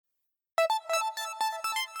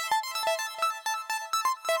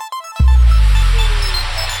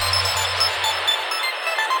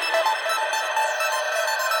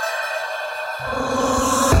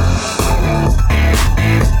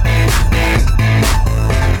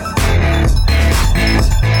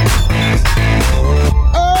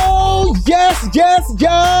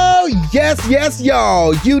yo. Yes,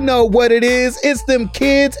 y'all. You know what it is. It's them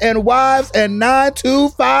kids and wives and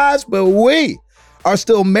 925s, but we are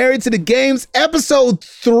still married to the games. Episode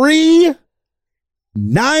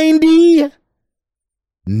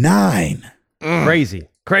 399.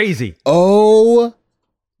 Crazy. Oh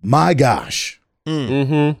my gosh.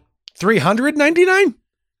 399?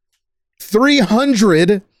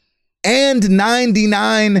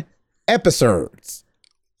 399 episodes.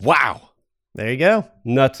 Wow. There you go.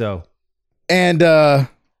 Nutso. And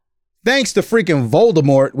thanks to freaking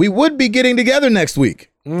Voldemort, we would be getting together next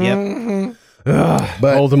week. Yep. But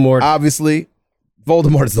Voldemort. obviously,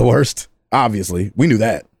 Voldemort's the worst. Obviously, we knew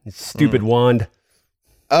that. Stupid wand.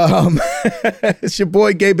 It's your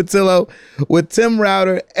boy Gabe Patillo with Tim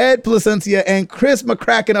Router, Ed Placencia, and Chris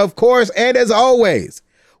McCracken, of course. And as always,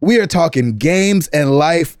 we are talking games and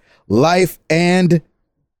life and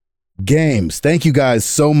games. Thank you guys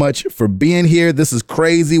so much for being here. This is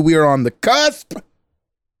crazy. We are on the cusp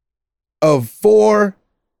of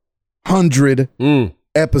 400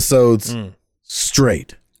 episodes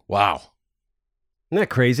straight. Wow. Isn't that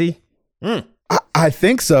crazy? I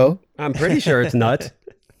think so. I'm pretty sure it's nuts.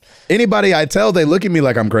 Anybody I tell, they look at me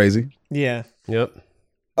like I'm crazy. Yeah. Yep.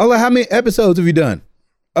 Oh, how many episodes have you done?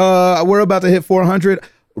 We're about to hit 400.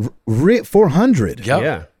 400. Yep.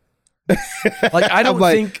 Yeah. Like, I don't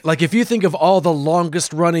like- think, like, if you think of all the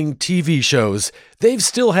longest running TV shows, they've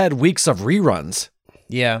still had weeks of reruns.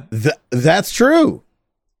 Yeah. That's true.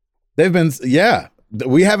 They've been, yeah.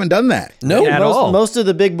 We haven't done that. No. At all. Most of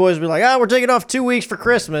the big boys were like, we're taking off 2 weeks for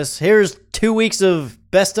Christmas. Here's 2 weeks of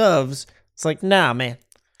best ofs. It's like, nah, man.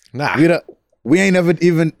 Nah. We ain't never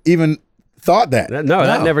even thought that. That No,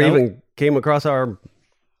 never nope. even came across our...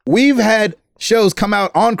 We've had shows come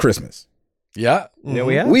out on Christmas. Yeah. Yeah,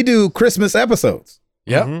 we have. We do Christmas episodes.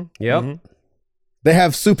 Yep. Yep. They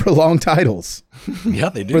have super long titles. Yeah,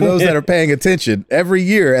 they do. For those that are paying attention, every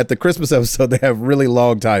year at the Christmas episode, they have really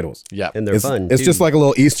long titles. Yeah. And they're It's, fun, it's too. just like a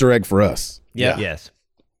little Easter egg for us. Yeah. Yes.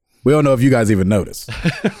 We don't know if you guys even notice.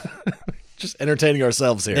 Just entertaining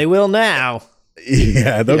ourselves here. They will now.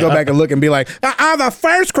 Yeah, they'll go back and look and be like, the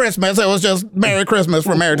first Christmas, it was just Merry Christmas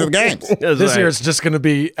from Married to the Games. This year it's just going to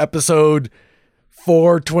be episode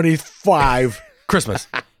 425 Christmas.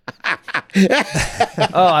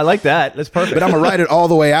 Oh, I like that. That's perfect. But I'm going to write it all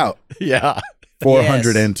the way out. Yeah.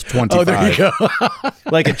 425. Oh, there you go.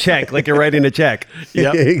 Like a check, like you're writing a check.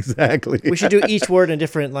 Yep. Exactly. We should do each word in a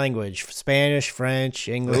different language. Spanish, French,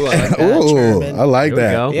 English, like that, Ooh, German. I like There we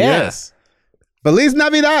that. go. Yeah. Yes. Feliz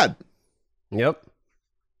Navidad. Yep.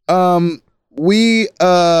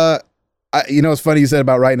 It's funny you said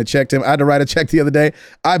about writing a check, Tim. I had to write a check the other day.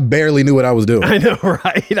 I barely knew what I was doing. I know,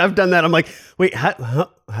 right? I've done that. I'm like, wait, how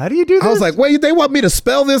do you do this? I was like, wait, they want me to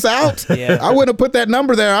spell this out? Yeah. I wouldn't have put that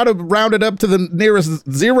number there. I'd have rounded up to the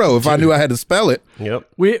nearest zero if I knew I had to spell it. yep.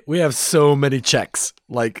 We have so many checks.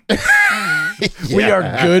 Like, we are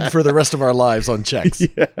good for the rest of our lives on checks.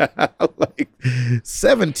 Like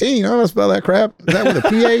 17. I don't know how to spell that crap. Is that with a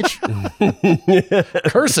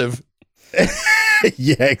PH? Cursive.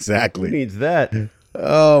 Yeah, Who exactly. needs that?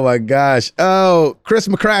 Oh my gosh. Oh, Chris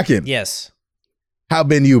McCracken. Yes. How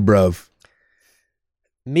been you, bruv?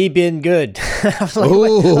 Me being good. I was like,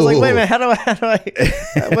 wait a minute. How do I?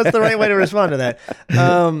 What's the right way to respond to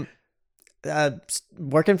that?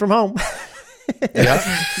 Working from home. Yeah.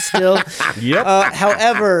 Still. Yep.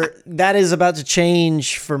 However, that is about to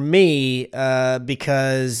change for me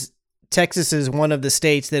because Texas is one of the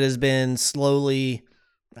states that has been slowly.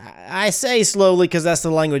 I say slowly because that's the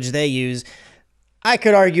language they use. I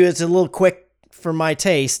could argue it's a little quick for my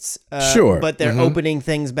tastes. Sure. But they're opening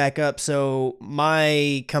things back up. So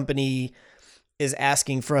my company is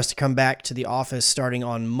asking for us to come back to the office starting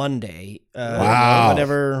on Monday. Wow.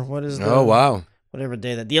 Whatever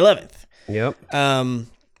day the 11th. Yep.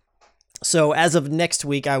 So as of next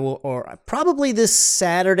week, I will, or probably this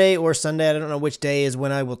Saturday or Sunday, I don't know which day is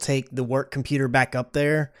when I will take the work computer back up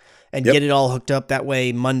there and get it all hooked up. That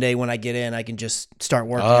way, Monday when I get in, I can just start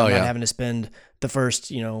working. I'm not having to spend the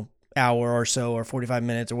first, hour or so or 45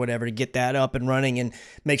 minutes or whatever to get that up and running and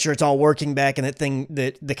make sure it's all working back and that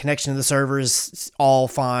the connection to the server is all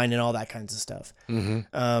fine and all that kinds of stuff.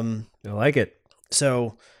 I like it.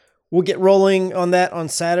 So we'll get rolling on that on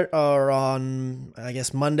Saturday or on, I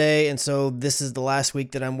guess, Monday. And so this is the last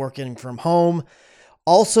week that I'm working from home.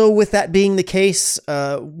 Also, with that being the case,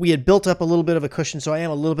 we had built up a little bit of a cushion, so I am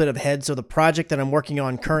a little bit ahead. So the project that I'm working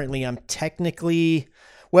on currently, I'm technically,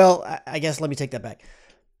 I guess let me take that back.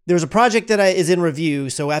 There's a project that is in review,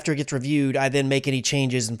 so after it gets reviewed, I then make any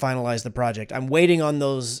changes and finalize the project. I'm waiting on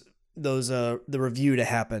the review to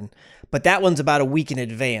happen, but that one's about a week in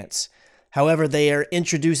advance. However, they are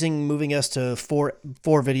moving us to four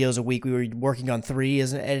videos a week. We were working on 3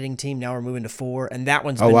 as an editing team. Now we're moving to 4, and that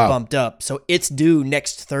one's been bumped up. So it's due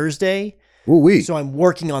next Thursday. Ooh-wee. So I'm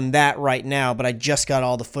working on that right now, but I just got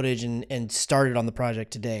all the footage and started on the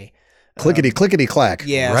project today. Clickety clack.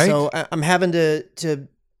 Yeah, right? so I'm having to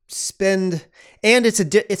spend, and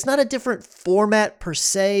it's not a different format per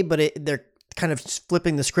se, but they're kind of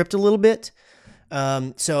flipping the script a little bit.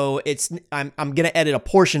 So I'm gonna edit a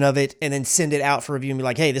portion of it and then send it out for review and be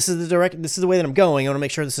like, hey, this is the way that I'm going. I want to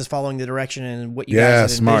make sure this is following the direction and what you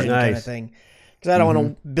guys had envisioned, kind of thing. Because I don't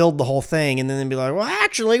want to build the whole thing and then be like, well,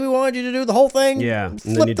 actually, we wanted you to do the whole thing. Yeah, and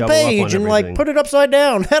then flip you the double up on page and everything. put it upside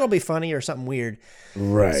down. That'll be funny or something weird.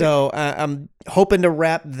 Right. So I'm hoping to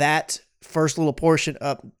wrap that first little portion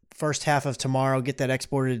up, first half of tomorrow, get that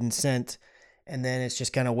exported and sent, and then it's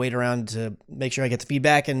just kind of wait around to make sure I get the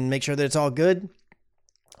feedback and make sure that it's all good.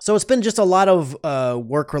 So it's been just a lot of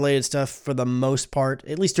work-related stuff for the most part,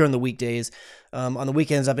 at least during the weekdays. On the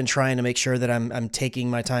weekends, I've been trying to make sure that I'm taking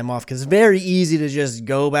my time off because it's very easy to just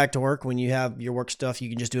go back to work when you have your work stuff. You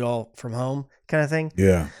can just do it all from home kind of thing.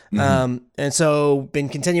 Yeah. And so been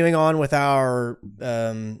continuing on with our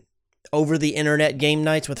over-the-internet game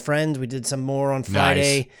nights with friends. We did some more on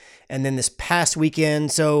Friday. And then this past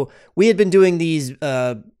weekend, so we had been doing these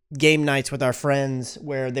game nights with our friends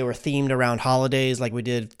where they were themed around holidays, like we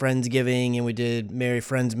did Friendsgiving and we did Merry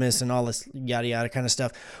Friendsmas and all this yada yada kind of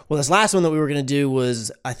stuff. Well, this last one that we were going to do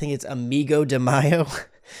was, I think it's Amigo de Mayo.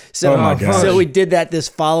 So, Oh my gosh. so we did that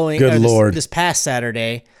this Lord. past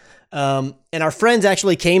Saturday. And our friends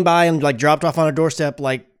actually came by and dropped off on our doorstep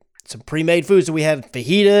some pre-made food. So we had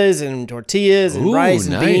fajitas and tortillas and rice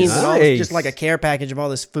and beans and all this, just like a care package of all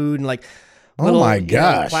this food and little, my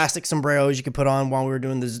gosh. plastic sombreros you could put on while we were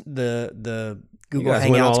doing the Google guys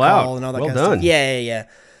went Hangouts all out. call and all that Well kind of done. stuff. Yeah.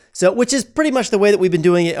 So, which is pretty much the way that we've been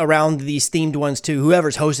doing it around these themed ones too.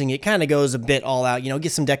 Whoever's hosting it kind of goes a bit all out,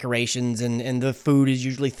 get some decorations and the food is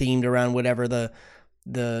usually themed around whatever the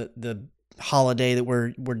holiday that we're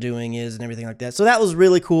doing is and everything like that. So that was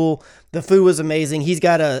really cool. The food was amazing. He's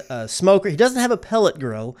got a smoker. He doesn't have a pellet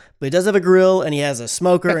grill, but he does have a grill and he has a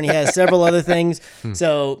smoker and he has several other things.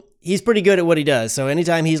 So he's pretty good at what he does. So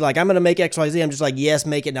anytime he's like, I'm going to make XYZ, I'm just like, yes,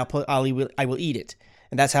 make it. And I will eat it.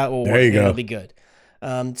 And that's how it will work. There you go. It'll be good.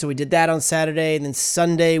 So we did that on Saturday. And then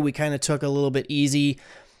Sunday, we kind of took a little bit easy.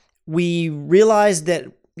 We realized that,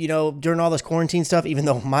 during all this quarantine stuff, even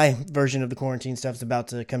though my version of the quarantine stuff is about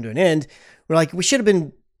to come to an end, we're like, we should have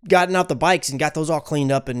been gotten out the bikes and got those all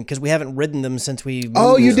cleaned up, and because we haven't ridden them since we moved.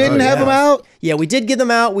 Oh, you didn't have them out? Yeah, we did get them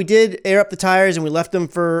out. We did air up the tires, and we left them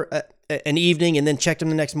for an evening, and then checked them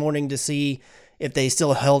the next morning to see if they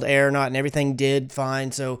still held air or not, and everything did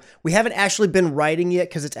fine. So we haven't actually been riding yet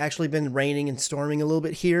because it's actually been raining and storming a little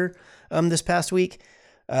bit here this past week.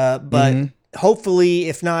 But hopefully,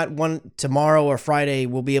 if not tomorrow or Friday,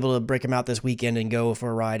 we'll be able to break them out this weekend and go for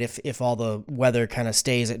a ride if all the weather kind of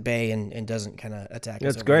stays at bay and doesn't kind of attack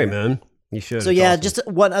us. That's great, man. You should. So It's yeah, awesome. just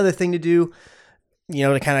one other thing to do,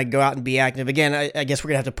 to kind of go out and be active. Again, I guess we're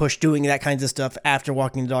going to have to push doing that kinds of stuff after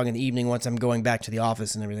walking the dog in the evening once I'm going back to the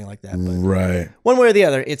office and everything like that. But Right. one way or the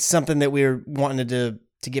other, it's something that we're wanting to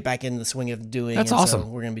get back into the swing of doing. That's and awesome. So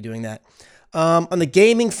we're going to be doing that. On the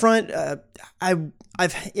gaming front,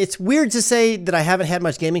 it's weird to say that I haven't had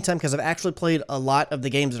much gaming time because I've actually played a lot of the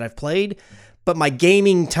games that I've played, but my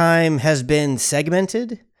gaming time has been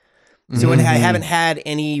segmented. So I haven't had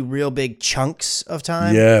any real big chunks of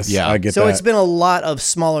time. Yes. Yeah. I get So that. it's been a lot of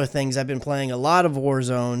smaller things. I've been playing a lot of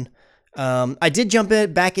Warzone. I did jump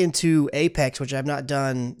back into Apex, which I've not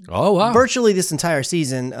done Oh, wow. virtually this entire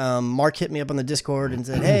season. Mark hit me up on the Discord and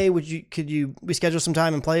said, "Hey, could you reschedule some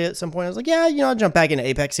time and play it at some point?" I was like, "Yeah, I'll jump back into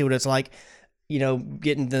Apex, see what it's like.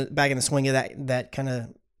 Getting back in the swing of that kind of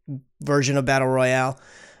version of Battle Royale."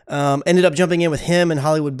 Ended up jumping in with him and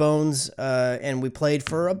Hollywood Bones, and we played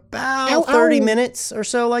for about 30 minutes or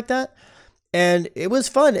so like that. And it was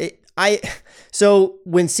fun. So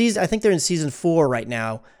when I think they're in season 4 right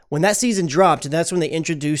now. When that season dropped, and that's when they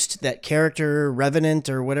introduced that character, Revenant,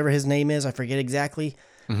 or whatever his name is, I forget exactly,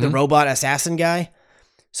 the robot assassin guy.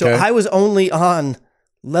 So Okay. I was only on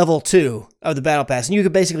level 2 of the Battle Pass, and you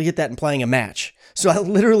could basically get that in playing a match. So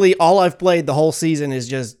all I've played the whole season is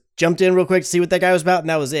just jumped in real quick to see what that guy was about, and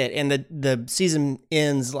that was it. And the season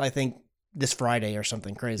ends, I think, this Friday or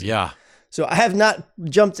something crazy. Yeah. So I have not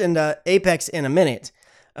jumped into Apex in a minute.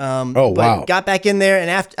 wow. But got back in there, and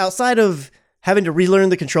outside of having to relearn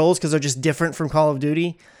the controls because they're just different from Call of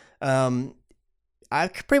Duty, I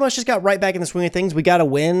pretty much just got right back in the swing of things. We got a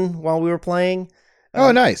win while we were playing.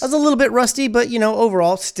 Oh, nice. I was a little bit rusty, but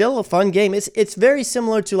overall, still a fun game. It's very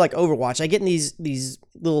similar to like Overwatch. I get in these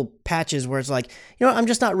little patches where it's like, I'm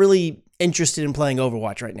just not really interested in playing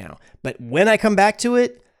Overwatch right now. But when I come back to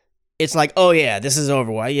it, it's like, oh yeah, this is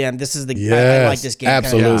Overwatch. Yeah, this is I like this game.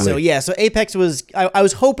 Absolutely. So Apex was. I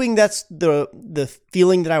was hoping that's the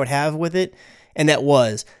feeling that I would have with it, and that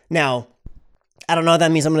was. Now, I don't know if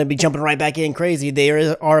that means I'm going to be jumping right back in crazy. They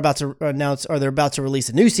are about to announce, or they're about to release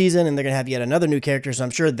a new season, and they're going to have yet another new character. So I'm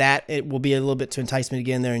sure that it will be a little bit to entice me to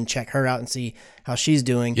get in there and check her out and see how she's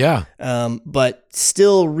doing. Yeah. But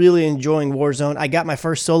still really enjoying Warzone. I got my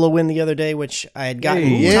first solo win the other day, which I had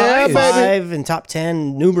gotten top 5 and top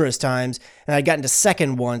 10 numerous times, and I'd gotten to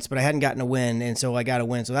second once, but I hadn't gotten a win, and so I got a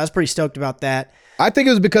win. So I was pretty stoked about that. I think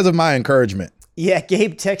it was because of my encouragement. Yeah,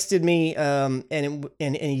 Gabe texted me, and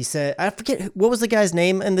he said, I forget, what was the guy's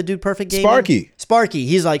name in the Dude Perfect game? Sparky.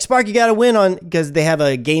 He's like, Sparky got a win on, because they have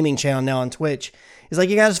a gaming channel now on Twitch. He's like,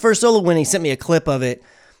 he got his first solo win. He sent me a clip of it. I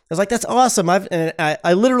was like, that's awesome.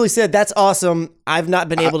 I literally said, that's awesome. I've not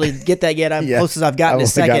been able to get that yet. I'm close as I've gotten to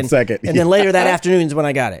second. And then later that afternoon is when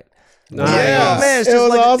I got it. Nice. Yeah, man, it's it just was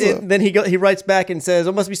like awesome. then he writes back and says,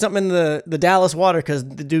 "It must be something in the Dallas water because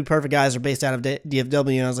the Dude Perfect guys are based out of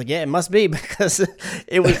DFW." And I was like, "Yeah, it must be because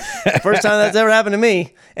it was the first time that's ever happened to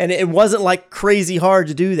me, and it wasn't like crazy hard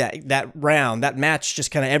to do that round, that match.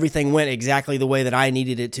 Just kind of everything went exactly the way that I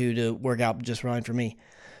needed it to work out just fine for me."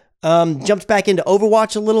 Jumped back into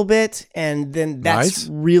Overwatch a little bit, and then that's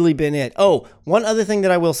really been it. Oh, one other thing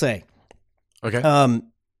that I will say. Okay.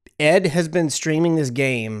 Ed has been streaming this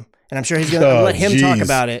game. And I'm sure he's going to let him talk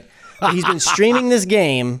about it. But he's been streaming this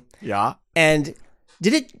game. Yeah. And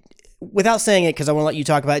did it, without saying it, because I want to let you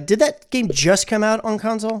talk about it, did that game just come out on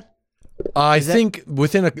console? I think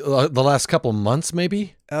within the last couple of months,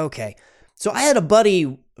 maybe. Okay. So I had a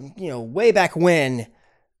buddy, way back when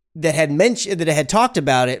that had talked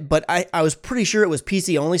about it, but I was pretty sure it was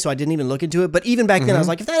PC only, so I didn't even look into it. But even back then, I was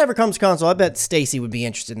like, if that ever comes to console, I bet Stacy would be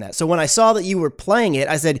interested in that. So when I saw that you were playing it,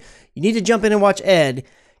 I said, you need to jump in and watch Ed,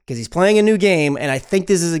 because he's playing a new game, and I think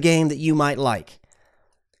this is a game that you might like.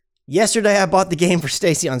 Yesterday, I bought the game for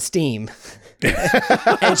Stacy on Steam,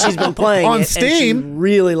 and she's been playing on it, Steam. and she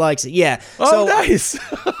really likes it. Yeah. Oh, nice.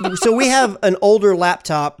 So we have an older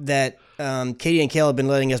laptop that Katie and Kale have been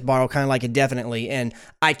letting us borrow kind of like indefinitely, and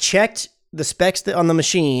I checked the specs on the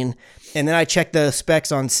machine, and then I checked the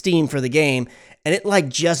specs on Steam for the game, and it like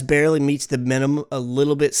just barely meets the minimum, a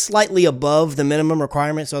little bit, slightly above the minimum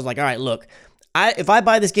requirement. So I was like, all right, look. If I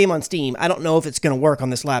buy this game on Steam, I don't know if it's going to work on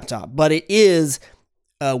this laptop, but it is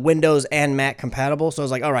Windows and Mac compatible. So I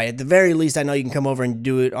was like, all right, at the very least, I know you can come over and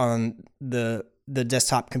do it on the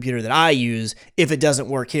desktop computer that I use if it doesn't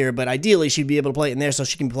work here. But ideally, she'd be able to play it in there so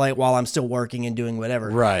she can play it while I'm still working and doing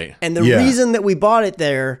whatever. Right. And the reason that we bought it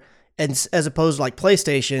there, and as opposed to like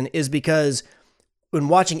PlayStation, is because when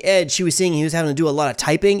watching Ed, she was seeing he was having to do a lot of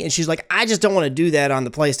typing, and she's like, I just don't want to do that on the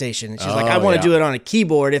PlayStation. And she's like, I want to do it on a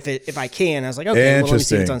keyboard if I can. I was like, okay, well, let me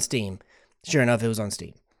see if it's on Steam. Sure enough, it was on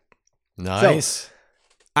Steam. Nice.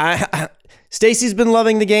 So, Stacy's been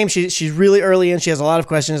loving the game. She's really early in. She has a lot of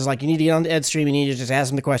questions. It's like, you need to get on Ed's stream. You need to just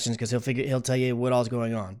ask him the questions because he'll tell you what all's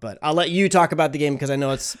going on. But I'll let you talk about the game because I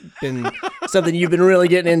know it's been something you've been really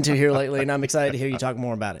getting into here lately, and I'm excited to hear you talk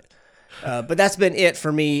more about it. But that's been it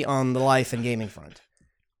for me on the life and gaming front.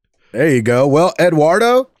 There you go. Well,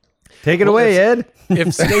 Eduardo, take it away, Ed.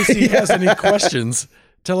 If Stacy has any questions,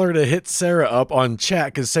 tell her to hit Sarah up on chat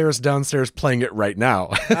because Sarah's downstairs playing it right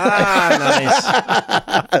now. Nice.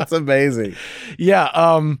 That's amazing.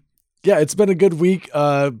 Yeah. Yeah, it's been a good week.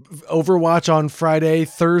 Overwatch on Friday.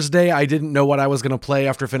 Thursday, I didn't know what I was going to play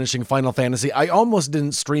after finishing Final Fantasy. I almost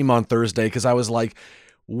didn't stream on Thursday because I was like,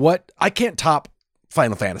 what? I can't top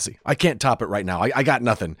Final Fantasy. I can't top it right now. I got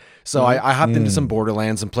nothing. So I hopped into some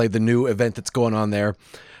Borderlands and played the new event that's going on there.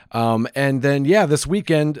 And then, this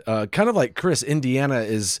weekend, kind of like Chris, Indiana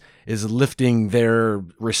is lifting their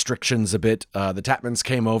restrictions a bit. The Tapmans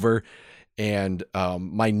came over, and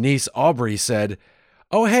my niece Aubrey said,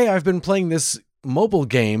 oh, hey, I've been playing this mobile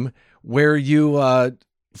game where you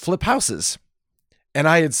flip houses. And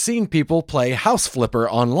I had seen people play House Flipper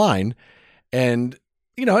online, and,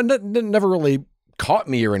 it never really caught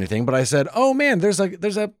me or anything, but I said, oh man, there's a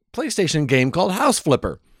PlayStation game called House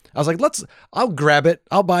Flipper. I was like, I'll grab it,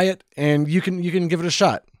 I'll buy it, and you can give it a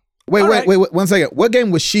shot. Wait, 1 second. What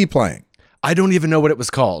game was she playing? I don't even know what it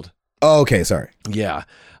was called. Oh, okay, sorry. Yeah.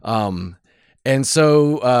 And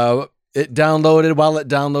so it downloaded. While it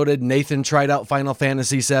downloaded, Nathan tried out Final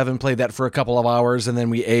Fantasy VII, played that for a couple of hours, and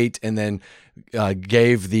then we ate, and then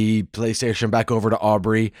gave the PlayStation back over to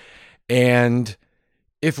Aubrey. And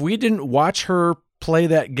if we didn't watch her play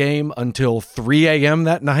that game until 3 a.m.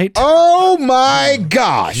 that night. Oh my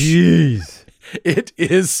gosh. Jeez. It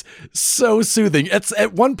is so soothing. It's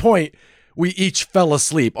at one point we each fell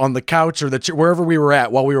asleep on the couch or wherever we were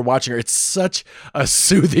at while we were watching her. It's such a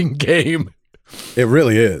soothing game. It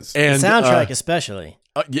really is. And the soundtrack especially.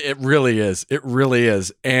 yeah, it really is. It really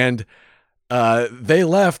is. And they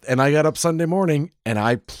left, and I got up Sunday morning, and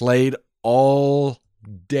I played all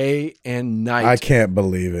day and night. I can't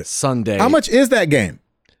believe it. Sunday. How much is that game?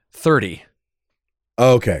 30.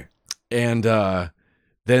 Okay. And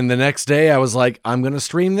then the next day, I was like, I'm going to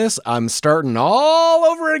stream this. I'm starting all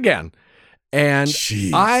over again. And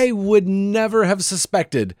Jeez. I would never have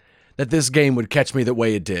suspected that this game would catch me the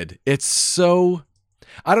way it did. It's so...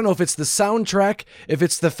 I don't know if it's the soundtrack, if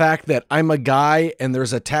it's the fact that I'm a guy and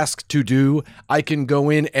there's a task to do. I can go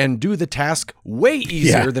in and do the task way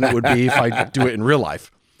easier than it would be if I do it in real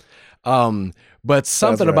life. But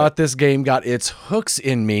something right. about this game got its hooks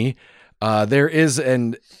in me. There is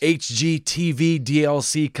an HGTV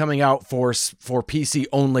DLC coming out for PC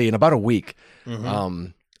only in about a week.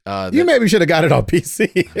 You maybe should have got it on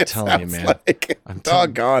PC. I'm telling you, man. I'm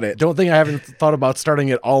doggone it. Don't think I haven't thought about starting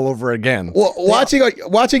it all over again. Well,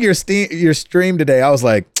 watching your stream today, I was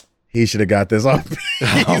like, he should have got this on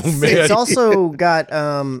PC. Oh, man. It's also got,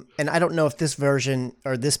 and I don't know if this version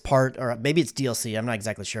or this part, or maybe it's DLC, I'm not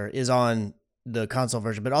exactly sure, is on the console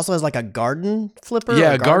version, but it also has like a garden flipper.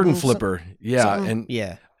 Yeah, or garden flipper. Yeah, something? and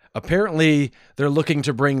Yeah. apparently they're looking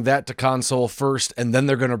to bring that to console first, and then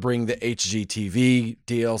they're going to bring the HGTV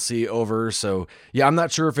DLC over. So yeah, I'm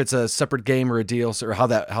not sure if it's a separate game or a DLC or how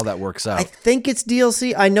that works out. I think it's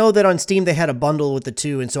DLC. I know that on Steam they had a bundle with the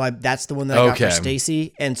two, and so that's the one that I got for Okay.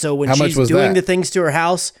 Stacy. And so when How much she's was doing that? the things to her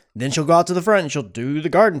house, then she'll go out to the front and she'll do the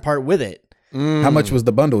garden part with it. How much was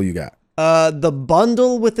the bundle you got? The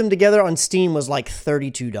bundle with them together on Steam was like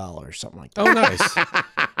 $32, something like that. Oh, nice.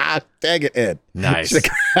 Dang it, Ed. Nice.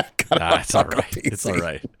 Nah, It's all right. It's all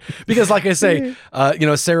right. Because like I say,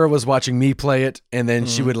 Sarah was watching me play it, and then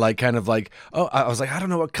she would I was like, I don't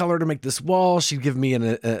know what color to make this wall. She'd give me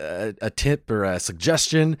a tip or a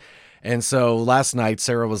suggestion. And so last night,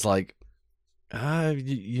 Sarah was like,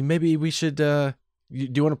 maybe we should, do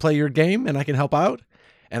you want to play your game and I can help out?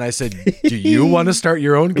 And I said, do you want to start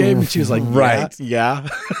your own game? And she was like, Right. Yeah.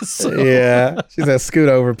 So, Yeah. She said, scoot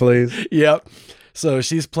over, please. Yep. So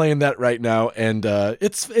she's playing that right now, and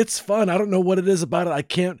it's fun. I don't know what it is about it. I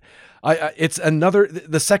can't. It's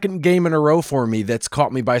the second game in a row for me that's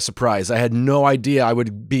caught me by surprise. I had no idea I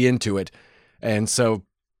would be into it, and so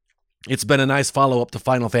it's been a nice follow up to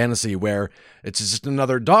Final Fantasy, where it's just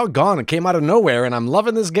another doggone. It came out of nowhere, and I'm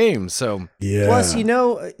loving this game. So Yeah. Plus,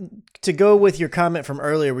 to go with your comment from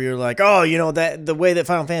earlier where you're like, oh, that the way that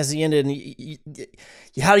Final Fantasy ended, and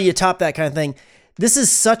how do you top that kind of thing? This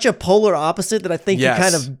is such a polar opposite that I think Yes. you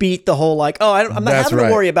kind of beat the whole I'm not That's having right.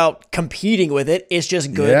 to worry about competing with it. It's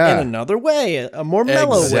just good Yeah. in another way, a more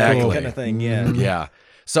mellow Exactly. way kind of thing. Yeah. Yeah.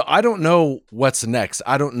 So I don't know what's next.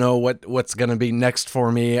 I don't know what's going to be next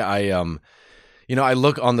for me. I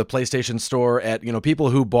look on the PlayStation Store at, people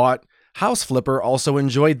who bought House Flipper also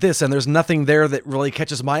enjoyed this, and there's nothing there that really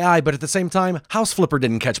catches my eye, but at the same time, House Flipper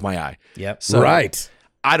didn't catch my eye. Yep. So Right.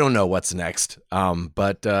 I don't know what's next.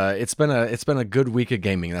 But it's been a good week of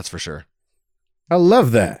gaming, that's for sure. I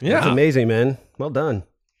love that. That's amazing, man. Well done.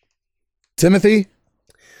 Timothy?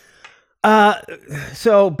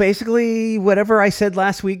 So basically, whatever I said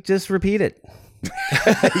last week, just repeat it.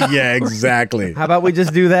 Yeah, exactly. How about we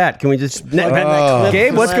just do that? Can we just... Gabe,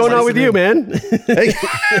 what's Last going on with you, listening.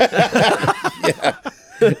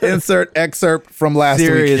 man? Insert excerpt from last week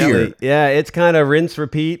Seriously. here. Yeah, it's kind of rinse,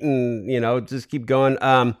 repeat, and, just keep going.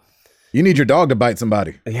 You need your dog to bite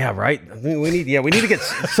somebody. Yeah, right. I mean, we need to get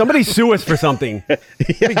somebody sue us for something.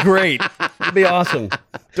 It'd be great. It'd be awesome.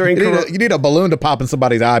 During You need a balloon to pop in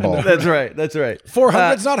somebody's eyeball. That's right. That's right.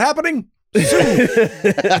 400's not happening.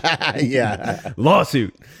 Yeah.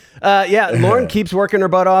 Lawsuit. Lauren keeps working her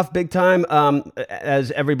butt off big time.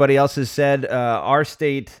 As everybody else has said, our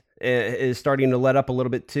state is starting to let up a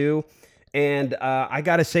little bit too. And I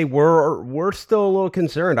got to say, we're still a little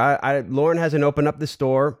concerned. Lauren hasn't opened up the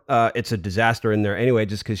store. It's a disaster in there anyway,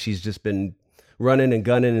 just because she's just been running and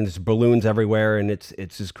gunning, and there's balloons everywhere, and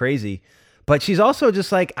it's just crazy. But she's also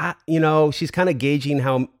just like, she's kind of gauging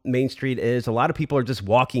how Main Street is. A lot of people are just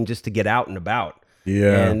walking just to get out and about.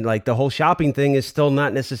 Yeah. And like the whole shopping thing is still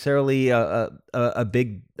not necessarily a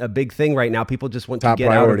big thing right now. People just want to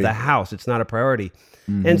get out of the house. It's not a priority.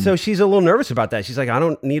 And so she's a little nervous about that. She's like, I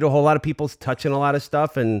don't need a whole lot of people touching a lot of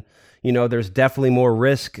stuff. And, there's definitely more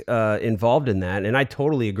risk involved in that. And I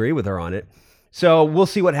totally agree with her on it. So we'll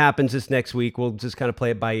see what happens this next week. We'll just kind of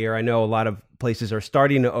play it by ear. I know a lot of places are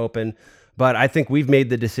starting to open. But I think we've made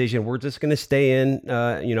the decision. We're just going to stay in.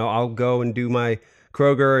 I'll go and do my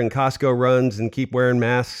Kroger and Costco runs and keep wearing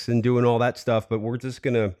masks and doing all that stuff. But we're just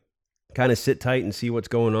going to kind of sit tight and see what's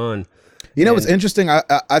going on. What's interesting?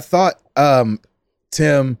 I thought,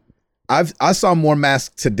 Tim, I saw more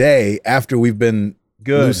masks today after we've been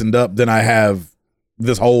loosened up than I have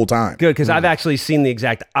this whole time. Good, because I've actually seen the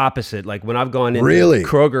exact opposite. Like when I've gone into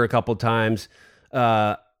Kroger a couple times,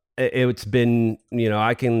 it's been,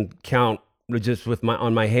 I can count just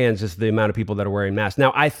on my hands just the amount of people that are wearing masks.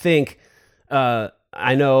 Now, I think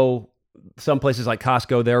I know some places like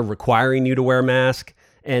Costco, they're requiring you to wear a mask.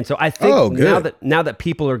 And so I think now that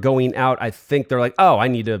people are going out, I think they're like, oh, I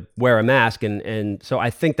need to wear a mask. And so I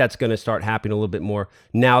think that's going to start happening a little bit more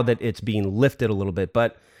now that it's being lifted a little bit.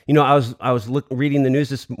 But, I was reading the news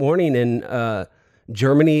this morning, and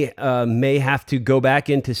Germany may have to go back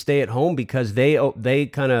into stay at home because they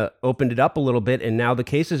kind of opened it up a little bit, and now the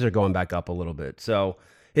cases are going back up a little bit. So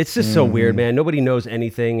it's just so weird, man. Nobody knows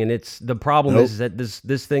anything. And the problem is that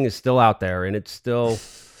this thing is still out there, and it's still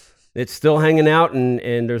hanging out,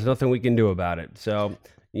 and there's nothing we can do about it. So,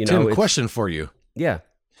 Tim, question for you. Yeah.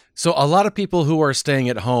 So a lot of people who are staying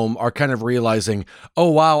at home are kind of realizing,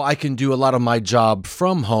 oh, wow, I can do a lot of my job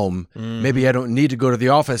from home. Maybe I don't need to go to the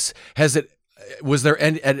office. Was there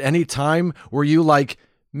at any time were you like,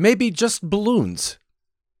 maybe just balloons?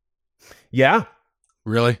 Yeah.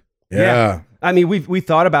 Really? Yeah. I mean, we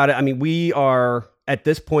thought about it. I mean, at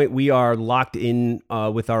this point, we are locked in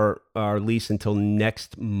with our lease until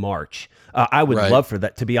next March. I would love for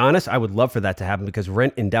that. To be honest, I would love for that to happen because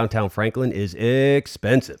rent in downtown Franklin is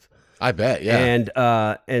expensive. I bet,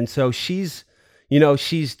 yeah. And so she's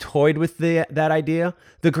toyed with that idea.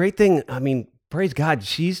 The great thing, I mean, praise God,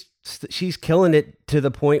 she's killing it to the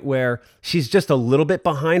point where she's just a little bit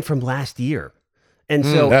behind from last year. And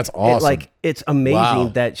so that's awesome. It's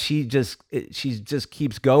amazing that she just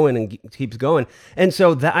keeps going and keeps going. And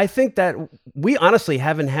so I think that we honestly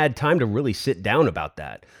haven't had time to really sit down about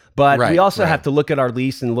that. But we also have to look at our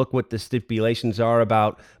lease and look what the stipulations are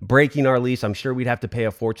about breaking our lease. I'm sure we'd have to pay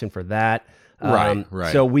a fortune for that. Right.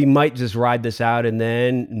 So we might just ride this out, and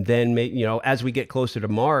then as we get closer to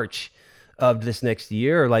March of this next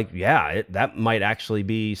year, that might actually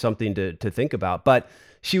be something to think about. But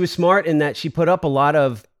she was smart in that she put up a lot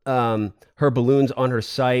of her balloons on her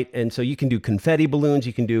site, and so you can do confetti balloons,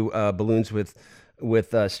 you can do balloons with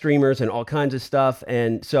streamers and all kinds of stuff,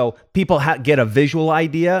 and so people get a visual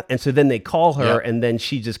idea, and so then they call her, and then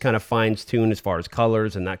she just kind of fines tune as far as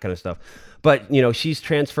colors and that kind of stuff. But she's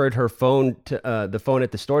transferred her phone to the phone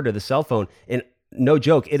at the store to the cell phone, and no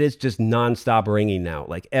joke, it is just nonstop ringing now.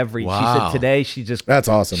 Like she said today, that's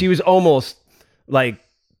awesome. She was almost like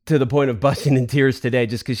to the point of busting in tears today,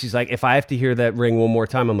 just because she's like, if I have to hear that ring one more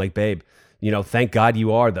time, I'm like, babe, thank God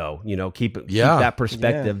you are though. Keep that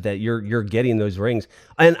perspective that you're getting those rings.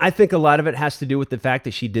 And I think a lot of it has to do with the fact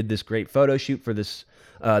that she did this great photo shoot for this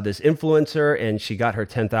influencer, and she got her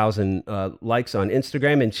 10,000 likes on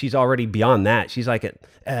Instagram, and she's already beyond that. She's like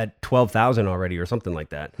at 12,000 already, or something like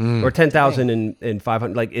that, or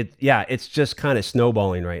 10,500. Like it's just kind of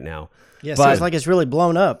snowballing right now. Yeah, so it's like it's really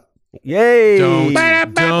blown up. Yay! Don't. Yeah,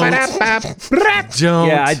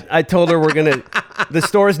 I told her the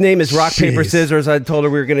store's name is Rock Paper Scissors. I told her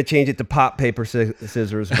we were gonna change it to Pop Paper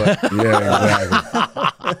Scissors, but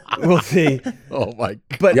exactly. We'll see. Oh my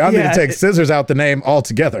God! But y'all need to take scissors out the name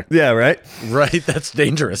altogether. Yeah, right. That's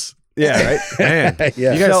dangerous. Yeah, right. Man,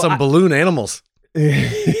 you got some balloon animals.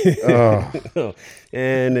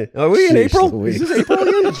 And are we in April? Is this April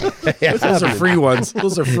again? Those are free ones.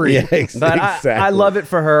 Those are free. Yeah, but I love it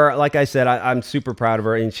for her. Like I said, I'm super proud of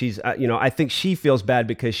her, and she's I think she feels bad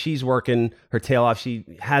because she's working her tail off. She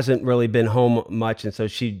hasn't really been home much, and so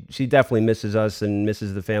she definitely misses us and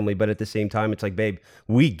misses the family. But at the same time, it's like, babe,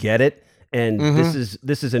 we get it, and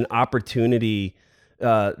this is an opportunity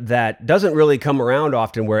that doesn't really come around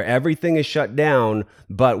often, where everything is shut down,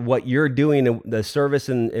 but what you're doing, the service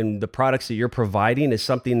and the products that you're providing, is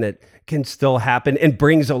something that can still happen and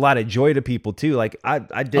brings a lot of joy to people too. Like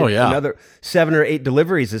I did another 7 or 8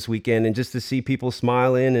 deliveries this weekend, and just to see people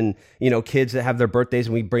smiling, and kids that have their birthdays,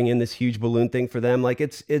 and we bring in this huge balloon thing for them, like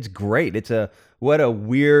it's great. What a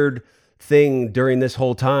weird thing during this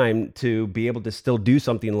whole time to be able to still do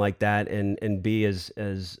something like that and be as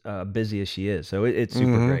busy as she is. So it's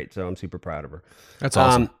super great. So I'm super proud of her. That's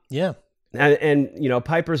awesome. Yeah. And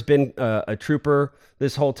Piper's been a trooper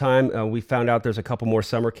this whole time. We found out there's a couple more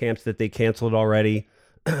summer camps that they canceled already.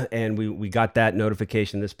 And we got that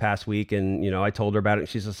notification this past week, and I told her about it, and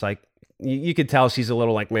she's just like, you could tell she's a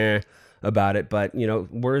little like, meh. about it. But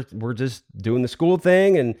we're just doing the school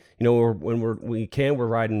thing, and when we're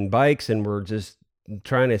riding bikes, and we're just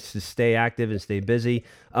trying to stay active and stay busy.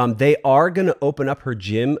 They are going to open up her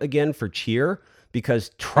gym again for cheer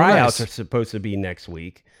because tryouts are supposed to be next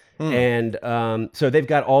week. And so they've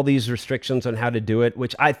got all these restrictions on how to do it,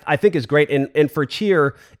 which I think is great. And for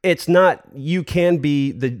cheer, it's not, you can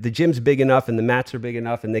be, the gym's big enough and the mats are big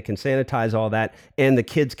enough and they can sanitize all that and the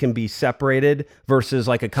kids can be separated versus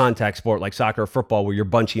like a contact sport like soccer or football where you're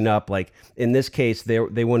bunching up. Like in this case, they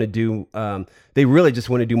want to do, they really just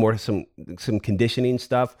want to do more some conditioning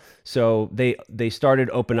stuff. So they started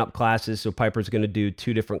open up classes. So Piper's going to do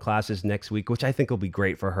 2 different classes next week, which I think will be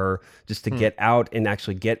great for her just to get out and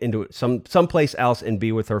actually get into someplace else and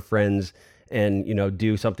be with her friends and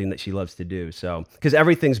do something that she loves to do. So because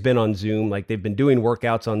everything's been on Zoom, like they've been doing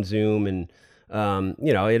workouts on Zoom, and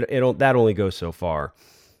that only goes so far.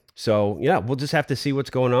 So yeah, we'll just have to see what's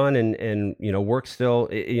going on, and work still.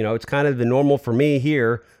 It's kind of the normal for me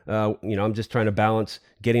here. I'm just trying to balance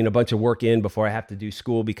getting a bunch of work in before I have to do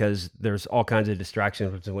school because there's all kinds of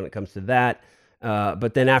distractions when it comes to that.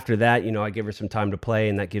 But then after that, I give her some time to play,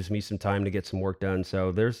 and that gives me some time to get some work done.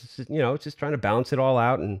 So there's, it's just trying to balance it all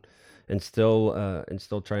out and still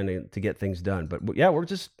trying to get things done. But yeah,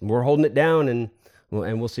 we're holding it down, and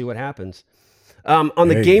we'll see what happens. On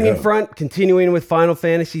the gaming front, continuing with Final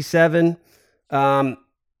Fantasy VII, I'm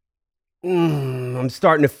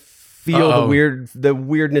starting to feel the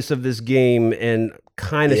weirdness of this game and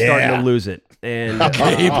kind of starting to lose it. And let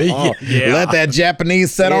that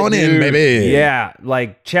Japanese set on in, baby. Yeah,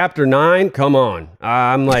 like chapter 9, come on.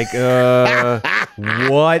 I'm like,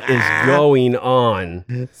 what is going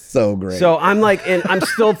on? So great. So I'm like, and I'm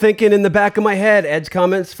still thinking in the back of my head, Ed's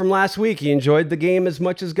comments from last week, he enjoyed the game as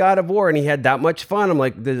much as God of War, and he had that much fun. I'm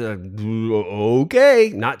like,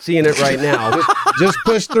 okay, not seeing it right now. Just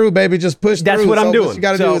push through, baby. Just push through. That's what I'm doing. What you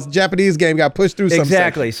got to do is Japanese game. Got to push through some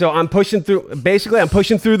exactly. So I'm pushing through. Basically, I'm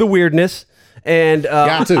pushing through the weirdness. And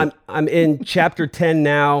I'm in chapter 10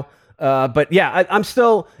 now, but yeah,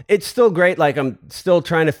 it's still great. Like I'm still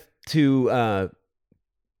trying to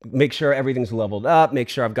make sure everything's leveled up, make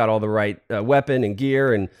sure I've got all the right weapon and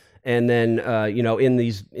gear, and then in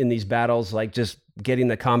these battles, like just getting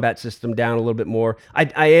the combat system down a little bit more.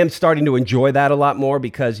 I am starting to enjoy that a lot more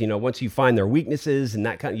because once you find their weaknesses and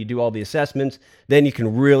you do all the assessments, then you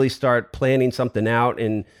can really start planning something out,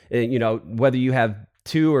 and whether you have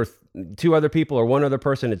 2 other people or 1 other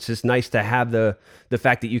person, it's just nice to have the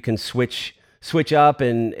fact that you can switch up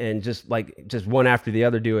and just one after the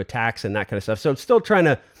other do attacks and that kind of stuff. So it's still trying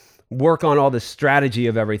to work on all the strategy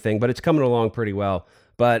of everything, but it's coming along pretty well.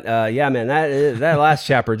 But yeah, man, that last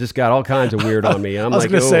chapter just got all kinds of weird on me. I was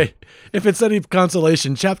going to say, if it's any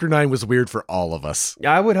consolation, chapter 9 was weird for all of us.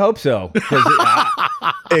 I would hope so.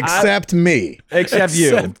 Except me. Except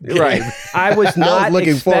you. Right. I was not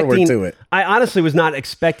looking forward to it. I honestly was not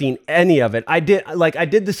expecting any of it. I did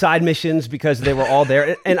the side missions because they were all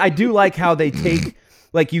there. And I do like how they take,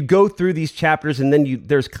 like you go through these chapters and then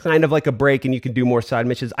there's kind of like a break and you can do more side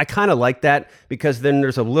missions. I kind of like that because then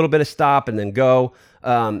there's a little bit of stop and then go.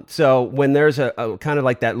 So when there's a kind of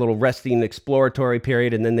like that little resting exploratory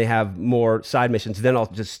period and then they have more side missions, then I'll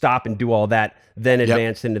just stop and do all that, then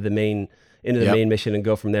advance into the main mission and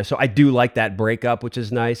go from there. So I do like that breakup, which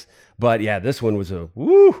is nice. But yeah, this one was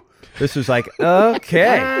this was like,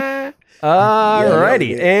 okay.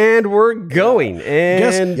 Alrighty, and we're going.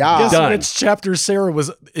 And guess which chapter Sarah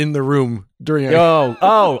was in the room during? Oh,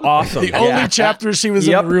 awesome! The only chapter she was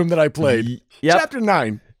in the room that I played. Chapter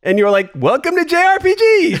 9. And you were like, "Welcome to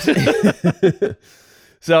JRPGs."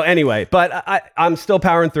 So anyway, but I'm still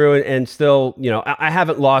powering through it, and still, I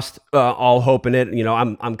haven't lost all hope in it.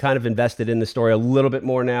 I'm kind of invested in the story a little bit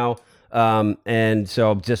more now. And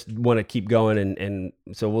so just want to keep going, and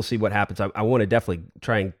so we'll see what happens. I want to definitely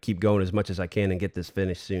try and keep going as much as I can and get this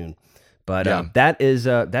finished soon. But that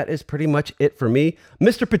is pretty much it for me.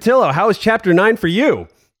 Mr. Patillo, how was chapter 9 for you?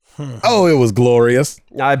 Oh, it was glorious.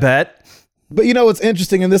 I bet. But what's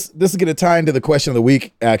interesting, and this is going to tie into the question of the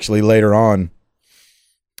week actually later on.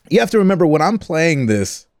 You have to remember when I'm playing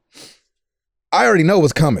this, I already know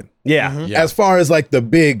what's coming. Yeah. Mm-hmm. As far as like the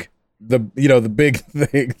big thing,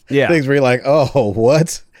 things where you're like, oh, what?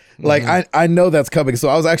 Mm-hmm. Like I know that's coming. So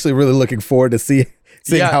I was actually really looking forward to seeing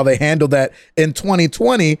how they handled that in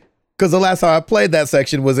 2020, because the last time I played that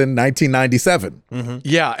section was in 1997. Mm-hmm.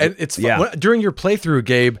 Yeah, and it's during your playthrough,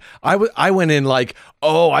 Gabe, I went in like,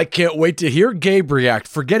 oh, I can't wait to hear Gabe react,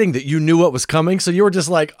 forgetting that you knew what was coming. So you were just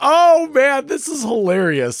like, oh man, this is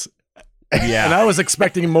hilarious. Yeah. And I was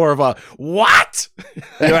expecting more of a what?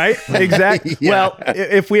 Right? Exactly. Yeah. Well,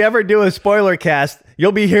 if we ever do a spoiler cast,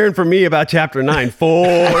 you'll be hearing from me about chapter 9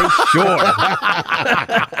 for sure.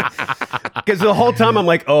 Because the whole time I'm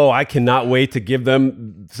like, oh, I cannot wait to give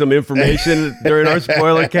them some information during our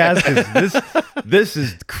spoiler cast. 'Cause this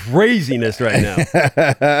is craziness right now.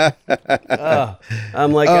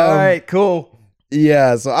 I'm like, all right, cool.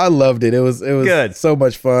 Yeah, so I loved it. It was Good. so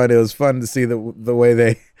much fun. It was fun to see the way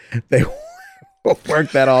they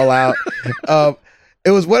worked that all out. It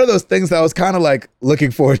was one of those things that I was kind of like looking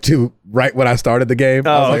forward to right when I started the game.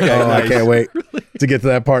 I was Oh, like, okay, oh, I nice. can't wait to get to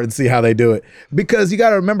that part and see how they do it. Because you got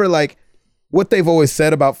to remember, like, what they've always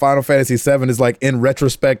said about Final Fantasy VII is like, in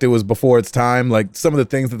retrospect, it was before its time. Like some of the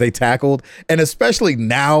things that they tackled, and especially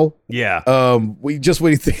now, Yeah. when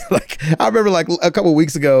you think, like, I remember like a couple of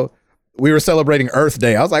weeks ago, we were celebrating Earth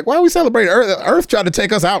Day. I was like, why are we celebrating Earth? Earth tried to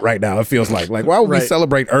take us out right now. It feels like why would we Right.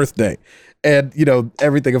 celebrate Earth Day? And you know,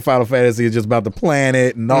 everything in Final Fantasy is just about the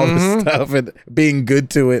planet and all this stuff and being good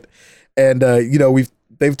to it. And you know,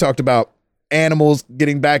 they've talked about animals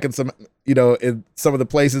getting back in some, you know, in some of the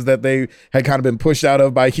places that they had kind of been pushed out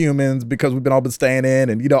of by humans because we've been all been staying in,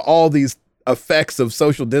 and you know, all these effects of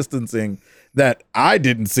social distancing that I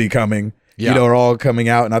didn't see coming, Yeah. you know, are all coming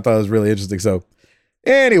out, and I thought it was really interesting. So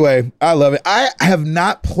anyway, I love it. I have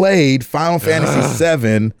not played Final Fantasy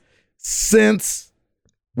VII since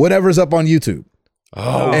whatever's up on YouTube.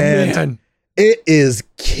 Oh, And- man. It is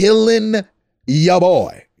killing ya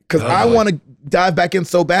boy. Because I want to dive back in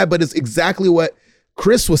so bad, but it's exactly what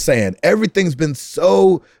Chris was saying. Everything's been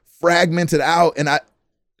so fragmented out, and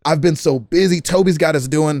I've been so busy. Toby's got us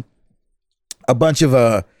doing a bunch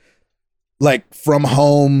of like from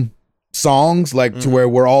home songs, like to where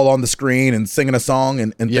we're all on the screen and singing a song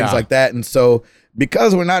and things Yeah. like that. And so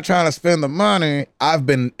because we're not trying to spend the money, I've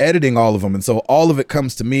been editing all of them. And so all of it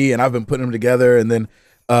comes to me, and I've been putting them together. And then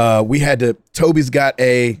Toby's got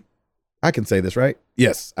I can say this, right?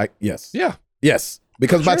 Yes. Yes. Yeah. Yes.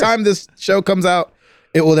 Because by the time this show comes out,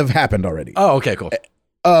 it will have happened already. Oh, okay, cool.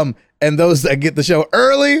 And those that get the show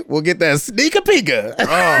early will get that sneaker peeker. Oh,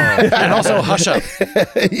 and also Hush Up.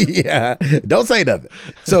 Yeah, don't say nothing.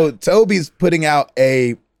 So Toby's putting out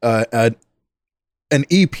an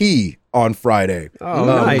EP on Friday Oh,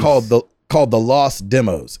 nice. called the Lost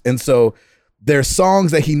Demos, and so there's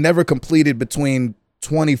songs that he never completed between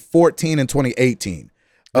 2014 and 2018.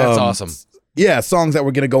 That's awesome. Yeah, songs that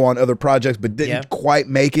were going to go on other projects but didn't Yeah. quite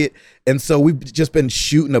make it. And so we've just been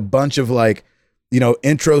shooting a bunch of like, you know,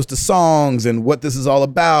 intros to songs and what this is all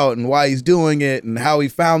about and why he's doing it and how he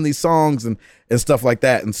found these songs and stuff like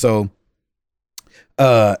that. And so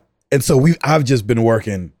I've just been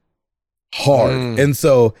working hard. And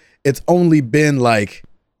so it's only been like,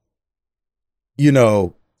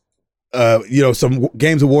 some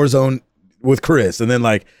games of Warzone with Chris, and then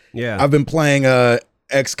like Yeah. I've been playing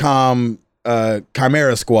XCOM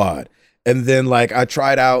Chimera Squad, and then like I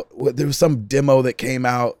tried out. There was some demo that came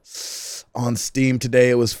out on Steam today.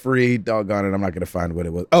 It was free. Doggone it, I'm not gonna find what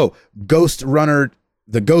it was. Oh, Ghost Runner,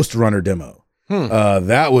 the Ghost Runner demo.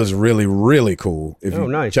 That was really really cool. If you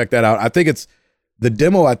nice. check that out, I think it's the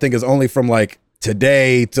demo. I think is only from like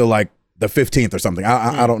today to like the 15th or something.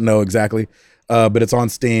 I don't know exactly. But it's on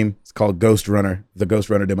Steam. It's called Ghost Runner, the Ghost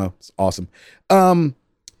Runner demo. It's awesome.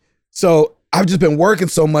 So I've just been working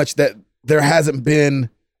so much that there hasn't been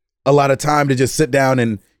a lot of time to just sit down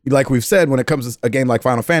and, like we've said, when it comes to a game like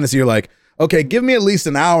Final Fantasy, you're like, okay, give me at least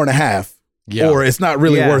an hour and a half, or it's not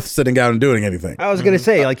really Yeah. worth sitting down and doing anything. I was gonna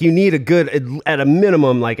say, like, you need a good, at a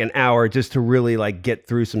minimum, like an hour just to really like get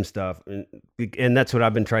through some stuff, and that's what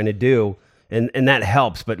I've been trying to do, and that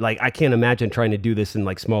helps. But like, I can't imagine trying to do this in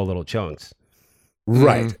like small little chunks.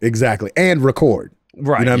 Right, exactly. And record.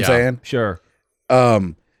 Right. You know what Yeah. I'm saying? Sure.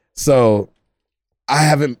 So I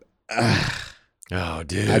haven't, Oh,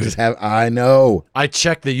 dude. I know. I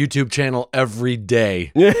check the YouTube channel every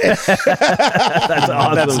day. That's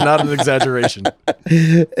awesome. That's not an exaggeration.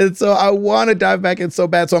 And so I want to dive back in so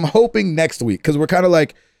bad. So I'm hoping next week, because we're kind of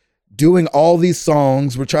like doing all these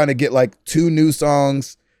songs. We're trying to get like 2 new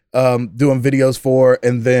songs, doing videos for,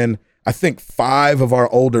 and then I think 5 of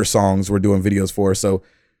our older songs we're doing videos for. So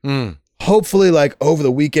hopefully like over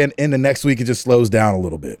the weekend into next week, it just slows down a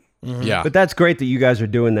little bit. Yeah. But that's great that you guys are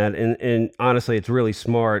doing that, and honestly, it's really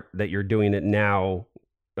smart that you're doing it now,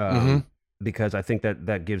 because I think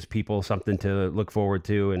that gives people something to look forward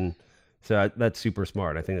to, and so that's super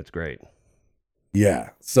smart. I think that's great. Yeah.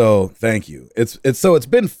 So thank you. It's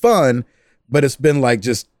been fun, but it's been like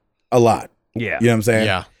just a lot. Yeah. You know what I'm saying?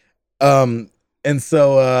 Yeah. And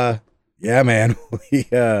so yeah, man, we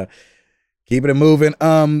keeping it moving.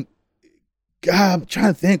 God, I'm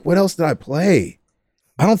trying to think. What else did I play?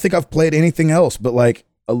 I don't think I've played anything else but like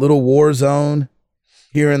a little Warzone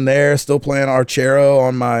here and there. Still playing Archero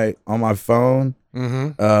on my phone.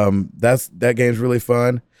 That game's really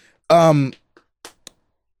fun.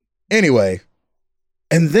 Anyway,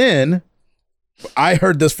 and then I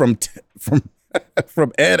heard this from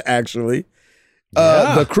Ed actually.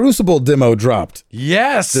 The Crucible demo dropped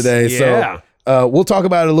today. Yeah. So we'll talk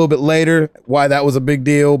about it a little bit later, why that was a big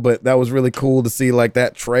deal, but that was really cool to see like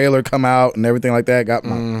that trailer come out and everything like that. Got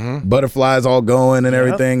my butterflies all going and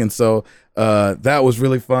everything. And so that was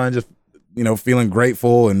really fun. Just, feeling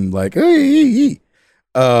grateful and like, and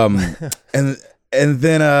then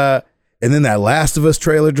that Last of Us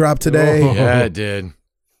trailer dropped today. Oh, yeah, it did.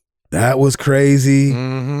 That was crazy.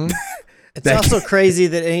 It's also crazy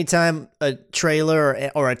that anytime a trailer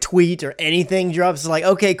or a tweet or anything drops, it's like,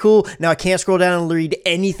 okay, cool. Now I can't scroll down and read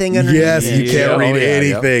anything underneath. Yes, you can't read Yeah.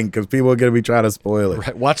 anything because people are going to be trying to spoil it.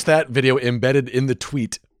 Right. Watch that video embedded in the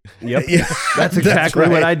tweet. Yep. Yeah, That's exactly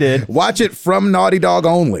what I did. Watch it from Naughty Dog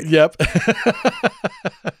only. Yep.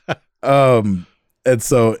 And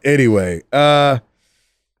so anyway, so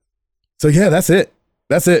yeah, that's it.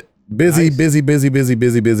 Busy.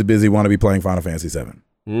 Want to be playing Final Fantasy VII.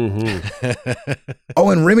 Oh,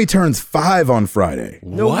 and Remy turns 5 on Friday.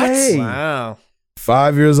 No What? way. Wow.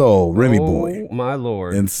 5 years old, Remy boy. Oh, my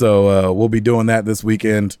Lord. And so we'll be doing that this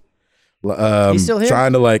weekend. He's still here?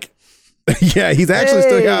 Trying to like, yeah, he's actually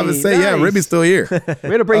still here. I would say, yeah, nice. Remy's still here.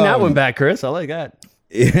 Way to bring that one back, Chris. I like that.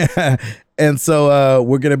 Yeah. And so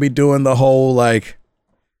we're going to be doing the whole like,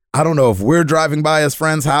 I don't know if we're driving by his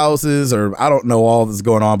friends' houses or I don't know all that's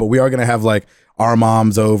going on, but we are going to have like our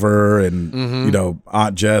moms over and,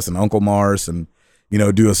 Aunt Jess and Uncle Mars and,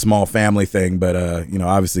 do a small family thing. But,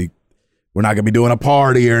 obviously we're not going to be doing a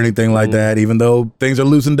party or anything like that, even though things are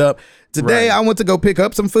loosened up. Today, I went to go pick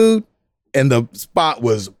up some food and the spot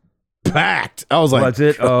was packed. I was like, Was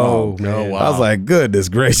it? Oh, no. man. I was like, goodness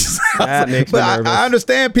gracious. That makes me but nervous. I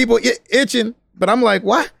understand people itching, but I'm like,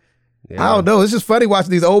 what? Yeah. I don't know. It's just funny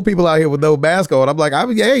watching these old people out here with no mask on. I'm like,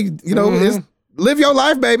 it's, live your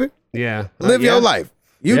life, baby. Yeah. Live your life.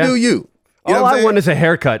 You Yeah. do you. You know All what I'm I saying? want is a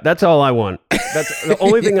haircut. That's all I want. That's the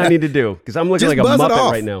only thing I need to do because I'm looking Just like a buzz it Muppet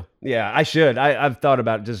off. right now. Yeah, I should. I've thought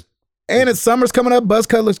about just. And it's summer's coming up. Buzz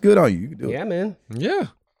cut looks good on you. You can do it. Yeah, man. Yeah.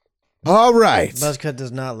 All right. Buzzcut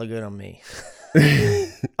does not look good on me.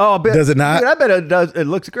 Oh, but, Does it not? Dude, I bet it does. It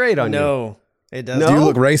looks great on you. No, it doesn't. No? Do you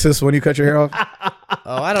look racist when you cut your hair off?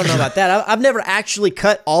 Oh, I don't know about that. I've never actually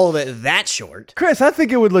cut all of it that short. Chris, I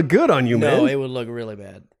think it would look good on you, No, man. it would look really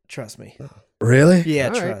bad. Trust me. Really? Yeah,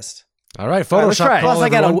 All right. trust. All right. right, let's try Photoshop it. call,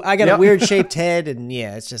 Plus, everyone. I got Yep. a weird shaped head, and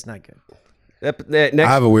yeah, it's just not good. Next I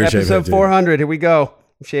have a weird shape head, episode too. 400. Here we go.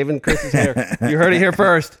 I'm shaving Chris's hair. You heard it here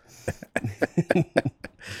first.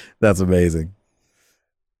 That's amazing.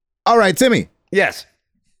 All right, Timmy. Yes.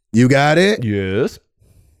 You got it? Yes.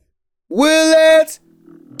 Will it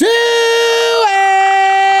do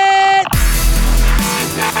it?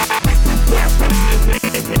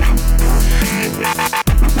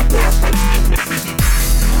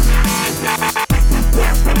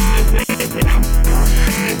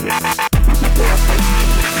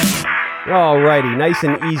 Alrighty, nice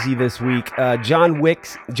and easy this week. John Wick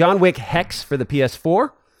Hex for the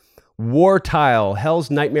PS4, War Tile Hell's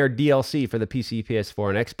Nightmare DLC for the PC,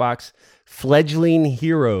 PS4, and Xbox, Fledgling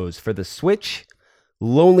Heroes for the Switch,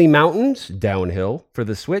 Lonely Mountains Downhill for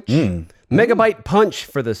the Switch, Megabyte Punch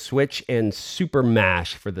for the Switch, and Super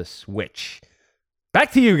Mash for the Switch.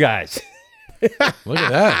 Back to you guys. Look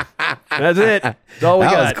at that. That's it. That's all we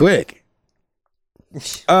That got. was quick.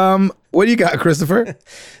 What do you got, Christopher?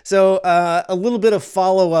 So, a little bit of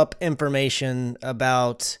follow-up information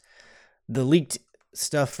about the leaked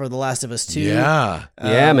stuff for The Last of Us 2. Yeah.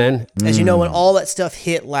 Yeah, man. As you know, when all that stuff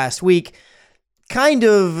hit last week,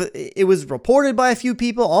 it was reported by a few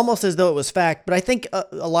people, almost as though it was fact. But I think a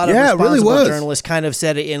lot of Yeah, it really responsible was. journalists kind of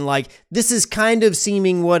said it in like, this is kind of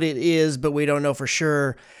seeming what it is, but we don't know for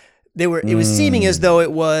sure. It was seeming as though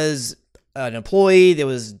it was an employee that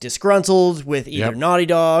was disgruntled with either Yep. Naughty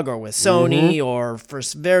Dog or with Sony or for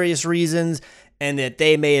various reasons, and that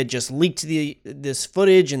they may have just leaked this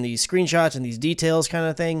footage and these screenshots and these details kind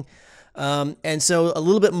of thing. And so a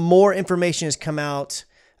little bit more information has come out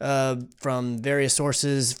from various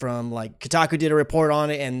sources. From like Kotaku did a report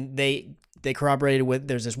on it, and they corroborated with,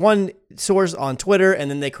 there's this one source on Twitter, and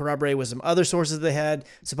then they corroborated with some other sources they had,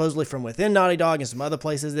 supposedly from within Naughty Dog and some other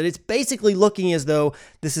places, that it's basically looking as though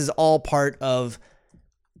this is all part of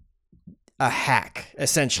a hack,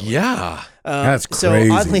 essentially. Yeah. That's So crazy.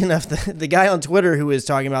 oddly enough, the guy on Twitter who is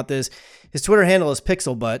talking about this, his Twitter handle is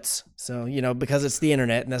Pixel Butts. So, because it's the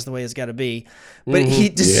internet and that's the way it's got to be. But he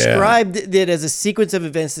described it as a sequence of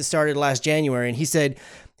events that started last January. And he said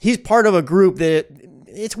he's part of a group that,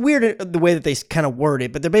 it's weird the way that they kind of word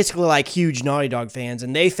it, but they're basically like huge Naughty Dog fans.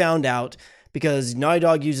 And they found out because Naughty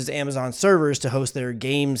Dog uses Amazon servers to host their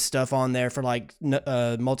game stuff on there for like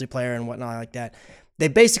multiplayer and whatnot like that. They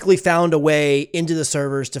basically found a way into the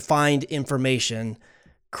servers to find information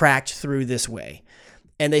cracked through this way.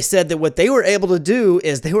 And they said that what they were able to do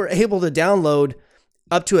is they were able to download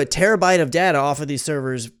up to 1 terabyte of data off of these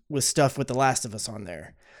servers with stuff with The Last of Us on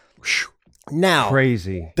there. Now,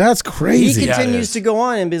 Crazy. That's crazy. he continues to go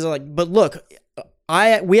on and be like, but look,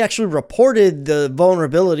 we actually reported the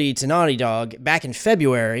vulnerability to Naughty Dog back in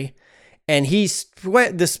February, and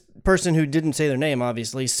this person who didn't say their name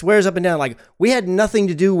obviously swears up and down like we had nothing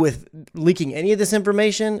to do with leaking any of this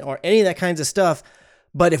information or any of that kinds of stuff.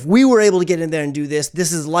 But if we were able to get in there and do this,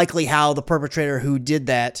 this is likely how the perpetrator who did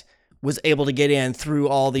that was able to get in through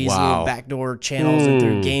all these little backdoor channels and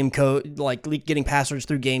through game code, like getting passwords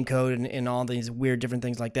through game code and all these weird different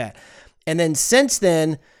things like that. And then since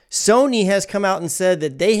then, Sony has come out and said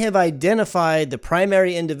that they have identified the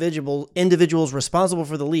primary individuals responsible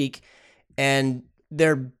for the leak, and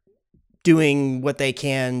they're doing what they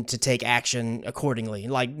can to take action accordingly.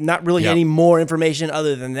 Like not really any more information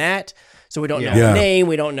other than that. So we don't know the name,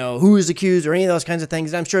 we don't know who is accused or any of those kinds of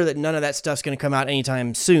things. And I'm sure that none of that stuff's going to come out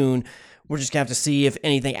anytime soon. We're just going to have to see if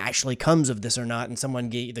anything actually comes of this or not, and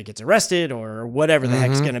someone either gets arrested or whatever the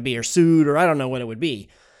heck's going to be, or sued, or I don't know what it would be.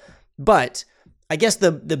 But I guess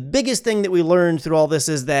the biggest thing that we learned through all this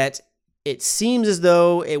is that it seems as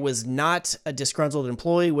though it was not a disgruntled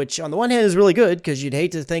employee, which on the one hand is really good because you'd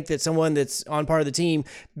hate to think that someone that's on part of the team,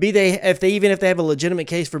 if they have a legitimate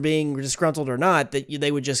case for being disgruntled or not, that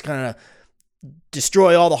they would just kind of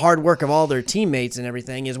destroy all the hard work of all their teammates and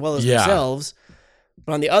everything as well as themselves.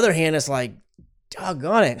 But on the other hand, it's like,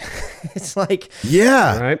 doggone it. It's like,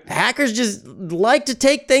 Right. hackers just like to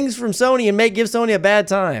take things from Sony and give Sony a bad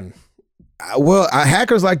time. Well,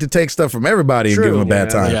 hackers like to take stuff from everybody and give them a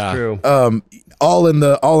bad time. That's true. All in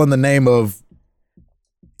the name of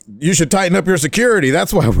you should tighten up your security.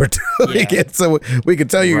 That's why we're doing it, so we can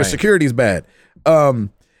tell you your security's bad.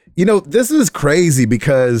 This is crazy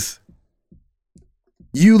because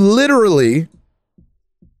you literally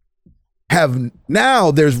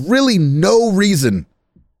there's really no reason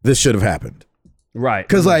this should have happened. Right.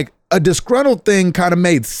 Because like a disgruntled thing kind of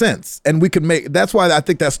made sense, and that's why I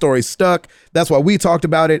think that story stuck. That's why we talked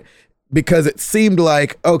about it, because it seemed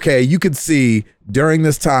like, okay, you could see during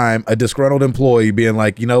this time a disgruntled employee being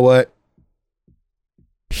like, you know what?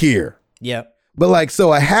 Here. Yep. But like,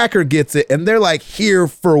 so a hacker gets it and they're like, here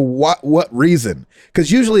for what reason?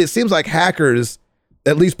 Because usually it seems like hackers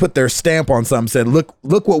at least put their stamp on something, said, look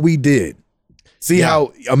what we did. See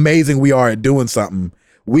how amazing we are at doing something.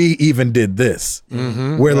 We even did this.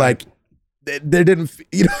 Where like, they didn't,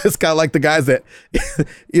 it's kind of like the guys that,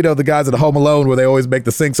 the guys at Home Alone where they always make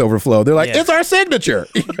the sinks overflow. They're like, it's our signature.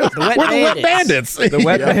 We're the wet bandits. The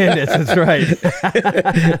wet bandits, that's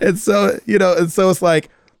right. and so it's like,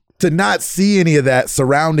 to not see any of that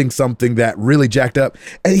surrounding something that really jacked up.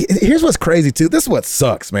 And here's what's crazy too. This is what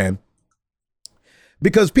sucks, man.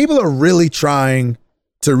 Because people are really trying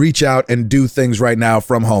to reach out and do things right now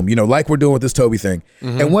from home, like we're doing with this Toby thing.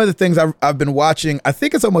 And one of the things I've been watching, I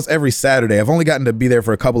think it's almost every Saturday. I've only gotten to be there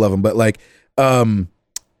for a couple of them, but like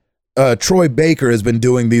Troy Baker has been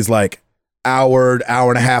doing these like hour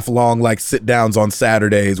and a half long like sit downs on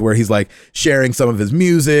Saturdays where he's like sharing some of his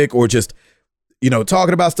music or just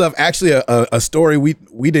talking about stuff. Actually, a story we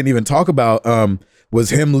didn't even talk about was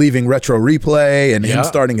him leaving Retro Replay and him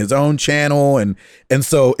starting his own channel. And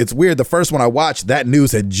so it's weird. The first one I watched, that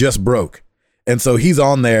news had just broke. And so he's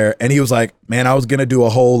on there and he was like, man, I was going to do a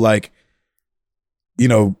whole like,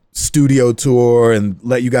 studio tour and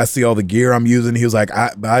let you guys see all the gear I'm using. He was like, I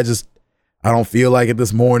don't feel like it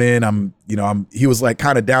this morning. He was like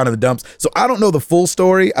kind of down in the dumps. So I don't know the full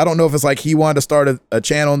story. I don't know if it's like he wanted to start a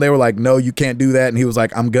channel and they were like, no, you can't do that. And he was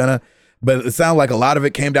like, I'm gonna. But it sounded like a lot of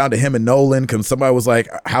it came down to him and Nolan, because somebody was like,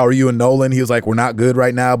 how are you and Nolan? He was like, we're not good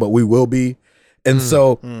right now, but we will be. And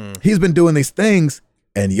so he's been doing these things.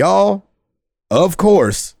 And y'all, of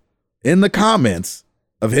course, in the comments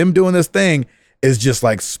of him doing this thing, is just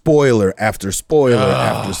like spoiler after spoiler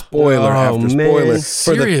after spoiler after spoiler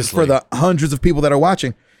for the hundreds of people that are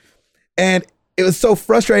watching. And it was so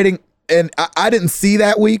frustrating. And I didn't see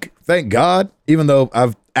that week, thank God, even though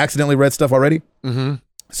I've accidentally read stuff already.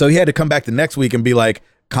 So he had to come back the next week and be like,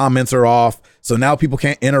 comments are off. So now people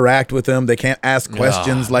can't interact with them. They can't ask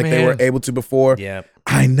questions like they were able to before. Yeah.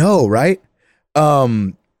 I know, right?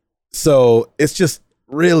 So it's just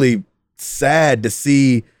really sad to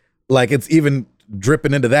see, like, it's even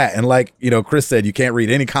dripping into that. And like, Chris said, you can't read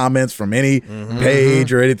any comments from any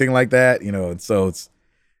page or anything like that, and so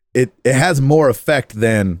it has more effect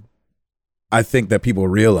than I think that people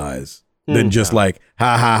realize than just like,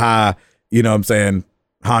 ha ha ha, what I'm saying,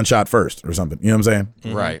 Han shot first or something, what I'm saying?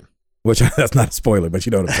 Right. Which that's not a spoiler, but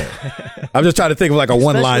you know what I'm saying. I'm just trying to think of like a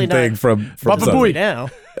one-line thing from Baba something. Booey. Now.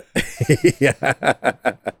 Yeah.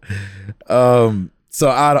 So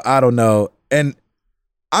I don't know. And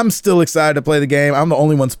I'm still excited to play the game. I'm the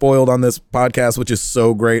only one spoiled on this podcast, which is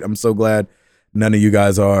so great. I'm so glad none of you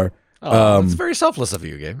guys are. It's very selfless of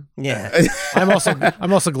you, Gabe. Yeah. I'm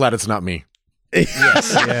also glad it's not me.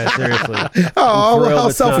 Yes. Yeah, seriously. Oh, thrilled how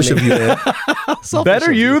it's selfish not of me. you, Ed.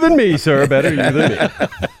 Better you than me, sir. Better you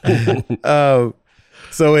than me.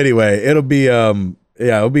 So anyway, it'll be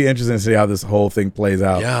interesting to see how this whole thing plays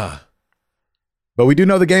out. Yeah. But we do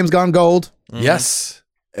know the game's gone gold. Yes.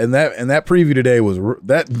 And that preview today was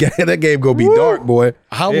that game gonna be dark, boy.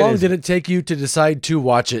 How It long is. did it take you to decide to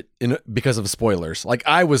watch it because of spoilers? Like,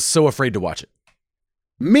 I was so afraid to watch it.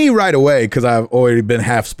 Me right away, because I've already been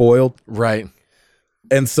half spoiled. Right.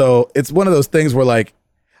 And so it's one of those things where, like,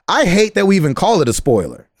 I hate that we even call it a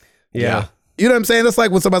spoiler. Yeah. You know what I'm saying? That's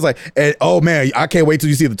like when somebody's like, oh man, I can't wait till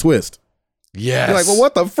you see the twist. Yes. You're like, well,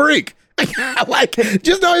 what the freak? Like,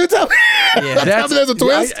 just don't even tell me. Yeah. Tell me there's a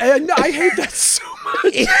twist. I hate that so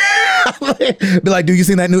much. Be like, do you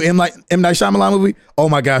seen that new M. Night Shyamalan movie? Oh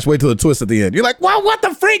my gosh, wait till the twist at the end. You're like, well, what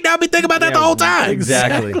the freak? Now I've been thinking about that the whole time.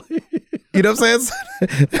 Exactly. You know what I'm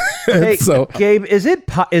saying? Hey, So Gabe, is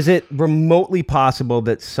it remotely possible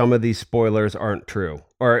that some of these spoilers aren't true,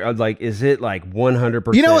 or like, is it like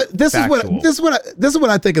 100%? you know what? This is what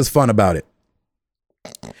I think is fun about it.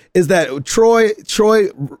 Is that Troy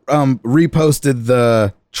reposted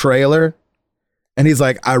the trailer, and he's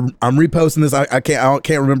like, I'm reposting this. I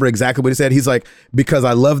can't remember exactly what he said. He's like, because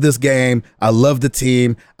I love this game, I love the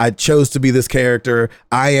team, I chose to be this character.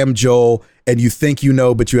 I am Joel, and you think you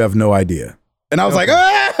know, but you have no idea. And I was like,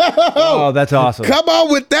 Oh, that's awesome. come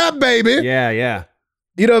on with that, baby. Yeah, yeah.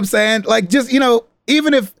 You know what I'm saying? Like, just,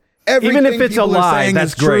 even if everything Even if it's a people are lie, saying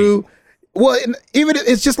that's is true. Well, even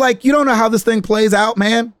it's just like, you don't know how this thing plays out,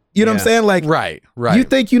 man. You know what I'm Yeah. saying? Like, Right. you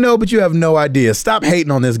think you know, but you have no idea. Stop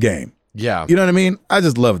hating on this game. Yeah. You know what I mean? I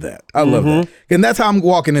just love that. I love that. And that's how I'm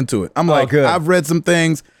walking into it. I'm like, good. I've read some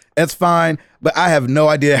things. That's fine. But I have no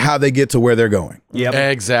idea how they get to where they're going. Yep.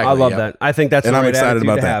 Exactly, I love yep. that. I think that's And the I'm right excited attitude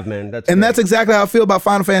about to that. have, man. That's And great. that's exactly how I feel about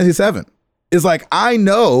Final Fantasy VII. It's like, I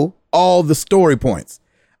know all the story points.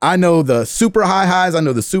 I know the super high highs. I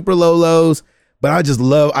know the super low lows. But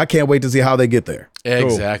I can't wait to see how they get there.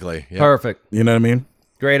 Exactly. Yeah. perfect. You know what I mean?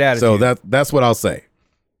 Great attitude. So that's what I'll say.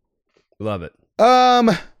 Love it.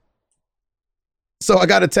 So I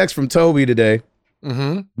got a text from Toby today.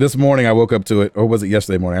 Mm-hmm. This morning I woke up to it, or was it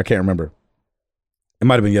yesterday morning? I can't remember. It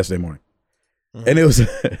might have been yesterday morning. And it was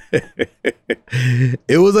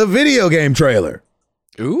it was a video game trailer.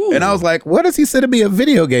 Ooh. And I was like, what is he sending me a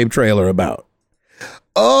video game trailer about?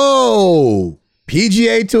 Oh,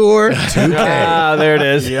 PGA Tour 2K. Ah, there it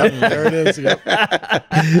is. Yep. There it is.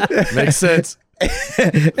 Yep. Makes sense.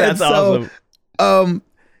 That's awesome.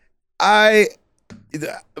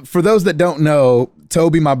 For those that don't know,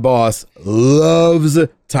 Toby, my boss, loves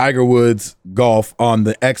Tiger Woods golf on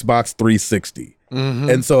the Xbox 360.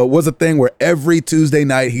 And so it was a thing where every Tuesday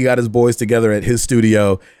night he got his boys together at his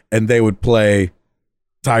studio and they would play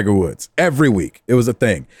Tiger Woods every week. It was a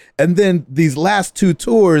thing. And then these last two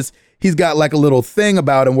tours, he's got like a little thing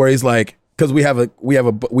about him where he's like, because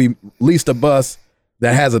we leased a bus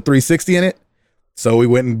that has a 360 in it. So we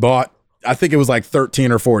went and bought, I think it was like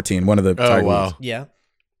 13 or 14, one of the Tiger Woods. Yeah.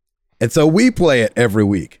 And so we play it every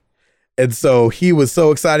week. And so he was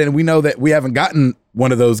so excited. And we know that we haven't gotten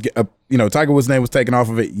one of those, Tiger Woods' name was taken off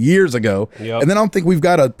of it years ago. Yep. And then I don't think we've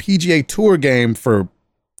got a PGA Tour game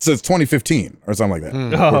since 2015 or something like that,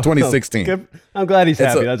 or 2016. Good. I'm glad he's And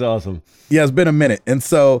happy. so- That's awesome. Yeah, it's been a minute. And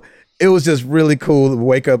so it was just really cool to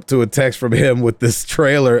wake up to a text from him with this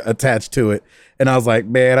trailer attached to it. And I was like,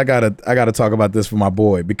 man, I gotta talk about this for my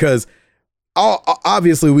boy, because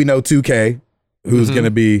obviously we know 2K, who's going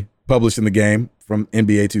to be publishing the game from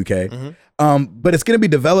NBA 2K. But it's going to be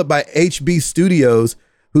developed by HB Studios,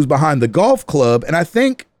 who's behind the Golf Club. And I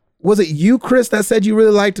think, was it you, Chris, that said you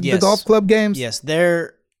really liked the Yes. Golf Club games? Yes,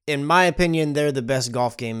 in my opinion, they're the best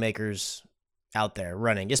golf game makers out there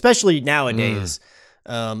running, especially nowadays.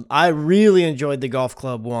 I really enjoyed the Golf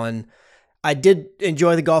Club one. I did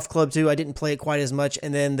enjoy the Golf Club 2. I didn't play it quite as much.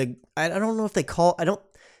 And then I don't know if I don't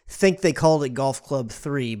think they called it Golf Club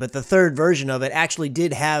 3, but the third version of it actually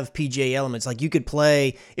did have PGA elements. Like you could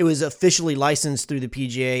play, it was officially licensed through the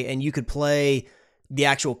PGA, and you could play the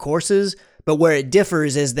actual courses. But where it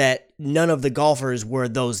differs is that none of the golfers were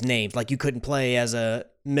those names. Like you couldn't play as a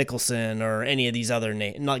Mickelson or any of these other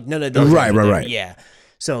names. Like none of those. Right. Yeah.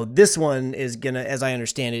 So this one is gonna, as I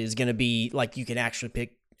understand it, is gonna be like you can actually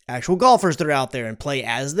pick actual golfers that are out there and play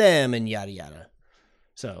as them and yada yada.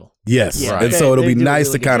 So yes, yeah, and so it'll be they do a nice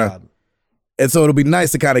really to good kind of, job. and so it'll be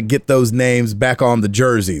nice to kind of get those names back on the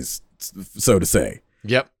jerseys, so to say.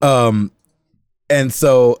 Yep. And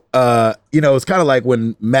so it's kind of like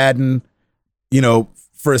when Madden,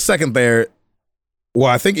 for a second there. Well,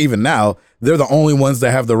 I think even now they're the only ones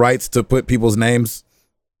that have the rights to put people's names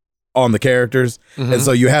on the characters, and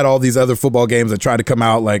so you had all these other football games that tried to come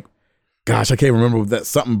out. Like, gosh, I can't remember that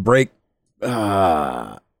something break.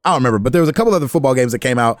 I don't remember, but there was a couple other football games that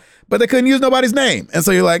came out, but they couldn't use nobody's name, and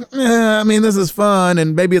so you're like, I mean, this is fun,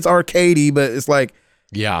 and maybe it's arcadey, but it's like,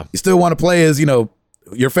 Yeah. you still want to play as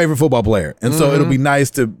your favorite football player, and so it'll be nice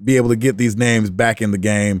to be able to get these names back in the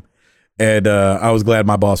game. And I was glad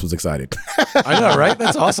my boss was excited. I know, right?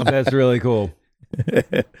 That's awesome. That's really cool.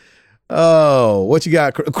 Oh, what you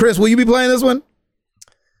got, Chris? Will you be playing this one?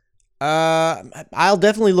 I'll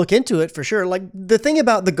definitely look into it for sure. Like the thing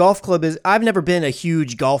about the Golf Club is I've never been a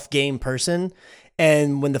huge golf game person.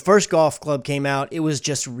 And when the first Golf Club came out, it was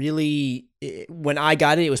just really, when I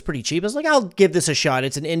got it, it was pretty cheap. I was like, I'll give this a shot.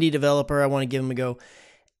 It's an indie developer. I want to give them a go.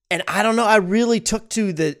 And I don't know, I really took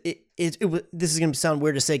to this is going to sound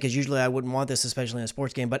weird to say because usually I wouldn't want this, especially in a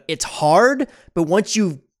sports game, but it's hard. But once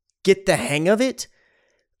you get the hang of it,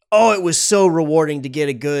 it was so rewarding to get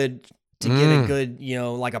a good,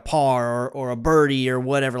 like a par or a birdie or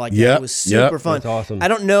whatever like that. It was super fun. That's awesome. I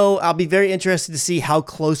don't know. I'll be very interested to see how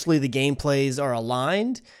closely the gameplays are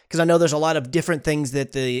aligned because I know there's a lot of different things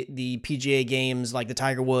that the PGA games like the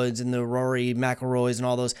Tiger Woods and the Rory McIlroys and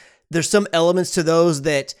all those, there's some elements to those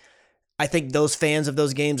that I think those fans of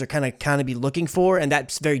those games are kind of be looking for, and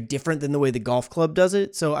that's very different than the way the Golf Club does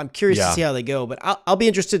it. So I'm curious to see how they go, but I'll be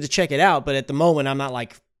interested to check it out. But at the moment, I'm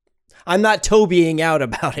not Tobying out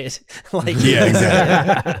about it.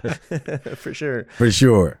 Exactly. For sure. For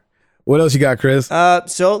sure. What else you got, Chris?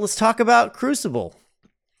 So let's talk about Crucible.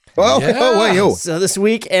 So So this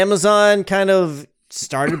week, Amazon kind of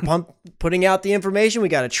started putting out the information. We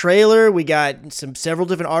got a trailer. We got several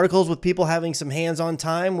different articles with people having some hands-on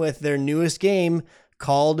time with their newest game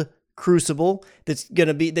called Crucible. That's going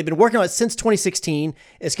to be, they've been working on it since 2016.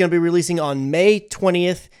 It's going to be releasing on May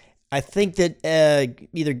 20th. I think that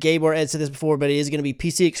either Gabe or Ed said this before, but it is going to be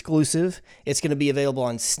PC exclusive. It's going to be available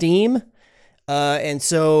on Steam. And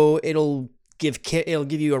so it'll give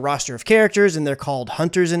you a roster of characters, and they're called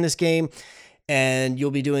hunters in this game. And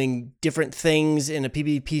you'll be doing different things in a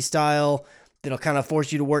PvP style that'll kind of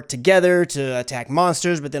force you to work together to attack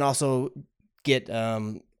monsters, but then also get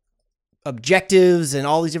objectives and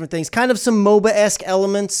all these different things. Kind of some MOBA-esque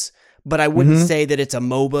elements, but I wouldn't say that it's a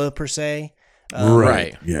MOBA per se.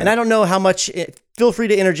 Right. Yeah. And I don't know how much, feel free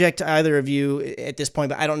to interject either of you at this point,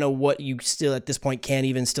 but I don't know what you still at this point can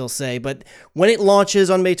even still say. But when it launches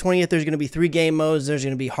on May 20th, there's going to be 3 game modes. There's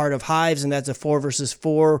going to be Heart of Hives, and that's a 4 versus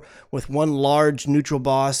 4 with one large neutral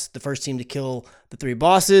boss. The first team to kill the 3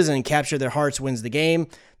 bosses and capture their hearts wins the game.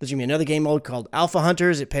 There's going to be another game mode called Alpha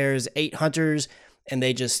Hunters. It pairs 8 hunters, and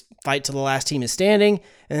they just fight till the last team is standing.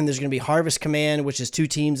 And then there's going to be Harvest Command, which is 2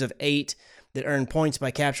 teams of 8 that earn points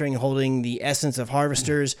by capturing and holding the essence of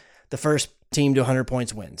harvesters. The first team to 100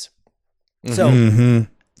 points wins. So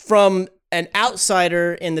from an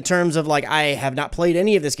outsider in the terms of I have not played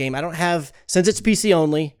any of this game. I don't have, since it's PC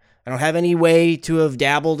only, I don't have any way to have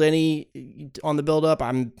dabbled any on the build up.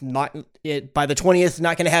 I'm not, by the 20th,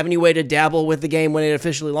 not going to have any way to dabble with the game when it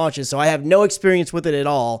officially launches. So I have no experience with it at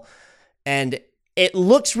all. And it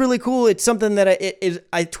looks really cool. It's something that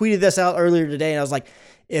I tweeted this out earlier today, and I was like,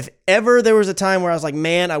 if ever there was a time where I was like,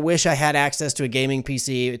 man, I wish I had access to a gaming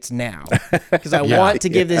PC, it's now. Because I want to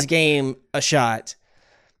give this game a shot.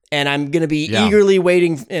 And I'm going to be eagerly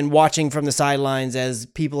waiting and watching from the sidelines as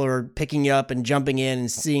people are picking up and jumping in and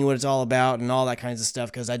seeing what it's all about and all that kinds of stuff.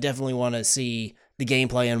 Because I definitely want to see the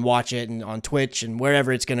gameplay and watch it and on Twitch and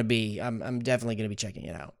wherever it's going to be. I'm definitely going to be checking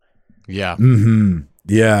it out. Yeah.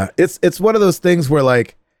 Yeah. It's one of those things where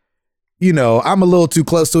I'm a little too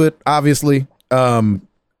close to it, obviously.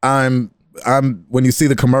 I'm when you see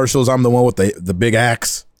the commercials, I'm the one with the big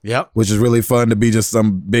axe. Yep. Which is really fun to be just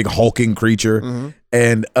some big hulking creature.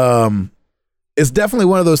 And it's definitely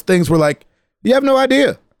one of those things where you have no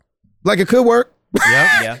idea. It could work.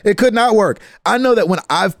 Yeah. It could not work. I know that when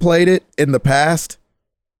I've played it in the past,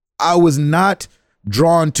 I was not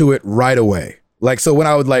drawn to it right away. Like, so when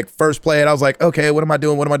I would like first play it, I was like, okay, what am I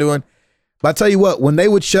doing? What am I doing? But I tell you what, when they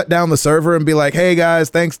would shut down the server and be like, hey guys,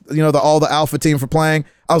 thanks, all the alpha team for playing,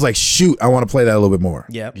 I was like, shoot, I want to play that a little bit more.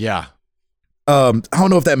 Yeah. Yeah. I don't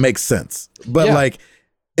know if that makes sense, but Yeah. like,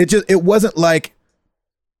 it wasn't like,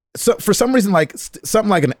 so for some reason, like something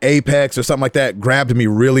like an Apex or something like that grabbed me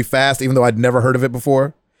really fast, even though I'd never heard of it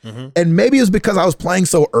before. And maybe it was because I was playing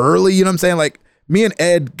so early, you know what I'm saying? Like me and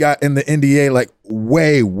Ed got in the NDA like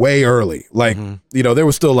way, way early. Like, there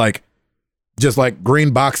was still like, just like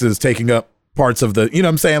green boxes taking up parts of the, you know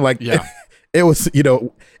what I'm saying? Like it was,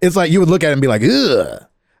 it's like you would look at it and be like, ugh.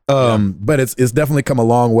 But it's definitely come a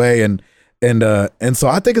long way. And so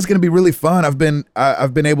I think it's going to be really fun. I've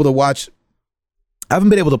been able to watch, I haven't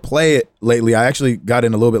been able to play it lately. I actually got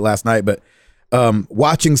in a little bit last night, but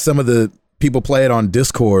watching some of the people play it on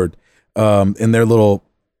Discord in their little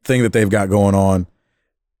thing that they've got going on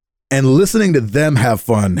and listening to them have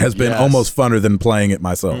fun has been almost funner than playing it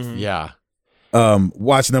myself. Yeah.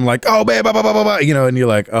 Watching them like, oh, man, blah, blah, blah, blah, blah, and you're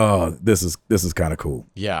like, oh, this is kind of cool.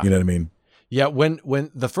 Yeah. You know what I mean? Yeah. When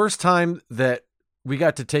the first time that we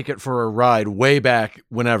got to take it for a ride way back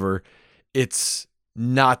whenever, it's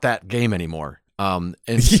not that game anymore. And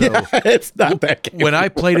so it's not that game. When I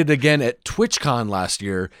played it again at TwitchCon last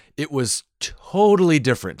year, it was totally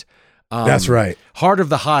different. That's right. Heart of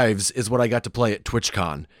the Hives is what I got to play at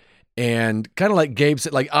TwitchCon. And kind of like Gabe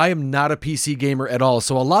said, like, I am not a PC gamer at all.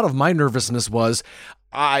 So a lot of my nervousness was,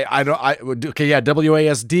 WASD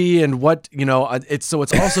and what, it's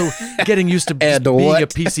also getting used to being a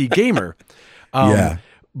PC gamer.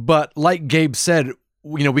 But like Gabe said,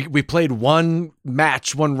 we played one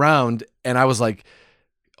round and I was like,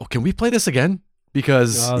 oh, can we play this again?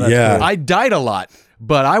 Because I died a lot,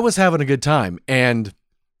 but I was having a good time. And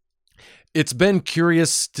it's been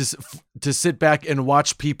curious to sit back and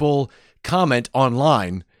watch people comment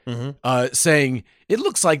online saying, it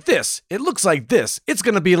looks like this. It looks like this. It's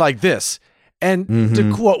going to be like this. And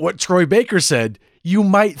to quote what Troy Baker said, you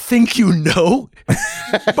might think you know,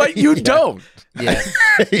 but you don't. Yeah.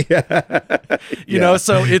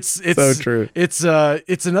 So it's so true. It's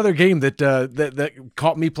another game that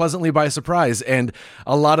caught me pleasantly by surprise, and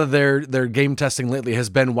a lot of their game testing lately has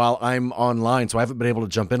been while I'm online, so I haven't been able to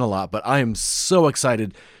jump in a lot, but I am so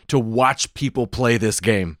excited to watch people play this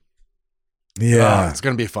game. Yeah. It's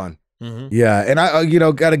going to be fun. Yeah, and I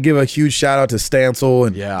got to give a huge shout out to Stancil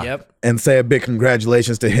and say a big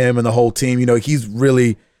congratulations to him and the whole team. He's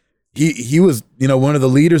really he was one of the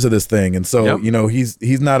leaders of this thing, and so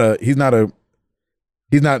he's not the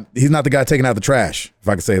guy taking out the trash, if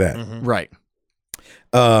I could say that. Right.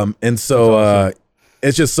 And so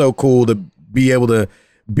it's just so cool to be able to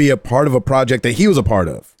be a part of a project that he was a part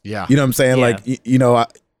of. Yeah. You know what I'm saying? Like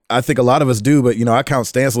I think a lot of us do, but I count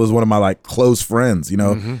Stancil as one of my like close friends.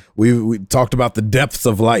 We talked about the depths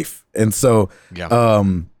of life, and so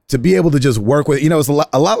to be able to just work with, it's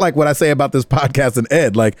a lot like what I say about this podcast and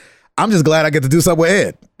Ed. Like, I'm just glad I get to do something with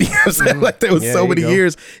Ed. You know what I'm saying? Like, there was so many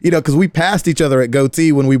years, because we passed each other at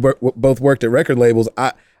Goatee when we both worked at record labels.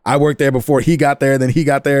 I worked there before he got there, then he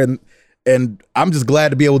got there, and I'm just glad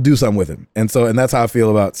to be able to do something with him. And that's how I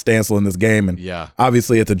feel about Stancil in this game. And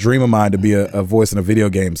obviously it's a dream of mine to be a voice in a video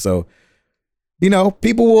game. So,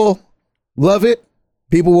 people will love it.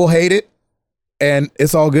 People will hate it. And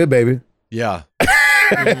it's all good, baby. Yeah.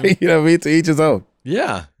 To each his own.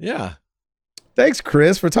 Yeah. Yeah. Thanks,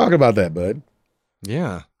 Chris, for talking about that, bud.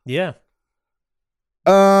 Yeah. Yeah.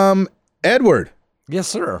 Edward. Yes,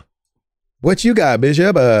 sir. What you got,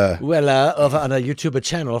 Bishop? Well, over on a YouTube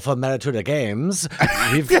channel for Manitoba Games,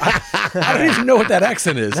 I don't even know what that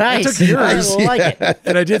accent is. Nice. I took yours I like it.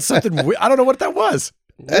 and I did something. I don't know what that was.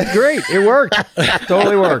 Great. It worked.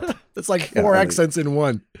 Totally worked. It's like four accents in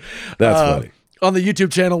one. That's funny. On the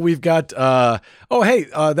YouTube channel, we've got,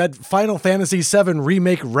 that Final Fantasy VII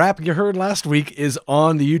Remake rap you heard last week is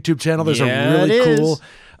on the YouTube channel. There's a really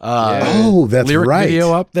cool that's lyric right.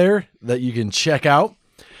 video up there that you can check out.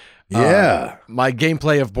 Yeah. My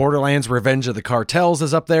gameplay of Borderlands Revenge of the Cartels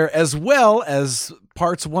is up there, as well as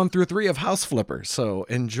parts 1 through 3 of House Flipper. So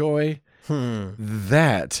enjoy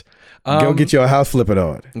that. Go get your house flipping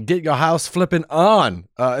on. Get your house flipping on.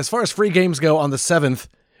 As far as free games go, on the 7th,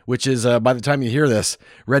 which is by the time you hear this,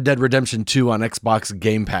 Red Dead Redemption 2 on Xbox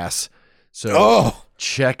Game Pass. So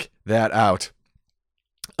check that out.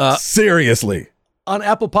 Seriously. On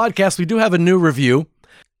Apple Podcasts, we do have a new review.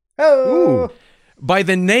 Oh. By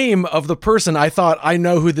the name of the person, I thought, I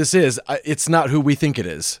know who this is. It's not who we think it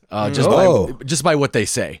is, just by what they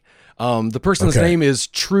say. The person's name is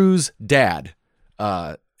True's Dad.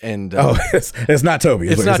 And it's not Toby.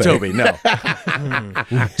 It's not Toby. No.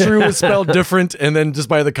 True is spelled different, and then just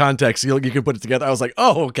by the context, you can put it together. I was like,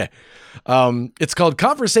 oh, okay. It's called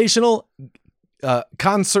conversational I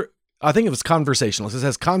think it was conversational. It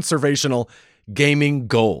says conservational gaming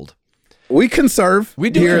gold. We conserve. We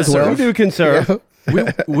do here conserve. as well. We do conserve.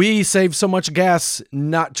 Yeah. we save so much gas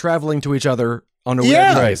not traveling to each other on a Yeah.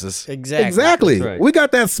 regular basis. Exactly. That's right. We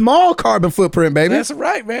got that small carbon footprint, baby. That's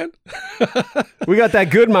right, man. We got that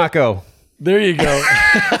good Mako. There you go.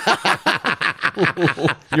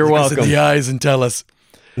 You're Look us in welcome. the eyes and tell us.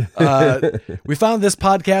 We found this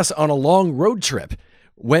podcast on a long road trip.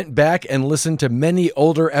 Went back and listened to many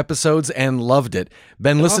older episodes and loved it.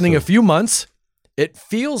 Been listening a few months. It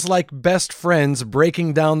feels like best friends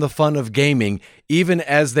breaking down the fun of gaming, even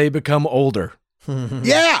as they become older.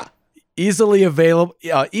 Yeah. Easily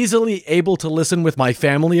able to listen with my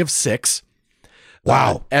family of 6.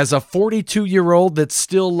 Wow. As a 42-year-old that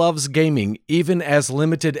still loves gaming, even as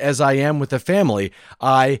limited as I am with a family,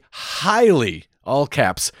 I highly, all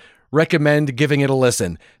caps, recommend giving it a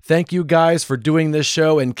listen. Thank you guys for doing this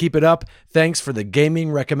show and keep it up. Thanks for the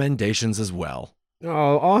gaming recommendations as well.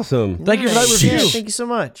 Oh, awesome. Thank you for that Yeah, review. thank you so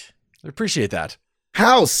much. I appreciate that.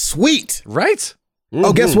 How sweet. Right?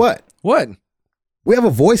 Oh, guess what? What? We have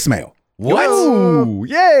a voicemail. What? Ooh,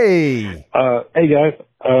 yay. Hey guys,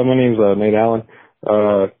 my name's Nate Allen.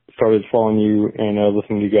 Started following you and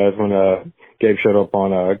listening to you guys when Gabe showed up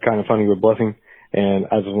on Kind of Funny with Blessing, and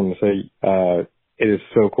I just wanted to say it is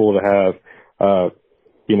so cool to have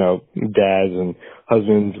dads and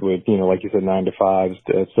husbands with like you said 9 to 5s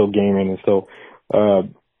still gaming and still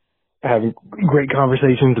having great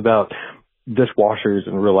conversations about dishwashers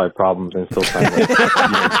and real life problems and still trying to keep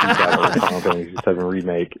out of the Final Fantasy VII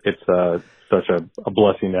remake. It's such a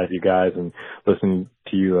blessing to have you guys and listen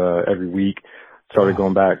to you every week. Started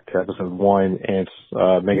going back to episode 1 and it's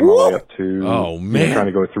making my way up to trying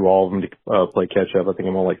to go through all of them to play catch up. I think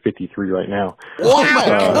I'm on like 53 right now.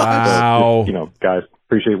 Wow. Guys,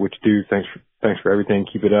 appreciate what you do. Thanks for everything.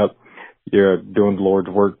 Keep it up. You're doing the Lord's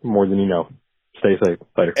work more than you know. Stay safe.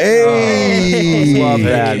 Later. Hey. Love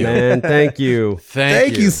that, Thank you. man. Thank you.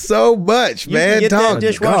 Thank you so much, You man. can get Talk- that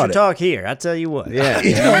dishwasher God. talk here. I tell you what. Yeah.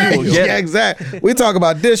 Yeah, exactly. We talk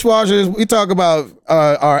about dishwashers. We talk about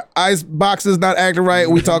our ice boxes not acting right.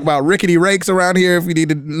 We talk about rickety rakes around here. If you need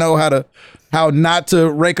to know how not to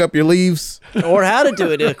rake up your leaves. Or how to do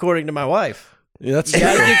it, according to my wife. Yeah, that's You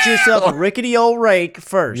got to get yourself a rickety old rake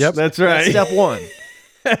first. Yep. That's right. Step 1.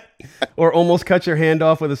 Or almost cut your hand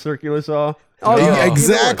off with a circular saw.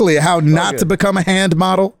 Exactly. How not to become a hand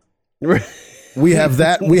model. We have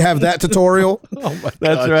that. We have that tutorial.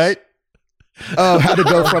 That's right. How to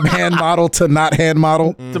go from hand model to not hand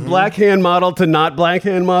model. The black hand model to not black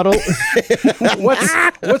hand model.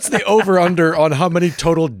 What's the over-under on how many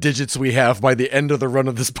total digits we have by the end of the run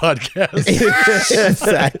of this podcast?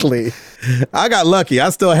 Exactly. I got lucky.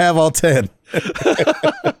 I still have all 10.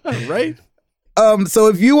 Right? So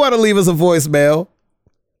if you want to leave us a voicemail,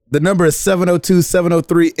 the number is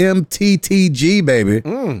 702-703-MTTG, baby.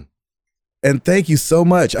 And thank you so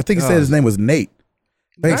much. I think he said his name was Nate.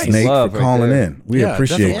 Thanks, Nice. Nate, Love for right calling there. in. We Yeah,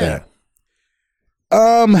 appreciate definitely.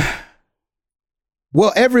 that.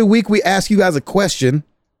 Well, every week we ask you guys a question.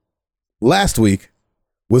 Last week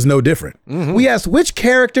was no different. We asked which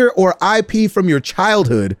character or IP from your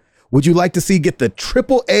childhood would you like to see get the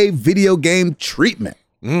AAA video game treatment?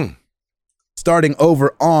 Starting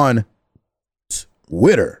over on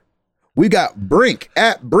Twitter. We got Brink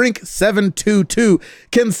at Brink722.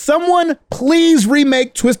 Can someone please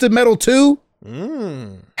remake Twisted Metal 2?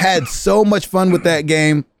 Had so much fun with that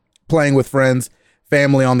game, playing with friends,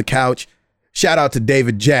 family on the couch. Shout out to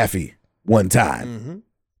David Jaffe one time.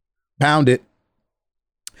 Pound it.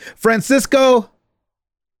 Francisco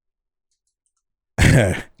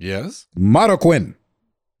Yes? Motoquin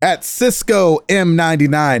at Cisco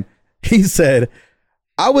M99. He said,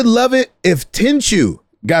 I would love it if Tenchu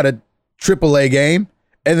got a AAA game.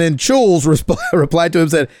 And then Chules replied to him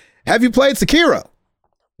and said, have you played Sekiro?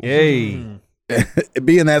 Yay.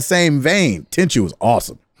 Be in that same vein. Tenchu was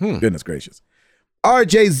awesome. Goodness gracious.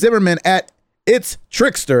 RJ Zimmerman at It's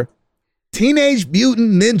Trickster. Teenage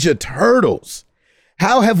Mutant Ninja Turtles.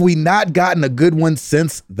 How have we not gotten a good one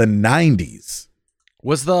since the 90s?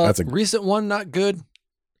 Was the That's a- recent one not good?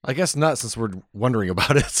 I guess not, since we're wondering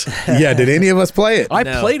about it. Yeah, did any of us play it? I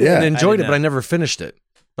No. played it Yeah. and enjoyed I it, did but I not. never finished it.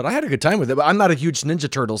 But I had a good time with it. But I'm not a huge Ninja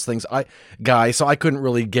Turtles guy, so I couldn't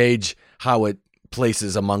really gauge how it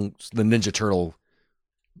places among the Ninja Turtle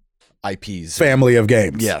IPs. Family of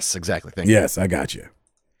games. Yes, exactly. Thank you. Yes, I got you.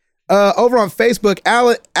 Over on Facebook,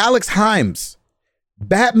 Alex Himes,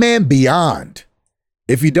 Batman Beyond.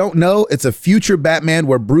 If you don't know, it's a future Batman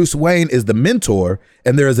where Bruce Wayne is the mentor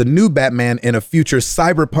and there is a new Batman in a future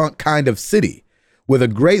cyberpunk kind of city with a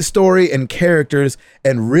great story and characters,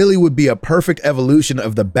 and really would be a perfect evolution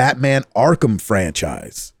of the Batman Arkham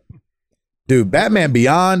franchise. Dude, Batman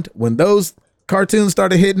Beyond, when those cartoons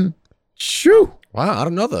started hitting, shoo. Wow, I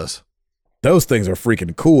don't know those. Those things are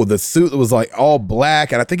freaking cool. The suit was like all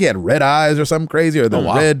black, and I think he had red eyes or something crazy, or the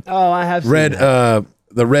red, I have seen red, that.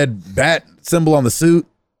 the red bat symbol on the suit.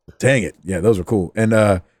 Dang it, yeah, those are cool. And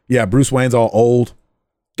yeah, Bruce Wayne's all old.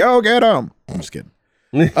 Go get him. I'm just kidding.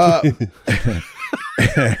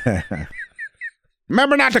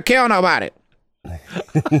 Remember not to kill nobody.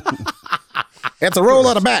 It's a rule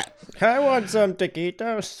of the bat. I want some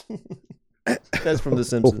taquitos. That's from The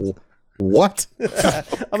Simpsons. What?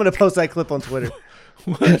 I'm going to post that clip on Twitter.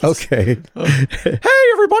 Okay.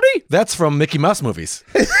 Hey, everybody! That's from Mickey Mouse movies.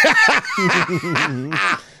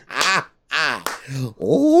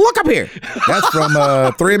 Look up here. That's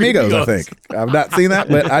from Three Amigos, I think. I've not seen that,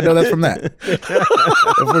 but I know that's from that. If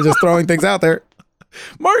we're just throwing things out there.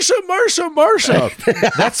 Marsha.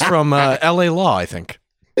 That's from L.A. Law, I think.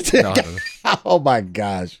 No, I don't know. Oh my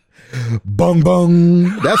gosh. Bung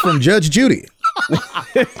bung. That's from Judge Judy.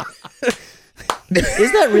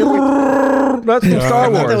 Is that really? That's from Star I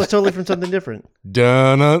thought that Wars. was totally from something different.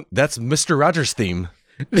 Dun-dun. That's Mr. Rogers' theme.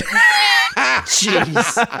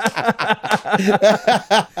 Jeez.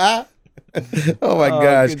 Oh my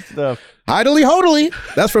gosh. Good stuff. Idly hodily.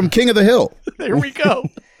 That's from King of the Hill. There we go.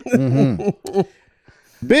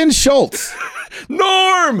 Ben Schultz.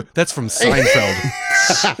 Norm! That's from Seinfeld.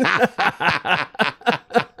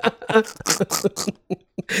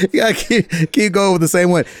 Yeah, keep going with the same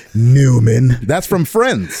one. Newman. That's from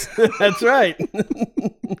Friends. That's right.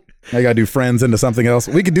 I gotta do Friends into something else.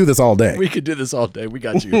 We could do this all day. We could do this all day. We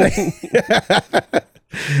got you.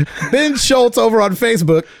 Ben Schultz over on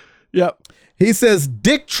Facebook. Yep. He says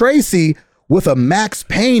Dick Tracy with a Max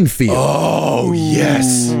Payne feel. Oh,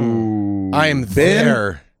 yes. I am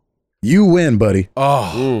there. You win, buddy.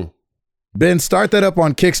 Oh, Ben, start that up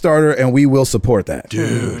on Kickstarter and we will support that.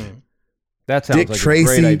 dude. That sounds Dick like a Tracy.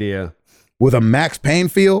 great idea. With a Max Payne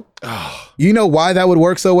feel. Oh. You know why that would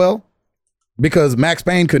work so well? Because Max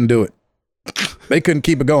Payne couldn't do it. They couldn't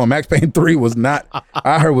keep it going. Max Payne 3 was not,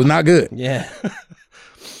 I heard, was not good. Yeah.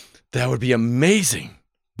 That would be amazing.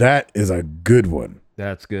 That is a good one.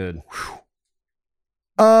 That's good.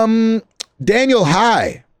 Daniel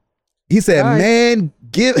High. He said, Hi. man,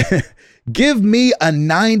 give me a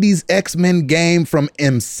 90s X-Men game from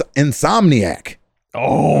Insomniac.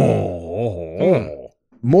 Oh.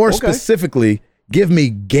 More Okay. specifically, give me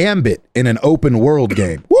Gambit in an open world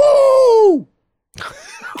game. Woo!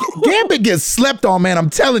 Gambit gets slept on, man. I'm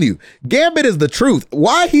telling you. Gambit is the truth.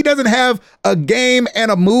 Why he doesn't have a game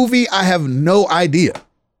and a movie, I have no idea.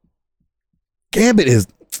 Gambit is...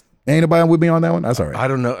 Ain't nobody with me on that one? That's all right. I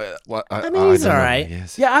don't know. I mean, he's don't all know. right.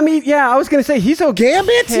 Yes. Yeah, I mean, yeah, I was going to say he's okay.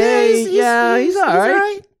 Gambit? Yeah, he's all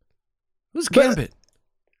right. Who's Gambit?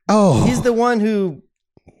 Oh. He's the one who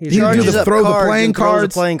He's He do charges the up throw the cards playing and throws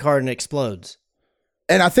cards? a playing card and explodes.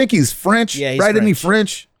 And I think he's French, Yeah, he's right? Isn't he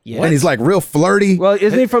French. French? Yeah. And he's like real flirty. Well,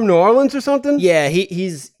 isn't he from New Orleans or something? Yeah,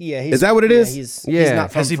 he's Is that what it is? He's Yeah.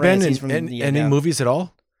 not from Has he France. been He's in from any movies at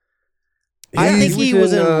all? I think He he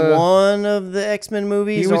was was in in, one of the X-Men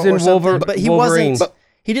movies. he was or in something, Wolver- but he Wolverine. wasn't.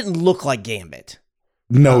 He didn't look like Gambit.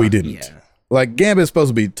 No, he didn't. Yeah. Like Gambit's supposed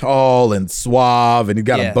to be tall and suave, and he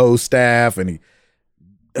got Yeah. a bow staff, and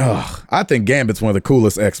I think Gambit's one of the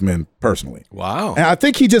coolest X-Men personally. Wow. And I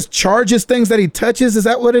think he just charges things that he touches. Is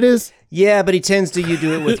that what it is? Yeah, but he tends to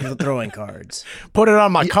do it with throwing cards. Put it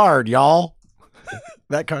on my card, y'all.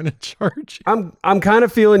 That kind of charge. I'm kind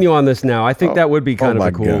of feeling you on this now. I think that would be kind oh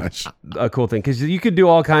of my gosh. a cool thing because you could do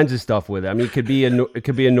all kinds of stuff with it. I mean, it could be a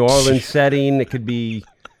New Orleans setting. It could be,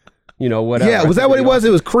 whatever. Yeah, was that what it was? It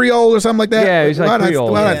was Creole or something like that? Yeah, it was like Why did I-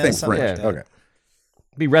 Creole, Why did I yeah, think something French? like that. Okay.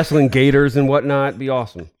 Be wrestling gators and whatnot. Be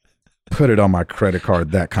awesome. Put it on my credit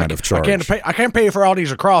card, that kind of charge. I can't pay for all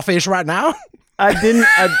these crawfish right now. I didn't.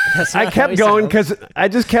 That's I not how kept he going sounds. because I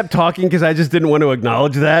just kept talking because I just didn't want to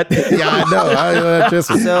acknowledge that. Yeah, I know.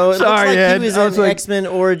 So it Sorry, looks like Ed. he was I in was like- X-Men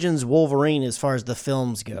Origins Wolverine as far as the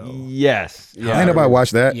films go. Yes. Yeah. Ain't nobody watch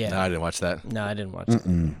that. Yeah. No, I didn't watch that. No, I didn't watch it.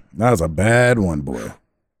 That was a bad one, boy.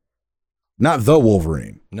 Not the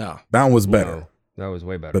Wolverine. No. That one was better. No, that was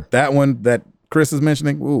way better. But that one that Chris is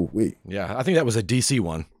mentioning, ooh, wee. Yeah, I think that was a DC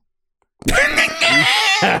one.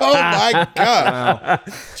 Oh my God.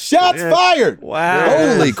 Shots fired. Wow.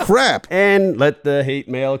 Holy crap. And let the hate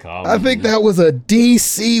mail come. I think that was a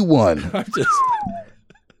DC one. I'm just.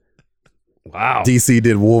 Wow. DC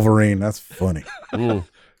did Wolverine. That's funny. Mm.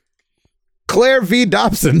 Claire V.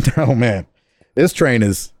 Dobson. Oh man, this train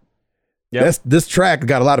is. Yep. This track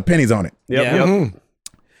got a lot of pennies on it. Yep. Yeah. Yep. Mhm.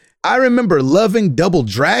 I remember loving Double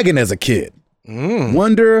Dragon as a kid. Mm.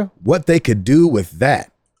 Wonder what they could do with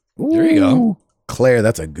that. There you go. Ooh, Claire,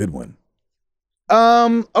 that's a good one.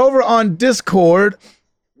 Over on Discord,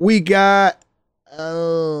 we got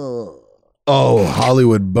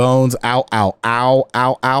Hollywood Bones. Ow, ow, ow,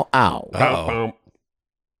 ow, ow, ow. Uh-oh.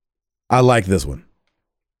 I like this one.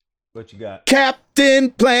 What you got?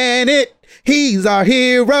 Captain Planet, he's our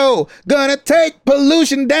hero. Gonna take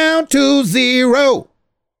pollution down to zero.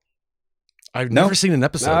 I've No. never seen an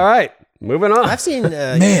episode. All right, moving on. I've seen.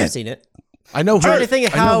 Man. I've seen it. I know. I'm trying to think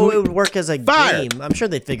of I know how who- it would work as a Fire. game. I'm sure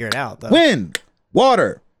they'd figure it out though. Wind,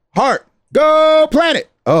 water, heart, go planet.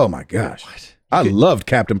 Oh my gosh. I loved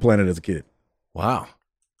Captain Planet as a kid. Wow.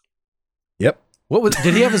 Yep. What was?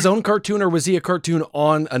 Did he have his own cartoon, or was he a cartoon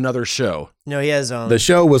on another show? No, he has The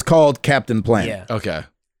show was called Captain Planet. Yeah. Okay.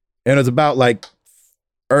 And it was about like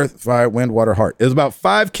earth, fire, wind, water, heart. It was about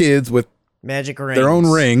 5 kids with Magic rings. their own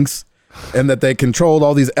rings and that they controlled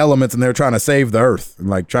all these elements and they're trying to save the earth and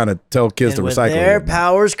like trying to tell kids And to with recycle. their it.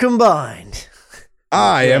 powers combined.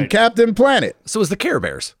 I am Captain Planet. So was the Care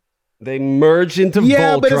Bears? They merged into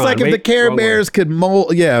Yeah, Voltron. but it's like if the Wait, Care wrong one. Bears could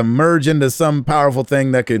merge into some powerful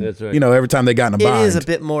thing that could, That's right. every time they got in a It bind. is a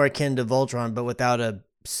bit more akin to Voltron, but without a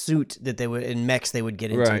suit that they would in mechs they would get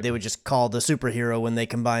into. Right. They would just call the superhero when they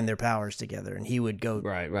combine their powers together, and he would go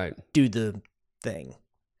Right. do the thing.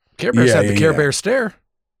 Care Bears Yeah, had the yeah, Care yeah. Bear stare.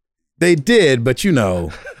 They did, but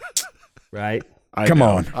Right. Come know,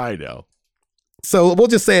 on. I know. So we'll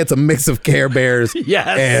just say it's a mix of Care Bears Yes.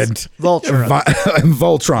 and Voltron. and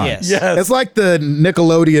Voltron. Yes. Yes. It's like the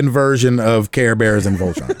Nickelodeon version of Care Bears and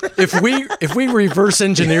Voltron. if we reverse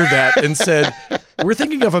engineered that and said we're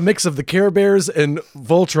thinking of a mix of the Care Bears and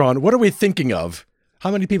Voltron, what are we thinking of? How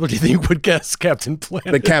many people do you think would guess Captain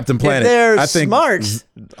Planet? The Captain If Planet. they're I think smart,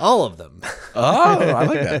 all of them. Oh, I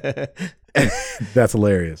like that. that's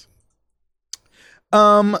hilarious.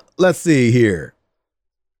 Let's see here.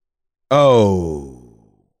 Oh,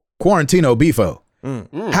 Quarantino Beefo.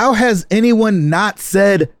 How has anyone not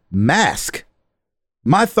said mask?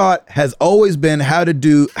 My thought has always been how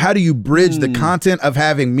do you bridge the content of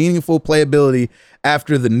having meaningful playability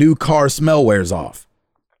after the new car smell wears off,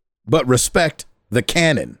 but respect the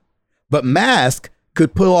canon. But mask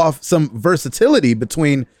could pull off some versatility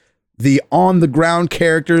between the on the ground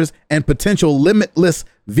characters and potential limitless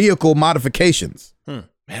vehicle modifications.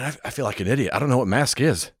 Man, I feel like an idiot. I don't know what Mask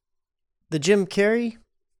is. The Jim Carrey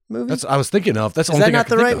movie? That's I was thinking of. That's the Is only that thing I not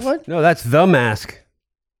could the think right of. one? No, that's The Mask.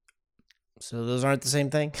 So those aren't the same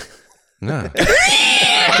thing? No.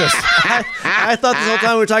 I thought this whole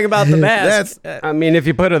time we were talking about the mask. I mean, if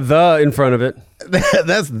you put a "the" in front of it,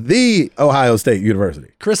 That's the Ohio State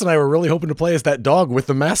University. Chris and I were really hoping to play as that dog with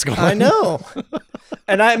the mask on. I know.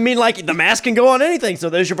 And I mean, like, the mask can go on anything, so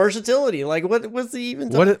there's your versatility. Like, what's the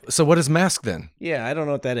even... So what is Mask then? Yeah, I don't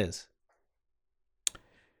know what that is.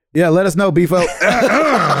 Yeah, let us know, Beefo.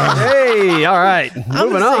 hey, all right, I'm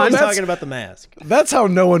moving just on. talking about the mask. That's how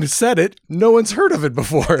no one said it. No one's heard of it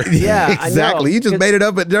before. Yeah, I exactly. know. You just made it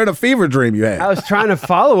up during a fever dream you had. I was trying to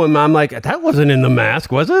follow him. I'm like, that wasn't in The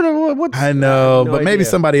Mask, was it? Or what? I know, no but maybe idea.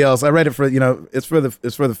 somebody else. I read it for it's for the family.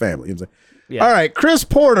 You know what I'm saying? Yeah. All right, Chris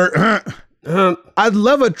Porter. I'd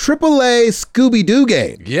love a AAA Scooby Doo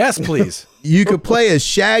game. Yes, please. You could play as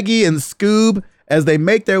Shaggy and Scoob as they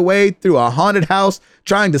make their way through a haunted house,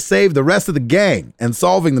 trying to save the rest of the gang and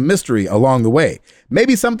solving the mystery along the way.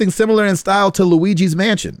 Maybe something similar in style to Luigi's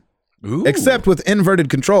Mansion, Ooh. except with inverted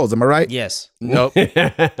controls. Am I right? Yes. Nope. You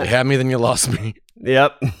had me, then you lost me.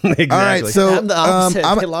 Yep, exactly. All right, so I'm the opposite.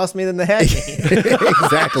 I'm- They lost me, then they had me.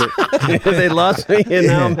 exactly. they lost me, and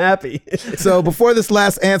now I'm happy. So before this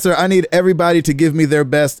last answer, I need everybody to give me their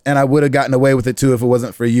best, and I would have gotten away with it too if it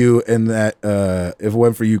wasn't for you and that if it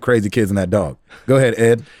wasn't for you crazy kids and that dog. Go ahead,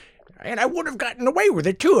 Ed. And I would have gotten away with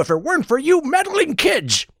it too if it weren't for you meddling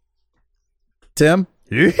kids. Tim?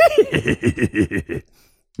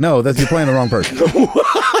 No, you're playing the wrong person.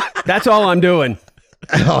 That's all I'm doing.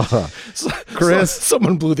 Chris?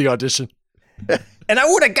 Someone blew the audition. And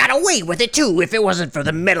I would have got away with it too if it wasn't for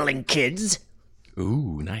the meddling kids.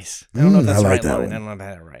 Ooh, nice. I don't know if that's I the like right that line. one. I don't know if I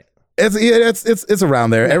had it right. It's around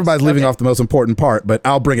there. Everybody's leaving off the most important part, but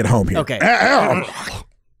I'll bring it home here. Okay.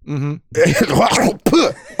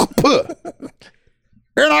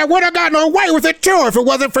 And I would have gotten away with it too if it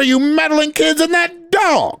wasn't for you meddling kids and that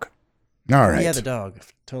dog. All right. Yeah, the dog.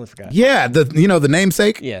 Totally forgot. Yeah, the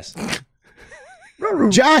namesake. Yes.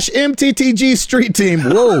 Josh MTTG Street Team.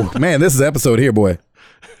 Whoa, man, this is episode here, boy.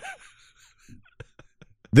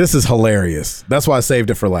 This is hilarious. That's why I saved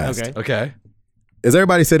it for last. Okay. Okay. Is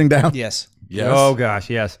everybody sitting down? Yes. Yes. Oh gosh,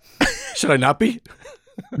 yes. Should I not be?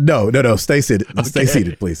 No. Stay seated. Stay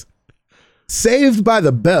seated, please. Saved by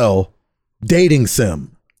the Bell dating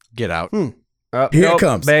sim. Get out. Here Nope, it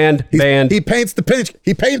comes. Banned. He paints the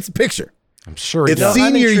picture. I'm sure he It's does.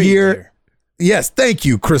 senior I'm intrigued year. here. Yes, thank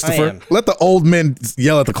you, I Christopher. am. Let the old men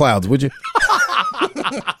yell at the clouds, would you?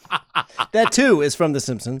 That too is from The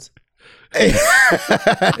Simpsons.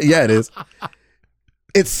 Yeah, it is.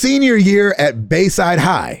 It's senior year at Bayside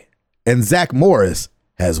High, and Zach Morris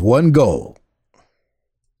has one goal.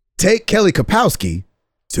 Take Kelly Kapowski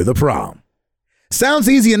to the prom. Sounds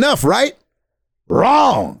easy enough, right?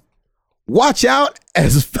 Wrong. Watch out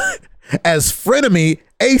as frenemy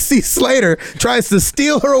AC Slater tries to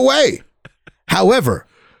steal her away. However,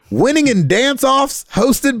 winning in dance-offs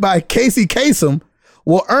hosted by Casey Kasem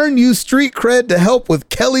will earn you street cred to help with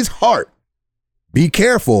Kelly's heart. Be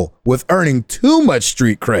careful with earning too much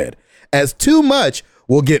street cred, as too much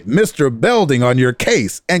will get Mr. Belding on your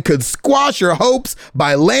case and could squash your hopes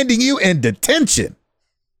by landing you in detention.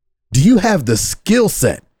 Do you have the skill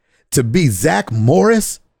set to be Zach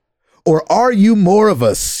Morris, or are you more of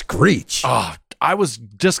a Screech? Oh, I was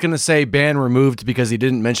just going to say ban removed because he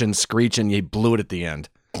didn't mention Screech and he blew it at the end.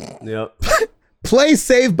 Yep. Play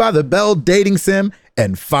Saved by the Bell dating sim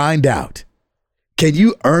and find out. Can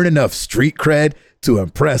you earn enough street cred to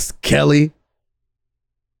impress Kelly?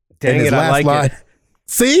 Dang And his it, I like line, it.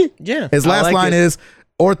 See? Yeah. His I last like line it. is,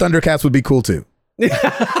 or Thundercats would be cool too.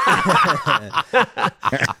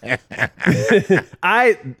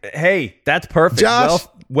 Hey, that's perfect. Josh.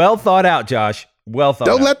 Well thought out, Josh. Well thought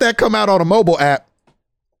Don't out. let that come out on a mobile app.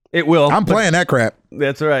 It will. I'm but playing that crap.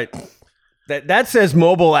 That's right. That says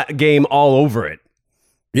mobile game all over it.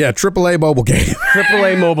 Yeah, AAA mobile game.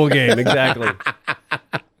 AAA mobile game, exactly.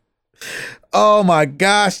 Oh my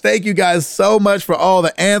gosh. Thank you guys so much for all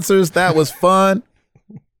the answers. That was fun.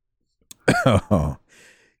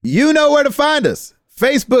 You know where to find us.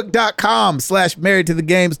 Facebook.com/married to the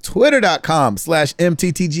games,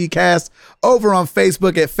 Twitter.com/MTTGcast, over on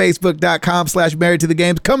Facebook at Facebook.com/married to the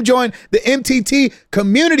games. Come join the MTT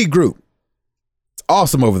community group. It's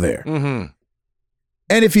awesome over there. Mm-hmm.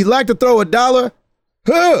 And if you'd like to throw $1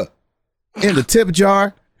 in the tip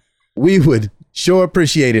jar, we would sure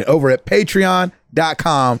appreciate it over at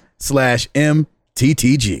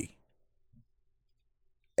patreon.com/MTTG.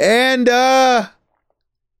 And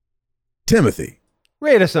Timothy.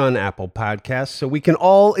 Rate us on Apple Podcasts so we can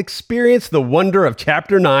all experience the wonder of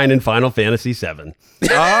Chapter 9 in Final Fantasy VII.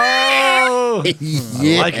 Oh,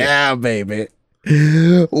 Yeah, baby.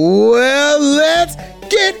 Well, let's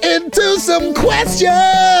get into some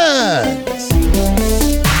questions.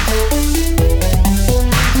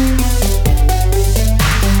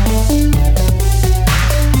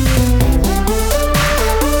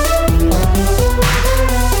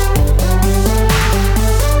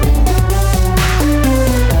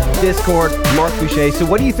 Discord, Mark Boucher. So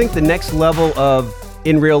what do you think the next level of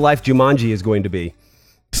in real life Jumanji is going to be?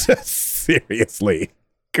 Seriously.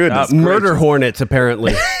 Goodness Murder gracious. hornets,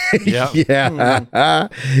 apparently. yeah. Yeah.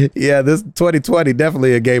 Yeah, this 2020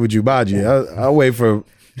 definitely a game of Jumanji. I'll wait for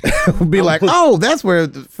be like, oh, that's where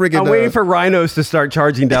the friggin' I'm waiting for rhinos to start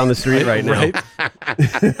charging down the street right now. Right?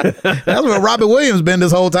 that's where Robert Williams been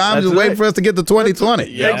this whole time, That's just waiting right. for us to get to 2020.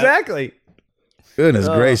 Yeah. Exactly. Goodness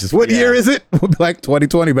gracious. What yeah. year is it? We'll be like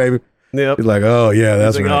 2020, baby. Yep. He's like, oh yeah,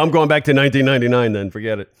 that's Like, right. oh, I'm going back to 1999 then.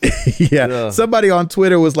 Forget it. Yeah. Ugh. Somebody on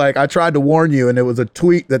Twitter was like, I tried to warn you, and it was a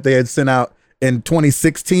tweet that they had sent out in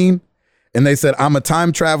 2016. And they said, I'm a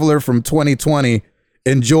time traveler from 2020.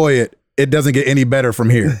 Enjoy it. It doesn't get any better from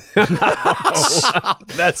here.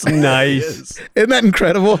 That's Nice. Isn't that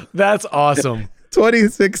incredible? That's awesome.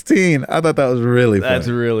 2016. I thought that was really fun. That's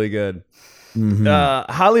really good.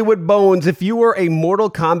 Hollywood Bones, if you were a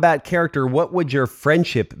Mortal Kombat character, what would your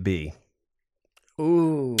friendship be?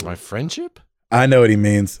 Ooh. My friendship? I know what he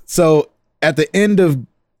means. So at the end of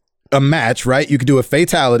a match, right, you could do a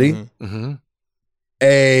fatality, Mm-hmm.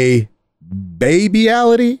 a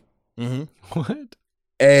babyality, What?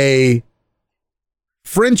 a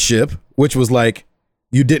friendship, which was like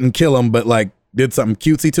you didn't kill him, but like did something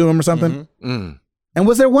cutesy to him or something. Mm. And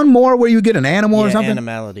was there one more where you get an animal or Yeah, something?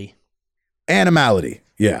 animality. Animality.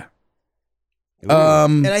 Yeah.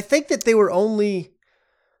 And I think that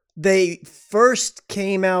they first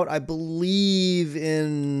came out, I believe,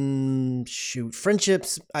 in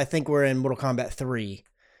friendships. I think were in Mortal Kombat 3,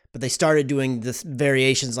 but they started doing this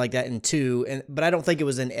variations like that in 2, but I don't think it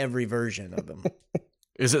was in every version of them.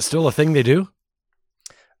 Is it still a thing they do?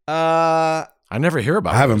 I I never hear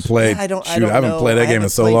about I haven't those. played. don't. I haven't know. played that I game in haven't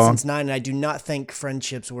so played long. since 9, and I do not think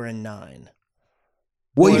friendships were in 9.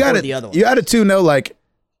 Well, or the other you ones. got to know, like,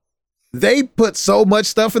 they put so much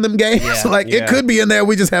stuff in them games. Yeah. Like, it Yeah. could be in there.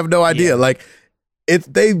 We just have no idea. Yeah. Like,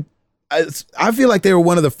 I feel like they were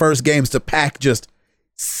one of the first games to pack just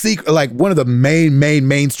secret, like one of the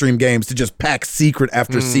mainstream games to just pack secret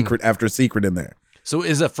after secret after secret in there. So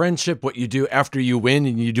is a friendship what you do after you win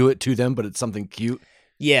and you do it to them, but it's something cute?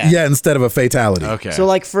 Yeah. Yeah, instead of a fatality. Okay. So,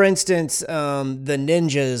 like, for instance, the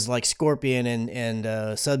ninjas like Scorpion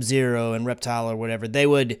and Sub-Zero and Reptile or whatever, they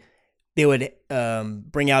would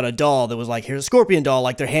bring out a doll that was like, here's a Scorpion doll,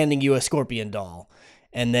 like they're handing you a Scorpion doll.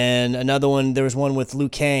 And then another one, there was one with Liu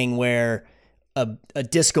Kang where a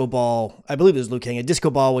disco ball, I believe it was Liu Kang, a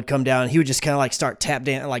disco ball would come down and he would just kind of like start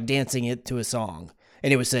dancing it to a song.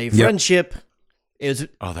 And it would say friendship. It was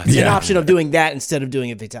that's an option of doing that instead of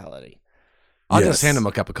doing a fatality. I'll Yes. just hand them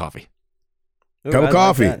a cup of coffee. Ooh, Cup I of like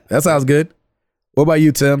coffee. that. That sounds good. What about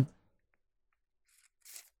you, Tim?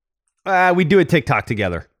 We do a TikTok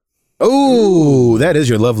together. Oh, that is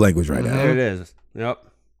your love language right now. There it is. Yep.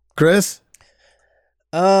 Chris?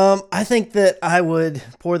 I think that I would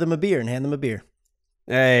pour them a beer and hand them a beer.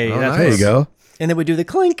 Hey, Oh, that's nice. There you go. And then we do the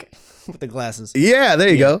clink with the glasses. Yeah, there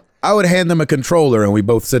you go. I would hand them a controller and we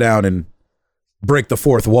both sit down and break the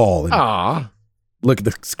fourth wall and Ah, look at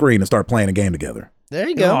the screen and start playing a game together. There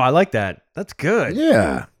you Oh, go. I like that. That's good.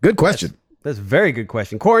 Yeah, good question. That's a very good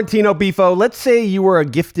question. Quarantino Beefo, let's say you were a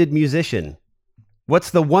gifted musician. What's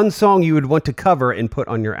the one song you would want to cover and put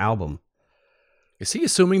on your album? is he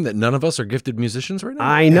assuming that none of us are gifted musicians right now?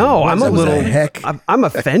 I know. I'm a What the little heck? I'm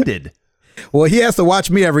offended. Well, he has to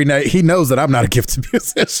watch me every night. He knows that I'm not a gifted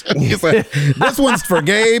musician. He's like, this one's for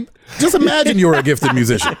Gabe. Just imagine you were a gifted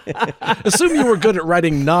musician. Assume you were good at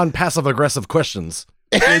writing non-passive aggressive questions.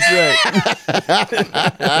 Oh,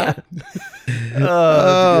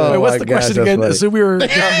 Wait, what's my the gosh, question that's again? funny. Assume we were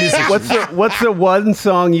What's the one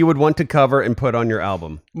song you would want to cover and put on your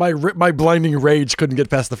album? my blinding rage couldn't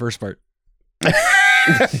get past the first part.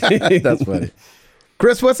 That's funny.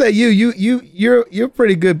 Chris, what's that? You're a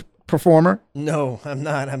pretty good performer. No, I'm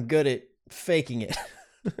not. I'm good at faking it.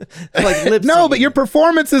 Like lip No, but syncing. your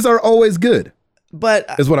performances are always good. But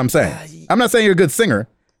Is what I'm saying. I'm not saying you're a good singer.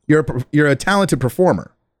 You're a talented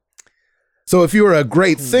performer. So if you were a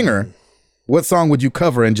great singer, what song would you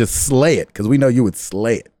cover and just slay it? Because we know you would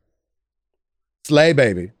slay it. Slay,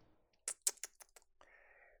 baby.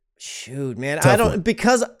 shoot, man, Tough I don't one.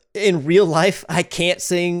 because in real life I can't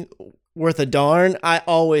sing worth a darn. I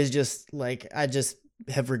always just I just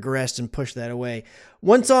have regressed and pushed that away.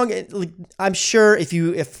 One song, I'm sure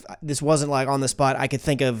if this wasn't like on the spot, I could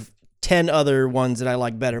think of 10 other ones that I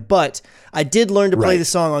like better. But I did learn to play Right. the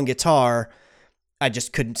song on guitar. I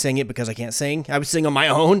just couldn't sing it because I can't sing. I would sing on my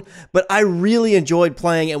own, but I really enjoyed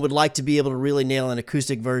playing and would like to be able to really nail an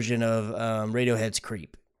acoustic version of Radiohead's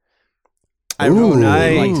 "Creep." I Ooh, really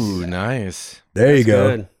nice. liked Ooh, that. nice. There you go.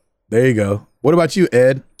 Good. There you go. What about you,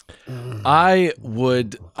 Ed? I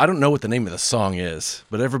don't know what the name of the song is,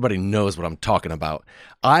 but everybody knows what I'm talking about.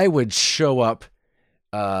 I would show up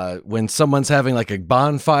when someone's having like a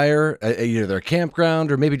bonfire at either their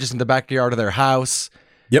campground or maybe just in the backyard of their house.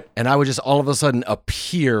 Yep. And I would just all of a sudden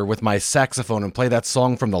appear with my saxophone and play that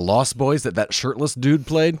song from the Lost Boys that shirtless dude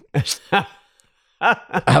played. I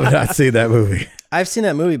have not seen that movie. I've seen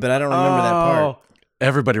that movie, but I don't remember that part.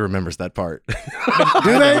 Everybody remembers that part.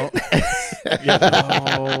 Do they?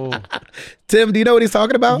 Oh. Tim, do you know what he's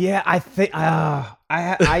talking about? Yeah, I think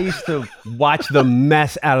I used to watch the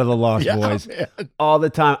mess out of the Lost Boys all the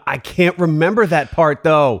time. I can't remember that part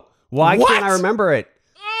though. Why can't I remember it?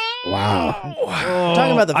 Wow.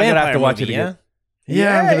 Talking about the I'm gonna vampire have to watch movie, it again.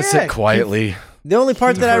 Yeah, I'm gonna sit quietly. The only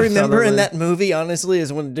part that I Kiefer remember in Sutherland. that movie, honestly,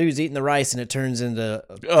 is when the dude's eating the rice and it turns into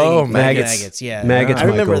Oh, maggots. Yeah, Maggots. I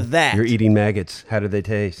remember Michael. that. You're eating maggots. How do they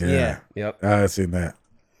taste? Yeah. Yep. I've seen that.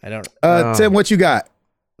 I don't. Tim, what you got?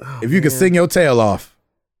 If you could sing your tail off,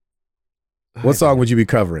 what song would you be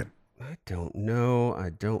covering? I don't know.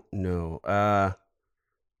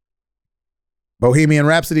 Bohemian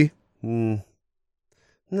Rhapsody? No.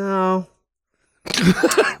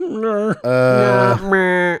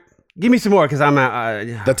 Uh, Give me some more because I'm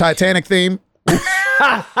out. the Titanic theme?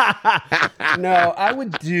 No, I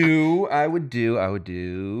would do.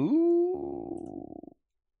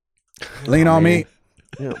 Lean on me.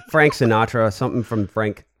 Frank Sinatra, something from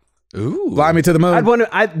Frank. Ooh. Fly me to the moon. I'd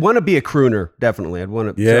want to be a crooner, definitely. I'd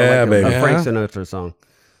want to. Yeah, baby. A Frank Yeah. Sinatra song.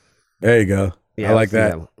 There you go. Yeah, I like let's do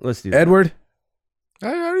that. one. Let's do that. Edward? I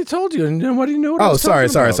already told you. And what do you know? What I Oh, was sorry.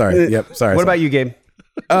 talking about? Yep, sorry. What about you, Gabe?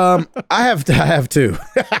 I have two.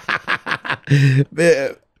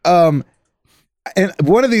 And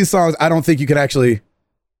one of these songs, I don't think you can actually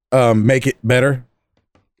make it better.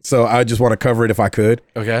 so I just want to cover it if I could.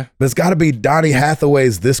 Okay. But it's got to be Donny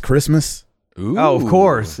Hathaway's "This Christmas." Ooh. Oh, of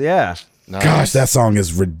course. Yeah. Nice. Gosh, that song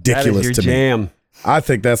is That ridiculous is your to me. jam. I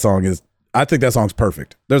think that song's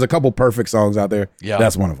perfect. There's a couple perfect songs out there. Yeah.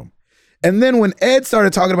 That's one of them. And then when Ed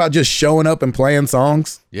started talking about just showing up and playing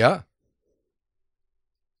songs, Yeah.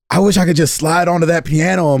 I wish I could just slide onto that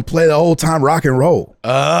piano and play the old time rock and roll.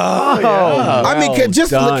 Oh, yeah. I mean, can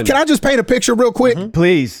done. I just paint a picture real quick?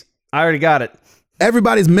 Please. I already got it.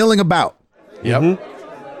 Everybody's milling about, Yep.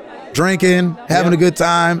 drinking, having a good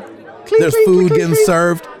time. There's food getting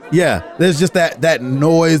served. Yeah, there's just that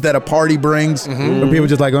noise that a party brings. When people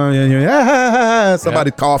just like, oh, yeah.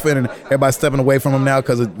 Somebody's coughing and everybody's stepping away from them now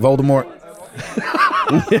because of Voldemort.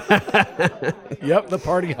 Yep. The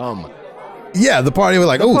party hum. Yeah, the party was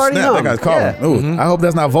like, oh, party snap, that hum. guy's coughing. Yeah. Oh, I hope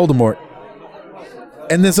that's not Voldemort.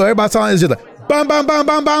 And then so everybody's talking is just like, bum, bum, bum,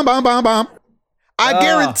 bum, bum, bum, bum, bum. I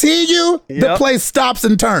guarantee you the Yep. place stops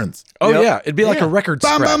and turns. Oh, Yep. yeah. It'd be like a record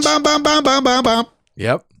Bum, scratch. bum, bum, bum, bum, bum, bum, bum.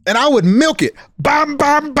 Yep. And I would milk it. Bum,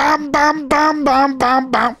 bum, bum, bum, bum, bum,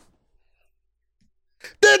 bum, bum.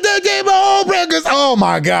 The game of breakers. Oh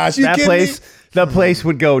my gosh. You That kidding place, me? the place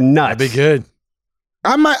would go nuts. That'd be good.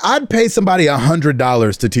 I'd pay somebody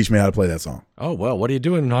 $100 to teach me how to play that song. Oh, well, what are you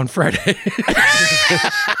doing on Friday?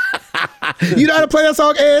 You know how to play that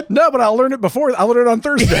song, Ed? No, but I'll learn it before. I'll learn it on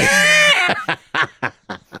Thursday.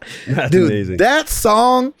 That's Dude, amazing. that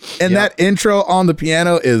song and that intro on the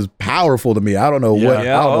piano is powerful to me. I don't know Yeah. I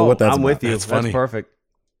don't know what that's I'm about. with you. That's That's funny. perfect.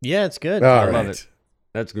 Yeah, it's good. All I love right. it.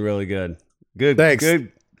 That's really good. Good. Thanks.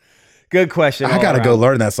 Good question. I all gotta go around.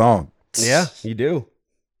 learn that song. Yeah, you do.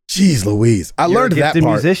 Jeez Louise. I You're a learned that gifted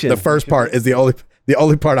part. musician. The first part is the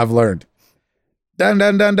only part I've learned. Dun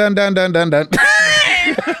dun dun dun dun dun dun dun.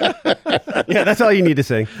 Yeah, that's all you need to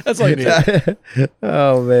sing. That's all you need.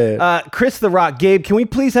 Oh man. Chris the Rock, Gabe, can we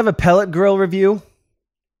please have a pellet grill review?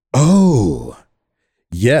 Oh.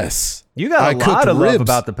 Yes. You got I a lot cooked of love ribs.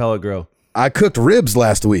 about the pellet grill. I cooked ribs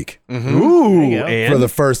last week Ooh, you go. and for the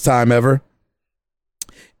first time ever.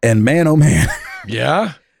 And man, oh man,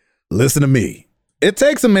 Yeah. listen to me. It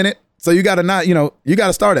takes a minute. So you gotta you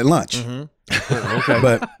gotta start at lunch. okay.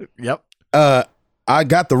 But Yep. I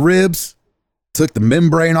got the ribs, took the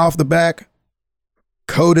membrane off the back,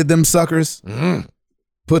 coated them suckers,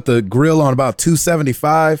 put the grill on about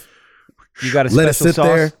 275, You got a let it special sit sauce?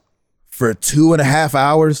 there for 2.5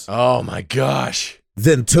 hours, Oh, my gosh.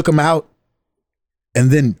 then took them out, and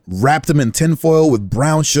then wrapped them in tinfoil with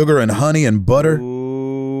brown sugar and honey and butter,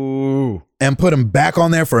 Ooh. and put them back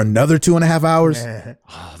on there for another 2.5 hours.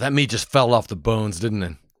 Oh, that meat just fell off the bones, didn't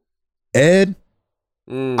it? Ed,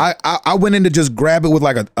 Mm. I went in to just grab it with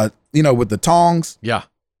like a with the tongs. Yeah.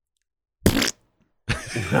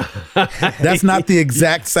 That's not the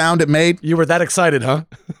exact sound it made. You were that excited, huh?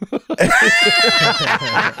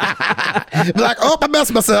 Like, oh, I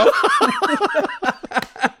messed myself.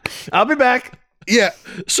 I'll be back. Yeah.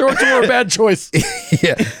 Shorts were a bad choice.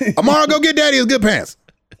 Yeah. Amara, go get daddy his good pants.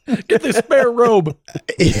 Get the spare robe.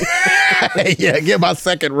 Yeah, get my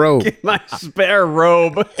second robe. My spare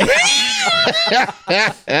robe.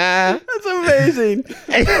 That's amazing.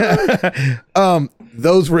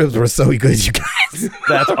 Those ribs were so good, you guys.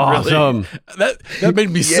 That's awesome. That made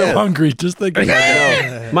me so Yes. hungry just thinking about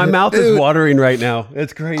it. My mouth is Dude. watering right now.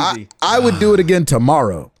 It's crazy. I would do it again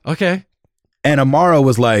tomorrow. Okay. And Amara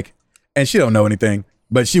was like, and she don't know anything,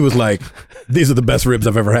 but she was like, these are the best ribs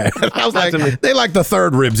I've ever had. I was like, they like the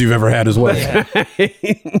third ribs you've ever had as well.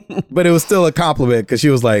 But it was still a compliment because she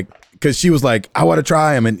was like, I want to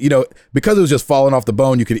try them. And, because it was just falling off the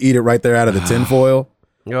bone, you could eat it right there out of the tinfoil.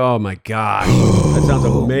 Oh my gosh. That sounds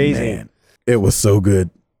amazing. Man, it was so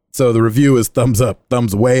good. So the review is thumbs up,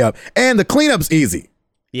 thumbs way up. And the cleanup's easy.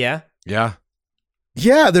 Yeah. Yeah.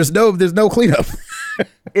 Yeah, there's no cleanup.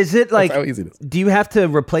 Is it like, That's how easy it is. do you have to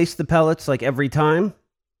replace the pellets like every time?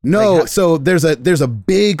 No, Like, so there's a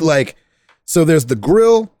big so there's the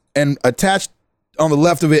grill, and attached on the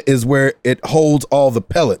left of it is where it holds all the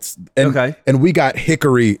pellets. And, Okay. And we got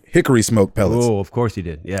hickory smoke pellets. Oh, of course you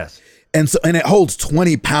did. Yes. And it holds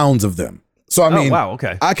 20 pounds of them. So I mean, wow,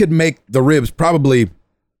 okay. I could make the ribs probably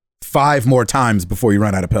 5 more times before you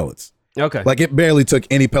run out of pellets. Okay. Like it barely took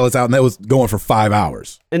any pellets out, and that was going for 5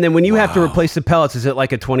 hours. And then when you have to replace the pellets, is it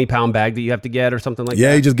like a 20-pound bag that you have to get or something like Yeah,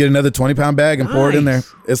 that? you just get another 20-pound bag and pour it in there.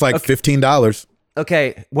 Nice. It's like $15.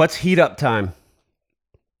 Okay. What's heat up time?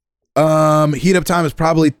 Heat up time is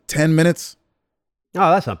probably 10 minutes.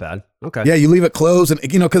 Oh, that's not bad. Okay. Yeah, you leave it closed, and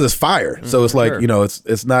because it's fire, so it's like Sure.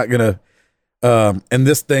 it's not gonna. And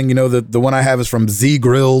this thing, the one I have is from Z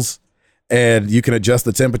Grills, and you can adjust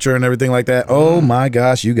the temperature and everything like that. Oh my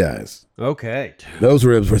gosh, you guys. Okay. Those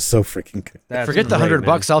ribs were so freaking good. That's Forget the great,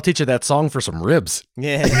 $100. I'll teach you that song for some ribs.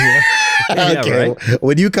 Yeah. Yeah, Okay, right.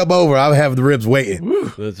 when you come over, I'll have the ribs waiting.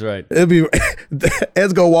 man. That's right. It'll be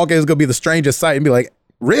Ed's gonna walk in, it's gonna be the strangest sight and be like,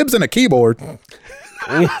 ribs and a keyboard.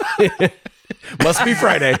 Must be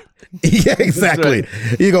Friday. Yeah, exactly.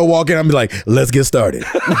 You go walk in, I'm be like, let's get started.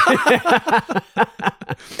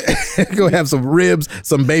 Go have some ribs,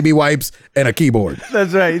 some baby wipes, and a keyboard.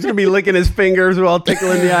 That's right. He's gonna be licking his fingers while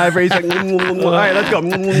tickling the ivory. He's like, all right, let's go.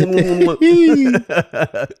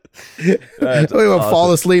 So he would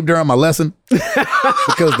fall asleep during my lesson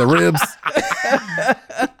because the ribs.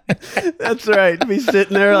 That's right. Be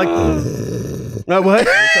sitting there like, what?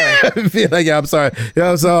 Feel like, yeah, I'm sorry.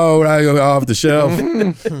 Yeah, I'm sorry. I go off the shelf.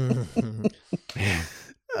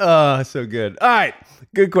 Oh, so good. All right.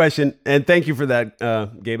 Good question. And thank you for that,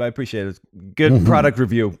 Gabe. I appreciate it. Good product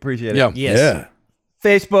review. Appreciate it. Yeah. Yes. Yeah.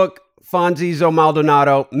 Facebook, Fonzie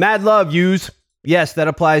Maldonado. Mad love, yous. Yes, that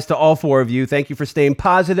applies to all four of you. Thank you for staying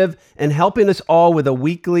positive and helping us all with a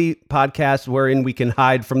weekly podcast wherein we can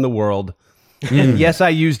hide from the world. And yes, I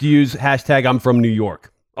used use hashtag I'm from New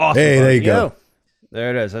York. Awesome. Hey, there you go. There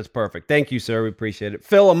it is. That's perfect. Thank you, sir. We appreciate it.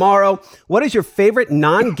 Phil Amaro, what is your favorite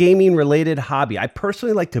non-gaming related hobby? I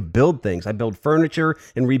personally like to build things. I build furniture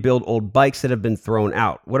and rebuild old bikes that have been thrown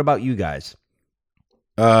out. What about you guys?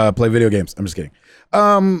 Play video games. I'm just kidding.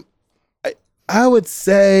 I would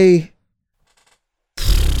say,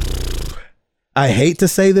 I hate to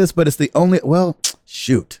say this, but it's the only, well,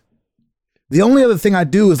 shoot. The only other thing I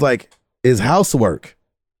do is housework.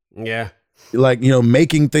 Yeah. Like,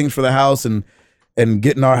 making things for the house and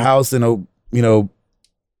getting our house in a,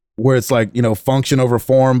 where it's like, function over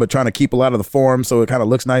form, but trying to keep a lot of the form so it kind of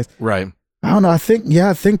looks nice. Right. I don't know. I think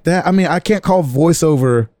that, I mean, I can't call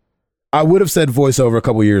voiceover. I would have said voiceover a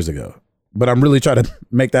couple years ago, but I'm really trying to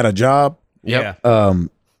make that a job. Yeah.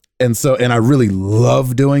 And I really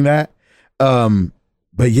love doing that.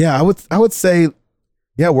 But yeah, I would say,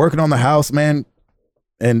 yeah, working on the house, man.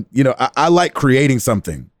 And, I like creating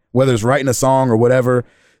something, whether it's writing a song or whatever,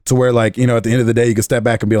 to where like, at the end of the day, you can step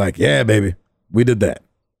back and be like, yeah, baby, we did that.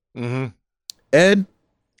 Mm-hmm. Ed?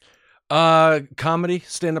 Comedy,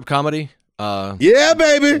 stand-up comedy. Yeah,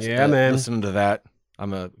 baby. Yeah, man. Listening to that.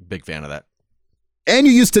 I'm a big fan of that. And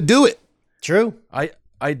you used to do it. True. I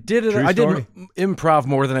did it. True I story. did improv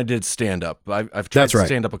more than I did stand-up. I've tried That's right.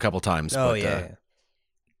 stand-up a couple times. Oh, but, yeah.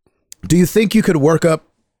 Do you think you could work up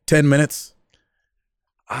 10 minutes?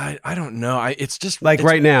 I don't know. It's just Like it's,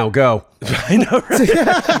 right now, go. I know. Right?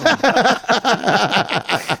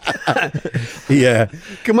 Yeah.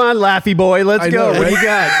 Come on, Laffy boy. Let's I go. know, What do you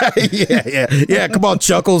got? Yeah. Come on,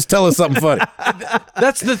 Chuckles. Tell us something funny.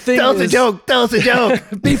 That's the thing. Tell us a is- joke. Tell us a joke.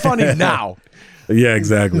 Be funny now. Yeah,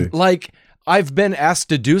 exactly. Like I've been asked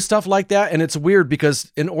to do stuff like that, and it's weird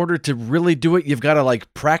because in order to really do it, you've got to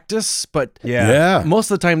like practice. But Yeah. most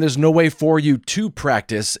of the time, there's no way for you to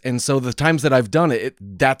practice, and so the times that I've done it,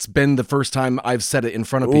 that's been the first time I've said it in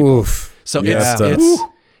front of people. Oof. So Yeah.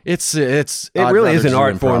 it's It I'd really rather is an do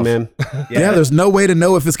art form, improv. man. Yeah, there's no way to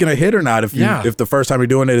know if it's gonna hit or not if Yeah. if the first time you're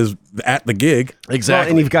doing it is at the gig. Exactly. Well,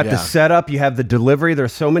 and you've got the Yeah. setup, you have the delivery.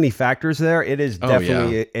 There's so many factors there. It is Oh,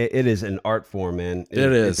 definitely it is an art form, man. It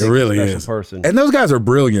is. It It really special is. Person. And those guys are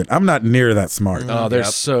brilliant. I'm not near that smart. Oh, they're Yep.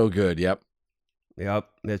 so good. Yep. Yep.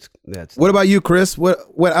 That's What about you, Chris? What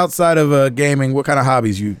outside of gaming? What kind of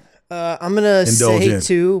hobbies you? I'm gonna Indulge say in.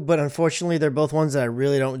 two, but unfortunately, they're both ones that I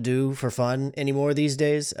really don't do for fun anymore these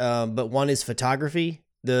days. But one is photography.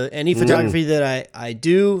 Any photography that I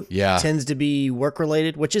do Yeah. tends to be work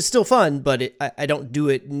related, which is still fun, but I don't do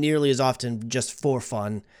it nearly as often just for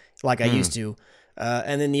fun like I used to.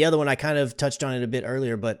 And then the other one, I kind of touched on it a bit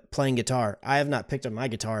earlier, but playing guitar. I have not picked up my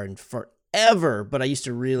guitar in forever, but I used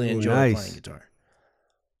to really enjoy nice. playing guitar.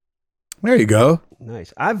 There you go.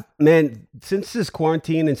 nice. Since this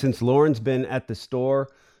quarantine and since Lauren's been at the store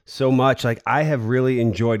so much, like I have really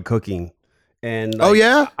enjoyed cooking. And Oh, like,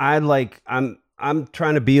 yeah? I'm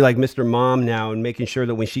trying to be like Mr. Mom now and making sure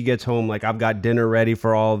that when she gets home, like I've got dinner ready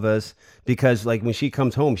for all of us, because like when she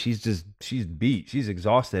comes home, she's beat, she's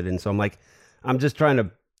exhausted. And so I'm just trying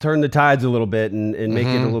to turn the tides a little bit and make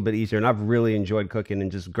it a little bit easier. And I've really enjoyed cooking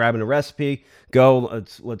and just grabbing a recipe,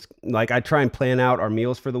 let's like I try and plan out our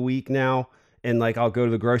meals for the week now. And like I'll go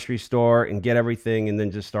to the grocery store and get everything and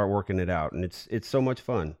then just start working it out. And it's so much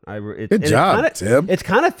fun. Good job, Tim. It's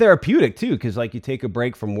kind of therapeutic too, because like you take a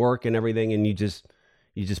break from work and everything and you just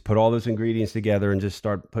put all those ingredients together and just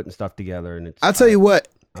start putting stuff together. And I'll tell you what.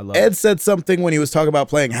 I love Ed it. said something when he was talking about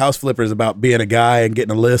playing house flippers about being a guy and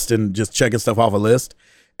getting a list and just checking stuff off a list.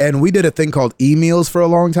 And we did a thing called e-meals for a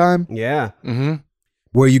long time Yeah.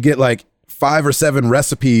 where you get like 5 or 7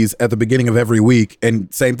 recipes at the beginning of every week.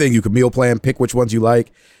 And same thing, you could meal plan, pick which ones you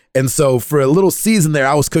like. And so for a little season there,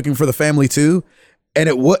 I was cooking for the family too. And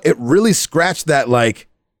it really scratched that like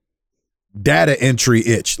data entry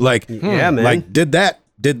itch. Like, Yeah, man. like did that,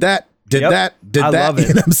 Yep. that. I love it.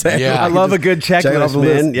 You know what I'm saying? Yeah. I love a good check it off checklist, the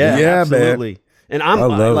man. list. Yeah, Yeah, man. absolutely. And I'm I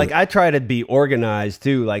love like, it. I try to be organized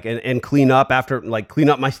too, like, and clean up after, like, clean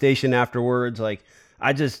up my station afterwards. Like,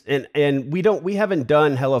 I just, and we haven't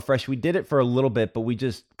done HelloFresh. We did it for a little bit, but we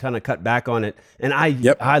just kind of cut back on it. And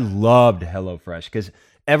I loved HelloFresh because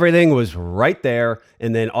everything was right there.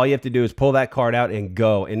 And then all you have to do is pull that card out and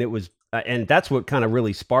go. And it was, and that's what kind of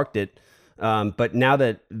really sparked it. But now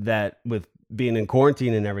that with being in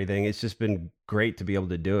quarantine and everything, it's just been great to be able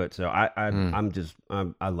to do it. So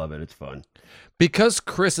I love it. It's fun. Because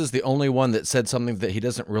Chris is the only one that said something that he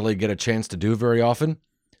doesn't really get a chance to do very often,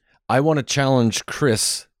 I want to challenge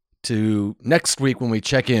Chris to next week when we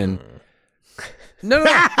check in. No.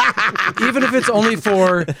 Even if it's only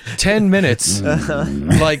for 10 minutes.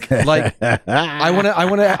 like I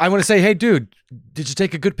want to say, "Hey dude, did you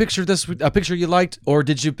take a good picture a picture you liked, or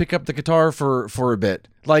did you pick up the guitar for a bit?"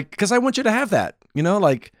 Like, cuz I want you to have that,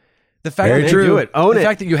 like the fact Very that true. Do it. Own the it.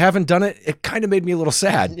 fact that you haven't done it, it kind of made me a little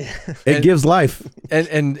sad. It gives life.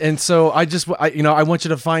 And so I want you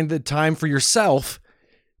to find the time for yourself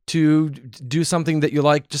to do something that you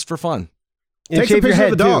like just for fun. And Take a shave your picture of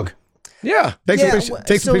head, the too. dog. Yeah. Take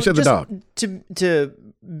a picture of the just dog. To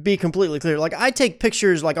be completely clear, like I take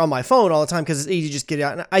pictures like on my phone all the time because it's easy to just get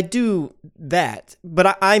out. And I do that,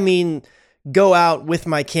 but I mean go out with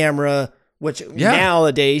my camera, which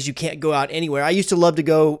nowadays you can't go out anywhere. I used to love to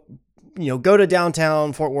go to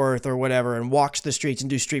downtown Fort Worth or whatever and walk the streets and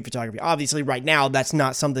do street photography. Obviously, right now that's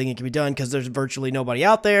not something that can be done because there's virtually nobody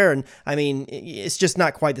out there, and I mean it's just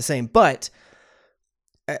not quite the same. But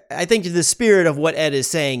I think the spirit of what Ed is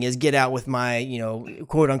saying is get out with my,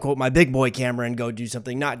 quote unquote, my big boy camera and go do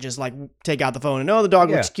something, not just like take out the phone and, the dog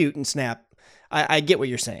looks cute and snap. I get what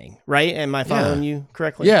you're saying, right? Am I following you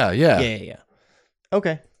correctly? Yeah.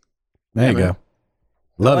 Okay. There you go.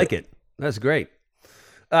 Love I like it. That's great.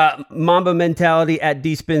 Mamba Mentality at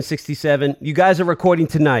DSpin67. You guys are recording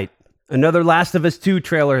tonight. Another Last of Us 2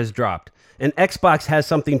 trailer has dropped. And Xbox has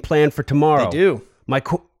something planned for tomorrow. They do. My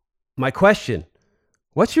question,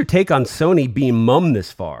 what's your take on Sony being mum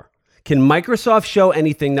this far? Can Microsoft show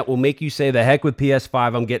anything that will make you say, the heck with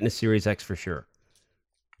PS5, I'm getting a Series X for sure?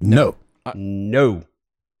 No. No.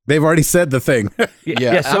 They've already said the thing.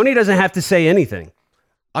 Yeah, Sony doesn't have to say anything.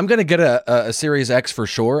 I'm going to get a Series X for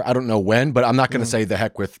sure. I don't know when, but I'm not going to say the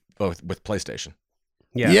heck with PlayStation.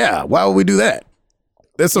 Yeah. Why would we do that?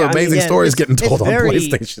 There's some amazing stories getting told on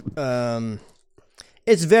PlayStation.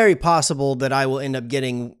 It's very possible that I will end up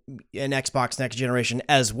getting an Xbox next generation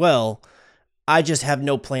as well. I just have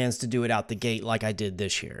no plans to do it out the gate like I did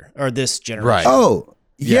this year or this generation. Right. Oh,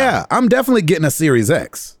 yeah. I'm definitely getting a Series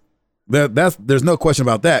X. There's no question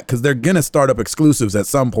about that because they're going to start up exclusives at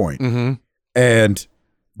some point. Mm-hmm. And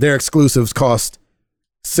their exclusives cost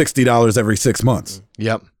 $60 every 6 months.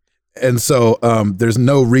 Yep. And so there's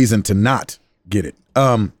no reason to not get it.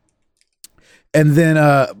 And then,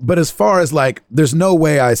 but as far as like, there's no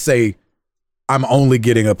way I say I'm only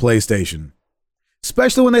getting a PlayStation,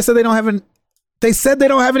 especially when they said they don't have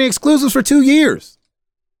any exclusives for 2 years.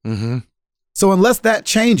 Mm-hmm. So unless that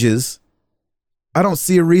changes, I don't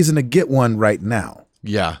see a reason to get one right now.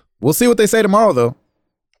 Yeah. We'll see what they say tomorrow, though.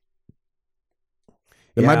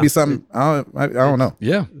 It might be something. I don't know.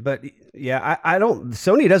 Yeah. But yeah, I don't.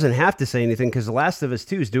 Sony doesn't have to say anything because The Last of Us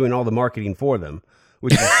 2 is doing all the marketing for them,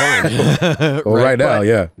 which is fine. Well, right now,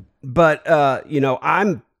 yeah. But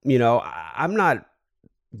I'm not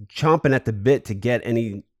chomping at the bit to get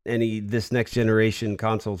any this next generation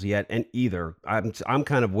consoles yet, and either I'm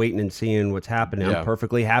kind of waiting and seeing what's happening. Yeah. I'm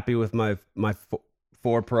perfectly happy with my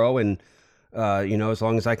 4 Pro, and as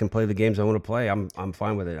long as I can play the games I want to play, I'm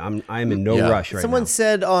fine with it. I'm in no rush right Someone now.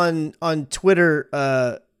 said on Twitter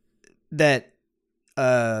that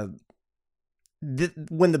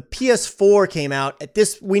when the PS4 came out,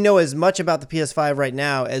 we know as much about the PS5 right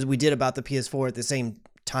now as we did about the PS4 at the same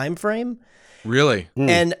time frame. Really?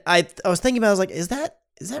 And I was thinking about it, I was like, is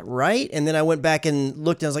that right? And then I went back and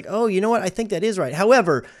looked and I was like, oh, you know what? I think that is right.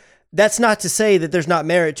 However, that's not to say that there's not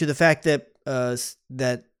merit to the fact that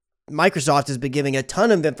that Microsoft has been giving a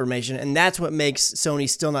ton of information, and that's what makes Sony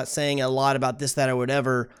still not saying a lot about this, that, or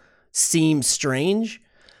whatever seem strange.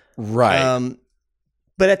 Right.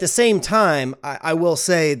 But at the same time, I will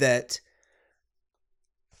say that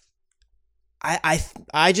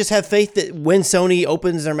I just have faith that when Sony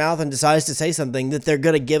opens their mouth and decides to say something, that they're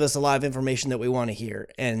going to give us a lot of information that we want to hear.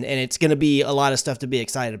 And it's going to be a lot of stuff to be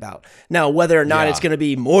excited about. Now, whether or not it's going to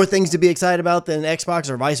be more things to be excited about than Xbox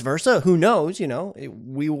or vice versa, who knows?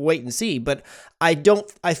 We will wait and see. But I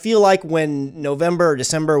feel like when November or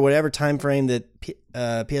December, whatever time frame that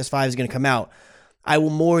PS5 is going to come out, I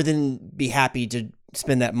will more than be happy to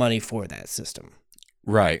spend that money for that system.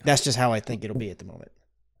 Right. That's just how I think it'll be at the moment.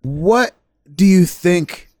 What do you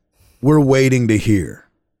think we're waiting to hear?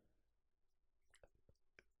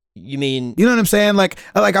 You mean, you know what I'm saying? Like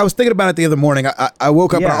I was thinking about it the other morning. I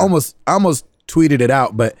woke up and I almost tweeted it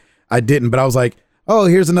out, but I didn't. But I was like, oh,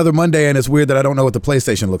 here's another Monday, and it's weird that I don't know what the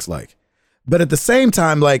PlayStation looks like. But at the same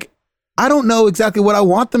time, like, I don't know exactly what I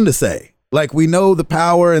want them to say. Like, we know the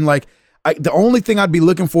power, and like, the only thing I'd be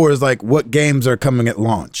looking for is like what games are coming at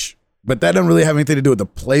launch. But that doesn't really have anything to do with the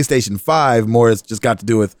PlayStation 5. More, it's just got to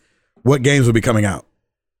do with what games will be coming out.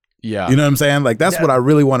 Yeah. You know what I'm saying? Like, that's what I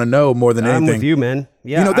really want to know more than anything. I'm with you, man.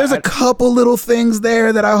 Yeah. There's a couple little things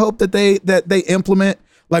there that I hope that they implement.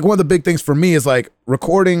 Like, one of the big things for me is like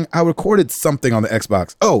recording. I recorded something on the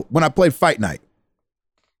Xbox. Oh, when I played Fight Night.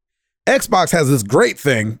 Xbox has this great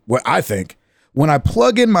thing, what I think, when I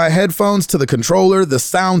plug in my headphones to the controller, the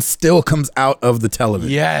sound still comes out of the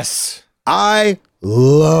television. Yes. I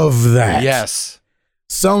love that. Yes.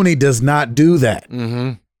 Sony does not do that.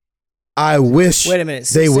 Mm-hmm. I wish wait a minute.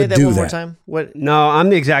 they say would that do one that. more time. What? No, I'm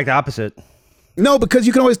the exact opposite. No, because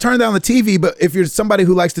you can always turn down the TV, but if you're somebody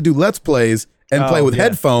who likes to do Let's Plays and play with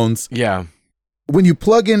headphones, when you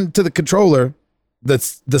plug into the controller,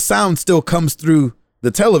 the sound still comes through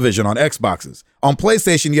the television on Xboxes. On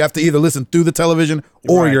PlayStation, you have to either listen through the television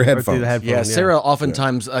or your headphones. Yeah, Sarah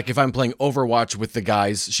oftentimes, like if I'm playing Overwatch with the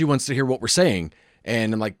guys, she wants to hear what we're saying.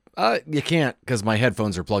 And I'm like, you can't because my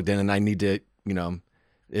headphones are plugged in and I need to,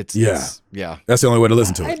 it's That's the only way to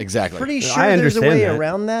listen to it. Exactly. Pretty sure there's a way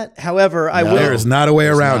around that. However, there is not a way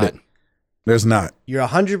around it. There's not. You're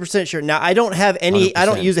 100% sure. Now, I don't have any, 100%. I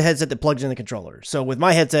don't use a headset that plugs in the controller. So with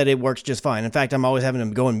my headset, it works just fine. In fact, I'm always having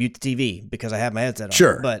to go and mute the TV because I have my headset on.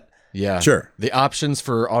 Sure. But sure. The options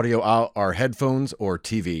for audio out are headphones or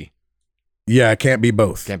TV. Yeah, it can't be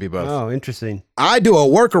both. Can't be both. Oh, interesting. I do a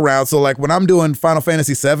workaround. So like when I'm doing Final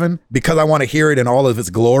Fantasy VII, because I want to hear it in all of its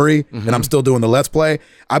glory, and I'm still doing the Let's Play,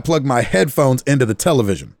 I plug my headphones into the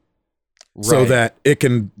television so that it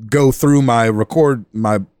can go through my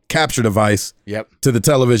capture device to the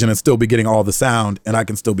television and still be getting all the sound, and I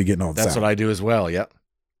can still be getting all the sound. That's what I do as well. Yep.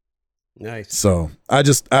 Nice. So I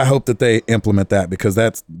hope that they implement that because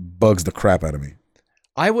that bugs the crap out of me.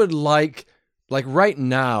 I would like right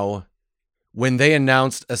now, when they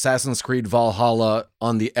announced Assassin's Creed Valhalla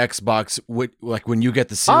on the Xbox, like when you get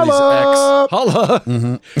the Series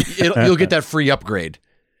X, you'll get that free upgrade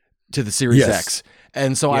to the Series X.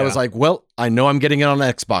 And so I was like, well, I know I'm getting it on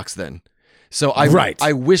Xbox then. So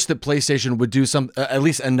I wish that PlayStation would do at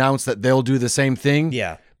least announce that they'll do the same thing.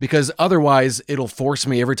 Yeah. Because otherwise it'll force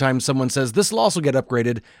me every time someone says this will also get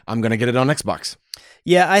upgraded, I'm going to get it on Xbox.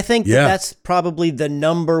 Yeah, I think that's probably the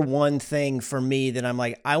number one thing for me that I'm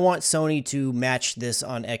like, I want Sony to match this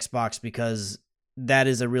on Xbox because that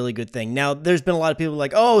is a really good thing. Now, there's been a lot of people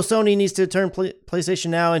like, oh, Sony needs to turn PlayStation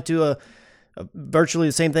Now into a virtually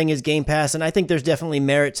the same thing as Game Pass, and I think there's definitely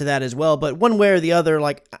merit to that as well. But one way or the other,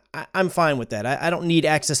 like I'm fine with that. I don't need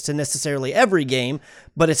access to necessarily every game,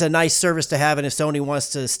 but it's a nice service to have. And if Sony wants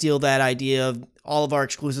to steal that idea of all of our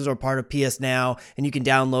exclusives are part of PS Now, and you can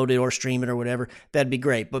download it or stream it or whatever, that'd be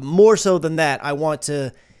great. But more so than that, I want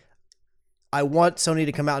Sony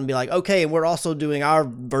to come out and be like, okay, and we're also doing our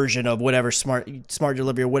version of whatever smart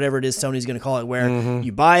delivery or whatever it is Sony's going to call it, where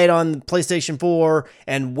you buy it on PlayStation 4,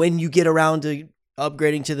 and when you get around to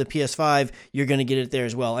upgrading to the PS5, you're going to get it there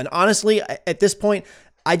as well. And honestly, at this point,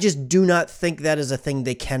 I just do not think that is a thing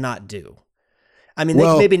they cannot do. I mean, they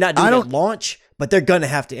can maybe not do it at launch, but they're going to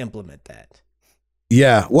have to implement that.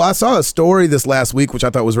 Yeah. Well, I saw a story this last week, which I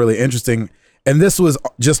thought was really interesting. And this was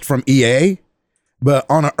just from EA. But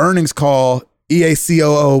on an earnings call, EA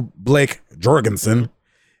COO Blake Jorgensen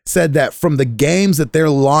said that from the games that they're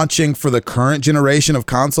launching for the current generation of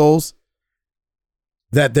consoles,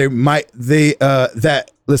 that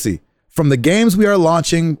from the games we are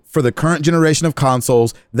launching for the current generation of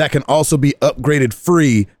consoles, that can also be upgraded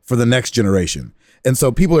free for the next generation. And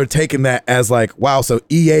so people are taking that as like, wow, so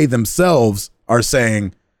EA themselves are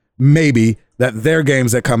saying maybe that their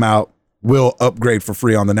games that come out will upgrade for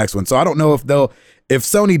free on the next one. So I don't know if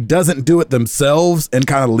Sony doesn't do it themselves and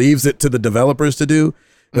kind of leaves it to the developers to do,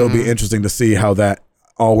 it'll be interesting to see how that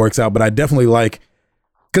all works out. But I definitely like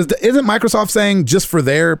Because isn't Microsoft saying just for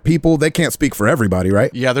their people, they can't speak for everybody, right?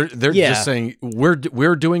 Yeah, they're Yeah. just saying we're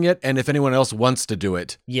doing it, and if anyone else wants to do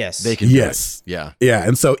it, Yes. they can. Do Yes. it. Yeah. Yeah,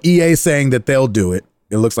 and so EA saying that they'll do it.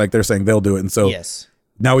 It looks like they're saying they'll do it, and so Yes.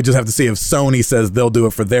 now we just have to see if Sony says they'll do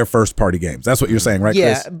it for their first party games. That's what you're saying, right,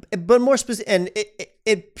 Yeah, Chris? but more specific, and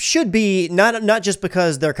it should be not just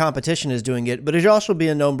because their competition is doing it, but it should also be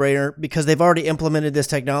a no-brainer because they've already implemented this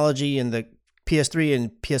technology in the PS3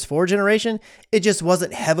 and PS4 generation. It just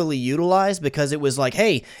wasn't heavily utilized because it was like,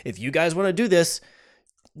 hey, if you guys want to do this,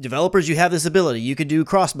 developers, you have this ability. You could do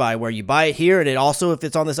cross-buy where you buy it here, and it also, if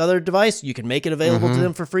it's on this other device, you can make it available to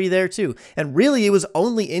them for free there too. And really, it was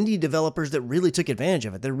only indie developers that really took advantage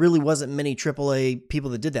of it. There really wasn't many AAA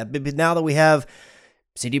people that did that. But now that we have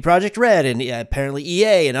CD Projekt Red and apparently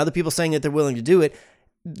EA and other people saying that they're willing to do it,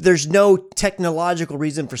 there's no technological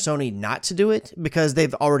reason for Sony not to do it because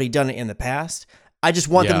they've already done it in the past. I just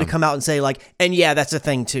want them to come out and say like, and yeah, that's a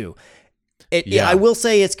thing too. I will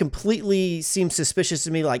say it's completely seems suspicious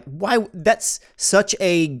to me. Like, why? That's such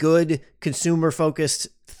a good consumer focused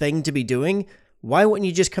thing to be doing. Why wouldn't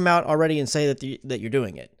you just come out already and say that you're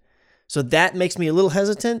doing it? So that makes me a little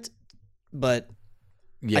hesitant, but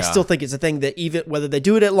I still think it's a thing that even whether they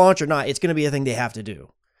do it at launch or not, it's going to be a thing they have to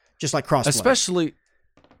do, just like crossplay. Especially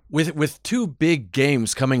with two big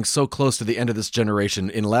games coming so close to the end of this generation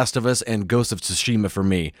in Last of Us and Ghost of Tsushima for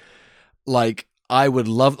me. Like, I would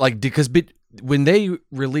love, like, because when they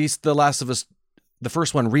released The Last of Us, the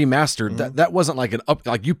first one remastered, that wasn't like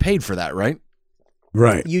like you paid for that, right?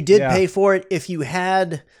 Right. You did pay for it if you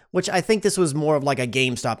had, which I think this was more of like a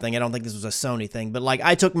GameStop thing. I don't think this was a Sony thing, but like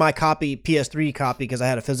I took my PS3 copy, because I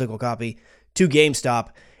had a physical copy, to GameStop,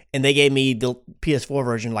 and they gave me the PS4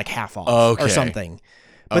 version like half off or something.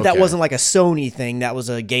 But that wasn't like a Sony thing. That was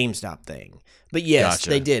a GameStop thing. But yes,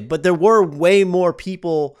 they did. But there were way more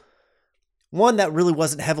people. One, that really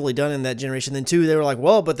wasn't heavily done in that generation. Then two, they were like,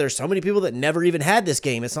 well, but there's so many people that never even had this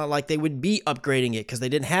game. It's not like they would be upgrading it because they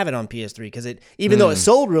didn't have it on PS3. Because even though it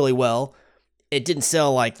sold really well, it didn't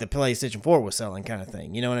sell like the PlayStation 4 was selling, kind of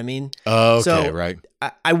thing. You know what I mean? Okay, so right.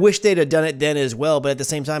 I wish they'd have done it then as well. But at the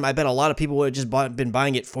same time, I bet a lot of people would have just been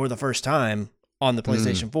buying it for the first time on the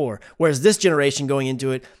PlayStation 4. Whereas this generation going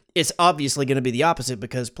into it, it's obviously going to be the opposite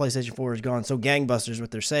because PlayStation 4 has gone so gangbusters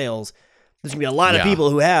with their sales. There's going to be a lot of people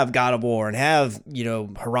who have God of War and have,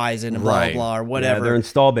 Horizon and blah, blah, blah, or whatever. Yeah, their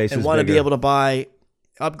install base and is want to bigger. be able to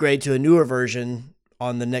upgrade to a newer version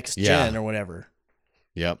on the next gen or whatever.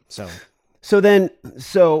 Yep. So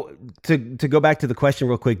to go back to the question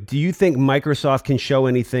real quick, do you think Microsoft can show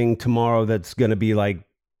anything tomorrow that's going to be like,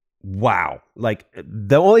 wow? Like,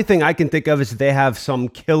 the only thing I can think of is they have some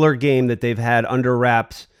killer game that they've had under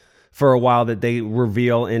wraps for a while that they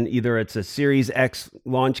reveal in either it's a Series X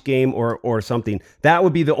launch game or something. That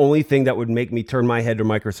would be the only thing that would make me turn my head to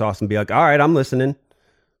Microsoft and be like, all right, I'm listening.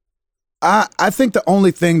 I think the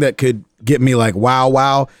only thing that could get me like,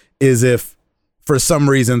 wow, is if for some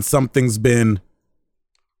reason something's been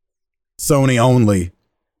Sony only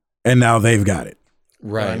and now they've got it.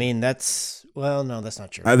 Right. I mean, no, that's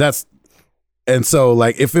not true. And so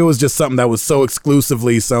like, if it was just something that was so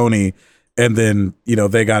exclusively Sony and then,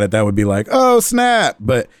 they got it, that would be like, oh, snap.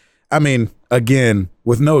 But I mean, again,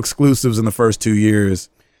 with no exclusives in the first 2 years,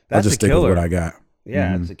 I'll just stick with what I got.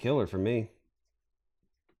 Yeah, it's a killer for me.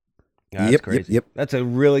 Yeah, that's crazy. Yep. That's a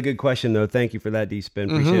really good question, though. Thank you for that, D-Spin.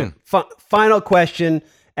 Appreciate it. Final question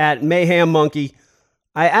at Mayhem Monkey.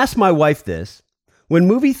 I asked my wife this. When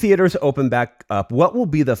movie theaters open back up, what will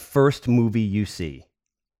be the first movie you see?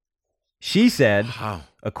 She said,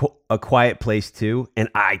 A Quiet Place 2, and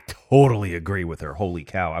I totally agree with her. Holy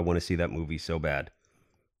cow, I want to see that movie so bad.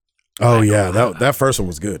 Oh, yeah, that first one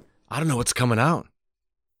was good. I don't know what's coming out.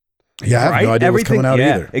 Yeah, I have no idea what's coming out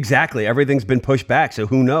either. Exactly. Everything's been pushed back, so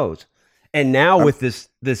who knows? And now with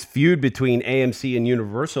this feud between AMC and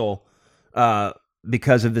Universal,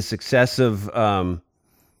 because of the success of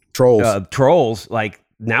Trolls, like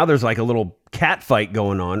now there's like a little cat fight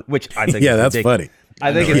going on, which I think that's funny.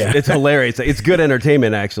 I think it's hilarious. It's good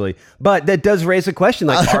entertainment, actually. But that does raise a question: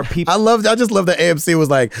 like, are people? I just love that AMC was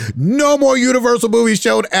like, no more Universal movies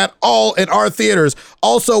showed at all in our theaters.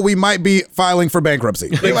 Also, we might be filing for bankruptcy.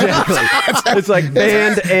 Exactly. It's like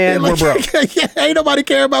banned and we're broke. Ain't nobody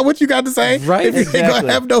care about what you got to say, right? If you ain't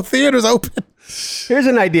gonna have no theaters open. Here's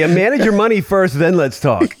an idea: manage your money first, then let's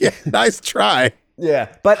talk. Yeah, nice try.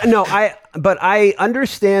 Yeah, but no, I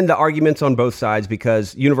understand the arguments on both sides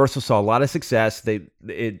because Universal saw a lot of success.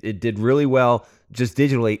 It did really well just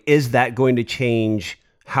digitally. Is that going to change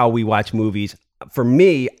how we watch movies? For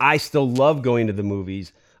me, I still love going to the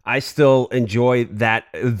movies. I still enjoy that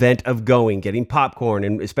event of getting popcorn,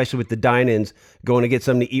 and especially with the dine-ins, going to get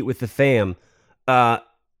something to eat with the fam.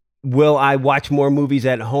 Will I watch more movies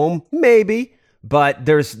at home? Maybe. But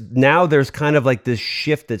there's kind of like this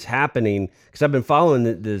shift that's happening, because I've been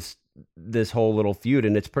following this whole little feud,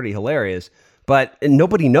 and it's pretty hilarious. But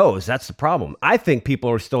nobody knows. That's the problem. I think people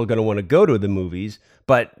are still going to want to go to the movies,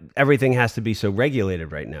 but everything has to be so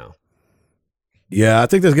regulated right now. Yeah, I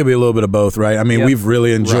think there's going to be a little bit of both, right? I mean, we've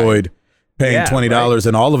really enjoyed paying $20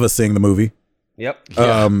 and all of us seeing the movie. Yep.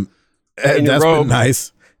 That's been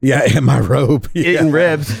nice. Yeah, in my robe. Eating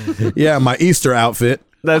ribs. Yeah, my Easter outfit.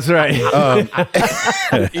 That's right.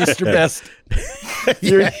 Easter best.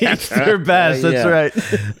 Your Easter best. That's right.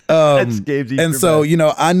 That's Gabe's Easter and so,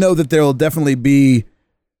 best. I know that there will definitely be.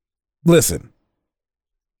 Listen,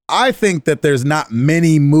 I think that there's not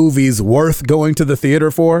many movies worth going to the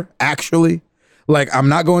theater for, actually. Like, I'm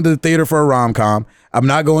not going to the theater for a rom-com. I'm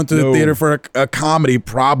not going to the theater for a comedy,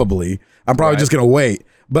 probably. I'm probably just going to wait.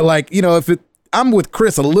 But, like, I'm with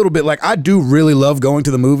Chris a little bit. Like, I do really love going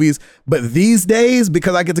to the movies, but these days,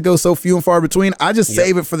 because I get to go so few and far between, I just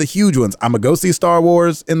save it for the huge ones. I'm gonna go see Star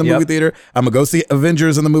Wars in the movie theater. I'm gonna go see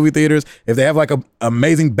Avengers in the movie theaters. If they have like a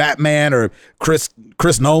amazing Batman, or Chris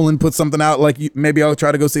Nolan put something out, like maybe I'll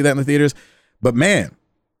try to go see that in the theaters. But man,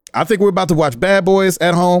 I think we're about to watch Bad Boys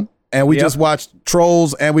at home, and we just watched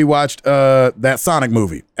Trolls, and we watched that Sonic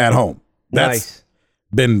movie at home. That's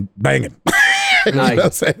been banging. Nice. You know what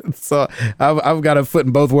I'm saying? So I've got a foot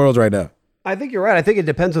in both worlds right now. I think you're right. I think it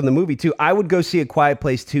depends on the movie too. I would go see A Quiet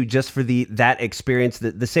Place too, just for that experience,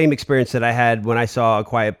 the same experience that I had when I saw A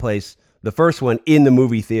Quiet Place, the first one, in the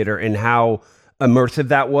movie theater, and how immersive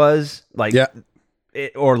that was. Like,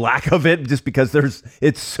 or lack of it, just because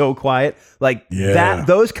it's so quiet. Like that.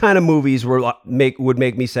 Those kind of movies would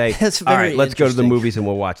make me say, "All right, let's go to the movies and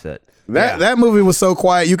we'll watch that." That movie was so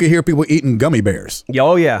quiet you could hear people eating gummy bears.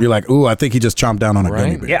 Oh yeah. You're like, ooh, I think he just chomped down on a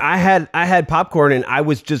gummy bear. Yeah, I had popcorn, and I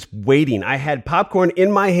was just waiting. I had popcorn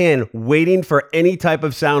in my hand, waiting for any type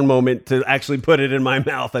of sound moment to actually put it in my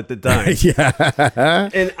mouth at the time.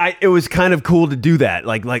 And it was kind of cool to do that.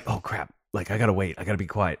 Like, oh crap. Like, I gotta wait. I gotta be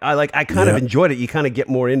quiet. I kind of enjoyed it. You kind of get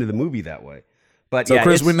more into the movie that way. But so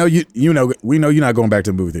Chris, we know we know you're not going back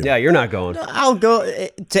to the movie theater. Yeah, you're not going. I'll go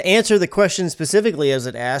to answer the question specifically as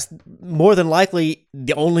it asked. More than likely,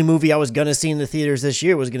 the only movie I was going to see in the theaters this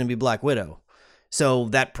year was going to be Black Widow. So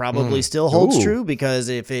that probably still holds true, because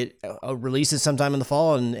if it releases sometime in the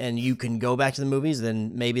fall and you can go back to the movies,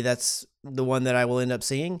 then maybe that's the one that I will end up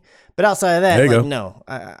seeing. But outside of that, no,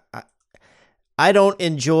 I don't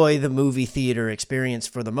enjoy the movie theater experience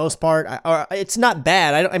for the most part. It's not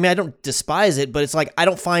bad. I don't despise it, but it's like I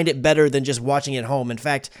don't find it better than just watching it at home. In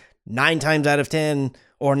fact, 9 times out of 10,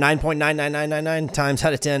 or 9.99999 times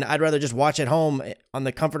out of 10, I'd rather just watch at home on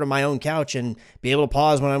the comfort of my own couch and be able to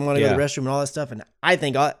pause when I want to go to the restroom and all that stuff. And I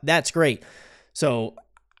think that's great. So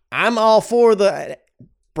I'm all for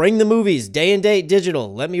bring the movies, day and date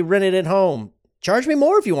digital. Let me rent it at home. Charge me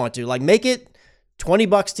more if you want to. Like, make it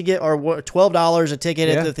 $20 to get, or $12 a ticket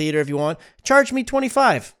at the theater if you want. Charge me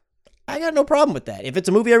 $25. I got no problem with that. If it's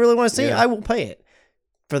a movie I really want to see, I will pay it.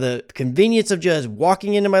 For the convenience of just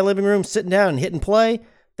walking into my living room, sitting down and hitting play,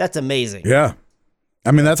 that's amazing. Yeah.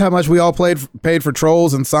 I mean, that's how much we all paid for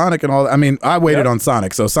Trolls and Sonic and all. I mean, I waited on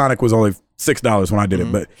Sonic, so Sonic was only $6 when I did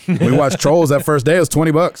it. But we watched Trolls that first day, it was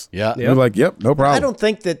 $20. Yeah. We were like, yep, no problem. I don't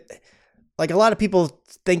think that, like, a lot of people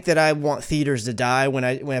think that I want theaters to die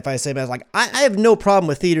if I say that. Like, I have no problem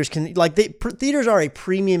with theaters. Theaters are a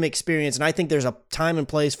premium experience, and I think there's a time and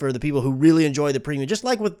place for the people who really enjoy the premium, just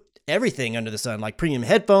like with everything under the sun, like premium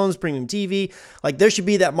headphones, premium TV. Like, there should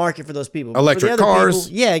be that market for those people. Electric cars.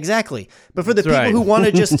 Yeah, exactly. But for the people who want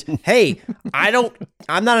to just, hey, I'm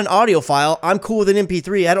not an audiophile. I'm cool with an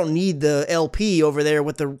MP3. I don't need the LP over there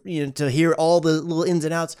with to hear all the little ins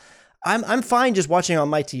and outs. I'm fine just watching it on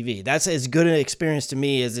my TV. That's as good an experience to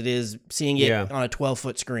me as it is seeing it on a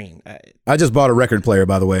 12-foot screen. I just bought a record player,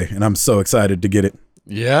 by the way, and I'm so excited to get it.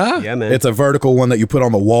 Yeah? Yeah, man. It's a vertical one that you put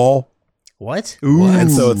on the wall. What? Ooh.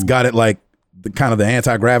 And so it's got it like the kind of the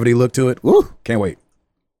anti-gravity look to it. Woo! Can't wait.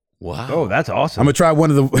 Wow. Oh, that's awesome. I'm gonna try one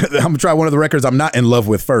of the records I'm not in love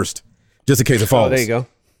with first, just in case it falls. Oh,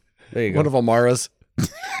 there you go. One of Amara's.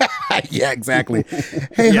 Yeah, exactly.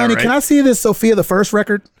 Hey, honey, can I see this Sophia the First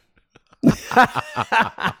record?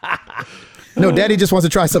 No, Daddy just wants to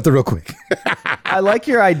try something real quick. I like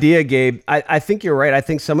your idea, Gabe. I think you're right. I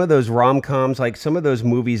think some of those rom-coms, like some of those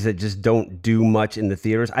movies that just don't do much in the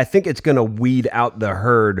theaters, I think it's going to weed out the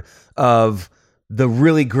herd of the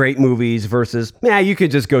really great movies versus, you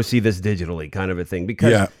could just go see this digitally kind of a thing.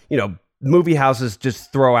 Because, movie houses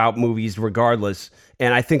just throw out movies regardless.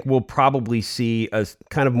 And I think we'll probably see a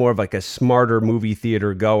kind of more of like a smarter movie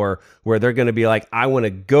theater goer where they're going to be like, I want to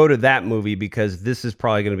go to that movie because this is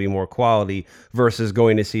probably going to be more quality versus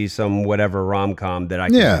going to see some whatever rom-com that I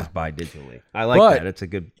can just buy digitally. I like that. It's a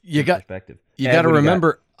good perspective. You got to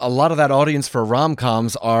remember, a lot of that audience for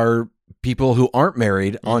rom-coms are people who aren't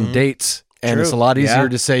married on dates. And it's a lot easier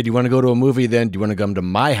to say, do you want to go to a movie than do you want to come to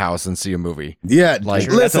my house and see a movie? Yeah, like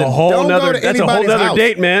listen, that's a whole nother house.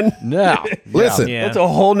 date, man. No. Listen, that's a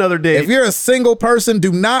whole nother date. if you're a single person,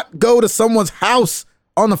 do not go to someone's house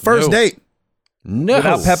on the first date. No.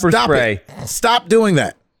 Without pepper Stop spray. it. Stop doing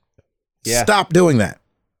that. Yeah. Stop doing that.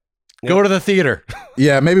 Go to the theater.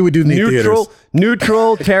 Yeah, maybe we do need theaters.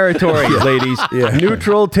 Neutral territory, ladies.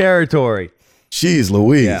 Neutral territory. Jeez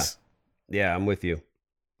Louise. Yeah, I'm with you.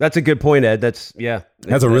 That's a good point, Ed. That's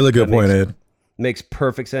a really good point, Ed. Makes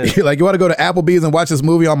perfect sense. Like, you want to go to Applebee's and watch this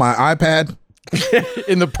movie on my iPad?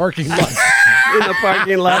 In the parking lot. In the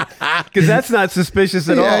parking lot. Because that's not suspicious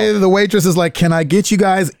at all. The waitress is like, can I get you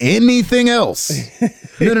guys anything else?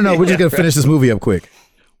 No. We're just going to finish this movie up quick.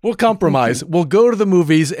 We'll compromise. We'll go to the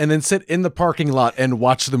movies and then sit in the parking lot and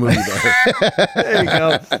watch the movie there. There you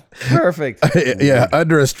go. Perfect. Yeah,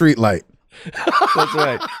 under a street light. That's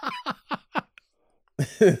right.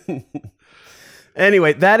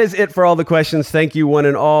 Anyway, that is it for all the questions. Thank you, one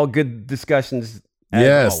and all. Good discussions.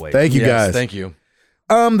 As always. Thank you guys. Thank you.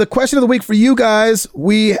 The question of the week for you guys,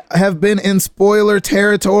 we have been in spoiler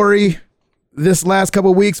territory this last couple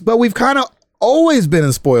of weeks, but we've kind of always been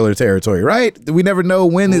in spoiler territory, right? We never know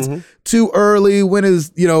when it's too early,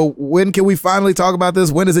 when can we finally talk about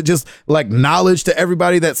this? When is it just like knowledge to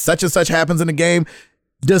everybody that such and such happens in a game?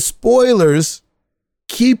 Does spoilers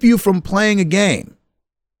keep you from playing a game?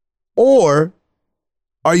 Or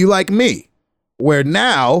are you like me, where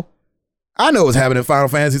now I know what's happening in Final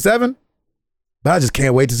Fantasy VII, but I just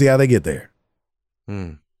can't wait to see how they get there?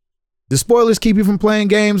 Do spoilers keep you from playing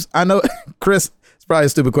games? I know, Chris, it's probably a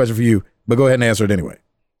stupid question for you, but go ahead and answer it anyway.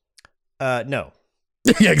 No.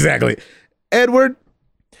 Yeah, exactly. Edward?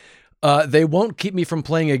 They won't keep me from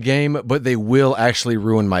playing a game, but they will actually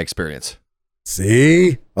ruin my experience.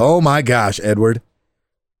 See? Oh my gosh, Edward.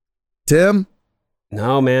 Tim?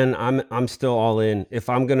 No, man, I'm still all in. If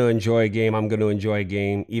I'm going to enjoy a game, I'm going to enjoy a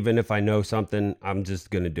game. Even if I know something, I'm just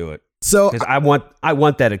going to do it. So because I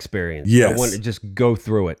want that experience. Yes. I want to just go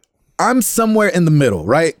through it. I'm somewhere in the middle,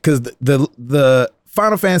 right? Because the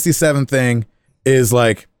Final Fantasy VII thing is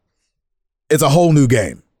like, it's a whole new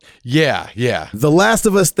game. Yeah. The Last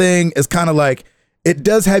of Us thing is kind of like, it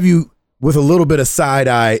does have you with a little bit of side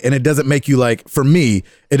eye, and it doesn't make you like, for me,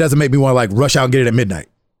 it doesn't make me want to like rush out and get it at midnight.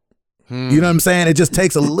 You know what I'm saying? It just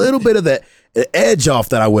takes a little bit of the edge off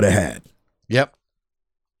that I would have had. Yep.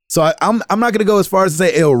 So I'm not going to go as far as to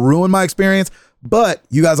say it'll ruin my experience, but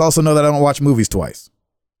you guys also know that I don't watch movies twice.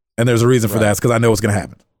 And there's a reason for that. It's because I know what's going to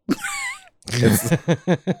happen.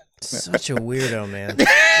 Such a weirdo, man. You're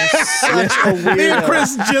such a weirdo. Me and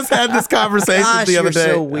Chris just had this conversation the other day.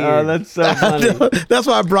 You're so weird. Oh, that's so funny. That's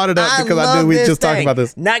why I brought it up, because I knew we just talked about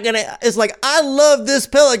this. Not gonna. It's like, I love this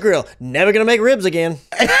pellet grill. Never gonna make ribs again.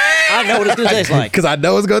 I know what it's gonna taste like. Because I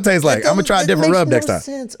know it's going to taste like. I'm going to try a different rub next time.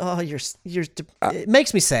 Sense. Oh, it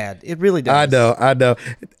makes me sad. It really does. I know.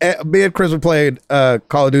 Me and Chris were playing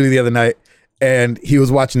Call of Duty the other night, and he was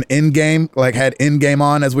watching Endgame, like had Endgame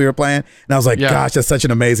on as we were playing. And I was like, gosh, that's such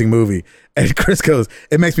an amazing movie. And Chris goes,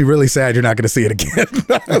 it makes me really sad you're not going to see it again.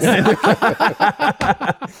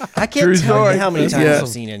 I can't tell you how many times I've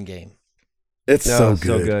seen Endgame. It's so good.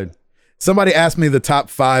 So good. Somebody asked me the top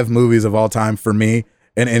 5 movies of all time for me,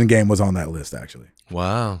 and Endgame was on that list, actually.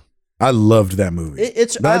 Wow. I loved that movie.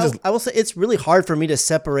 I will say it's really hard for me to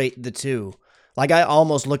separate the two. Like, I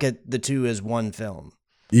almost look at the two as one film.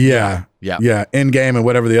 Yeah. Endgame and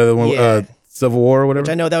whatever the other one, Civil War or whatever.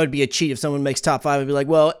 Which I know that would be a cheat if someone makes top 5 and be like,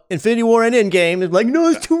 well, Infinity War and Endgame. It's like, no,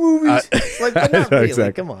 it's 2 movies. It's like, but not really.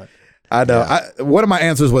 Exactly. Come on. I know. One of my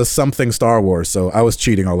answers was something Star Wars, so I was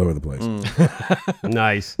cheating all over the place.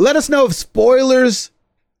 Nice. Let us know if spoilers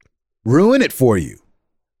ruin it for you.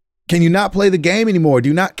 Can you not play the game anymore? Do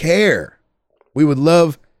you not care? We would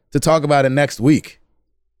love to talk about it next week.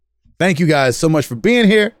 Thank you guys so much for being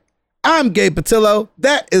here. I'm Gabe Patillo.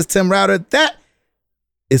 That is Tim Router. That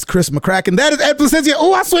is Chris McCracken. That is Ed Placencia.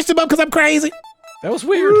 Oh, I switched him up because I'm crazy. That was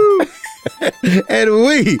weird. And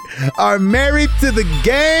we are married to the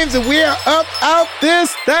games, and we are up out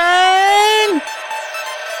this thing.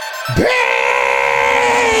 Bam!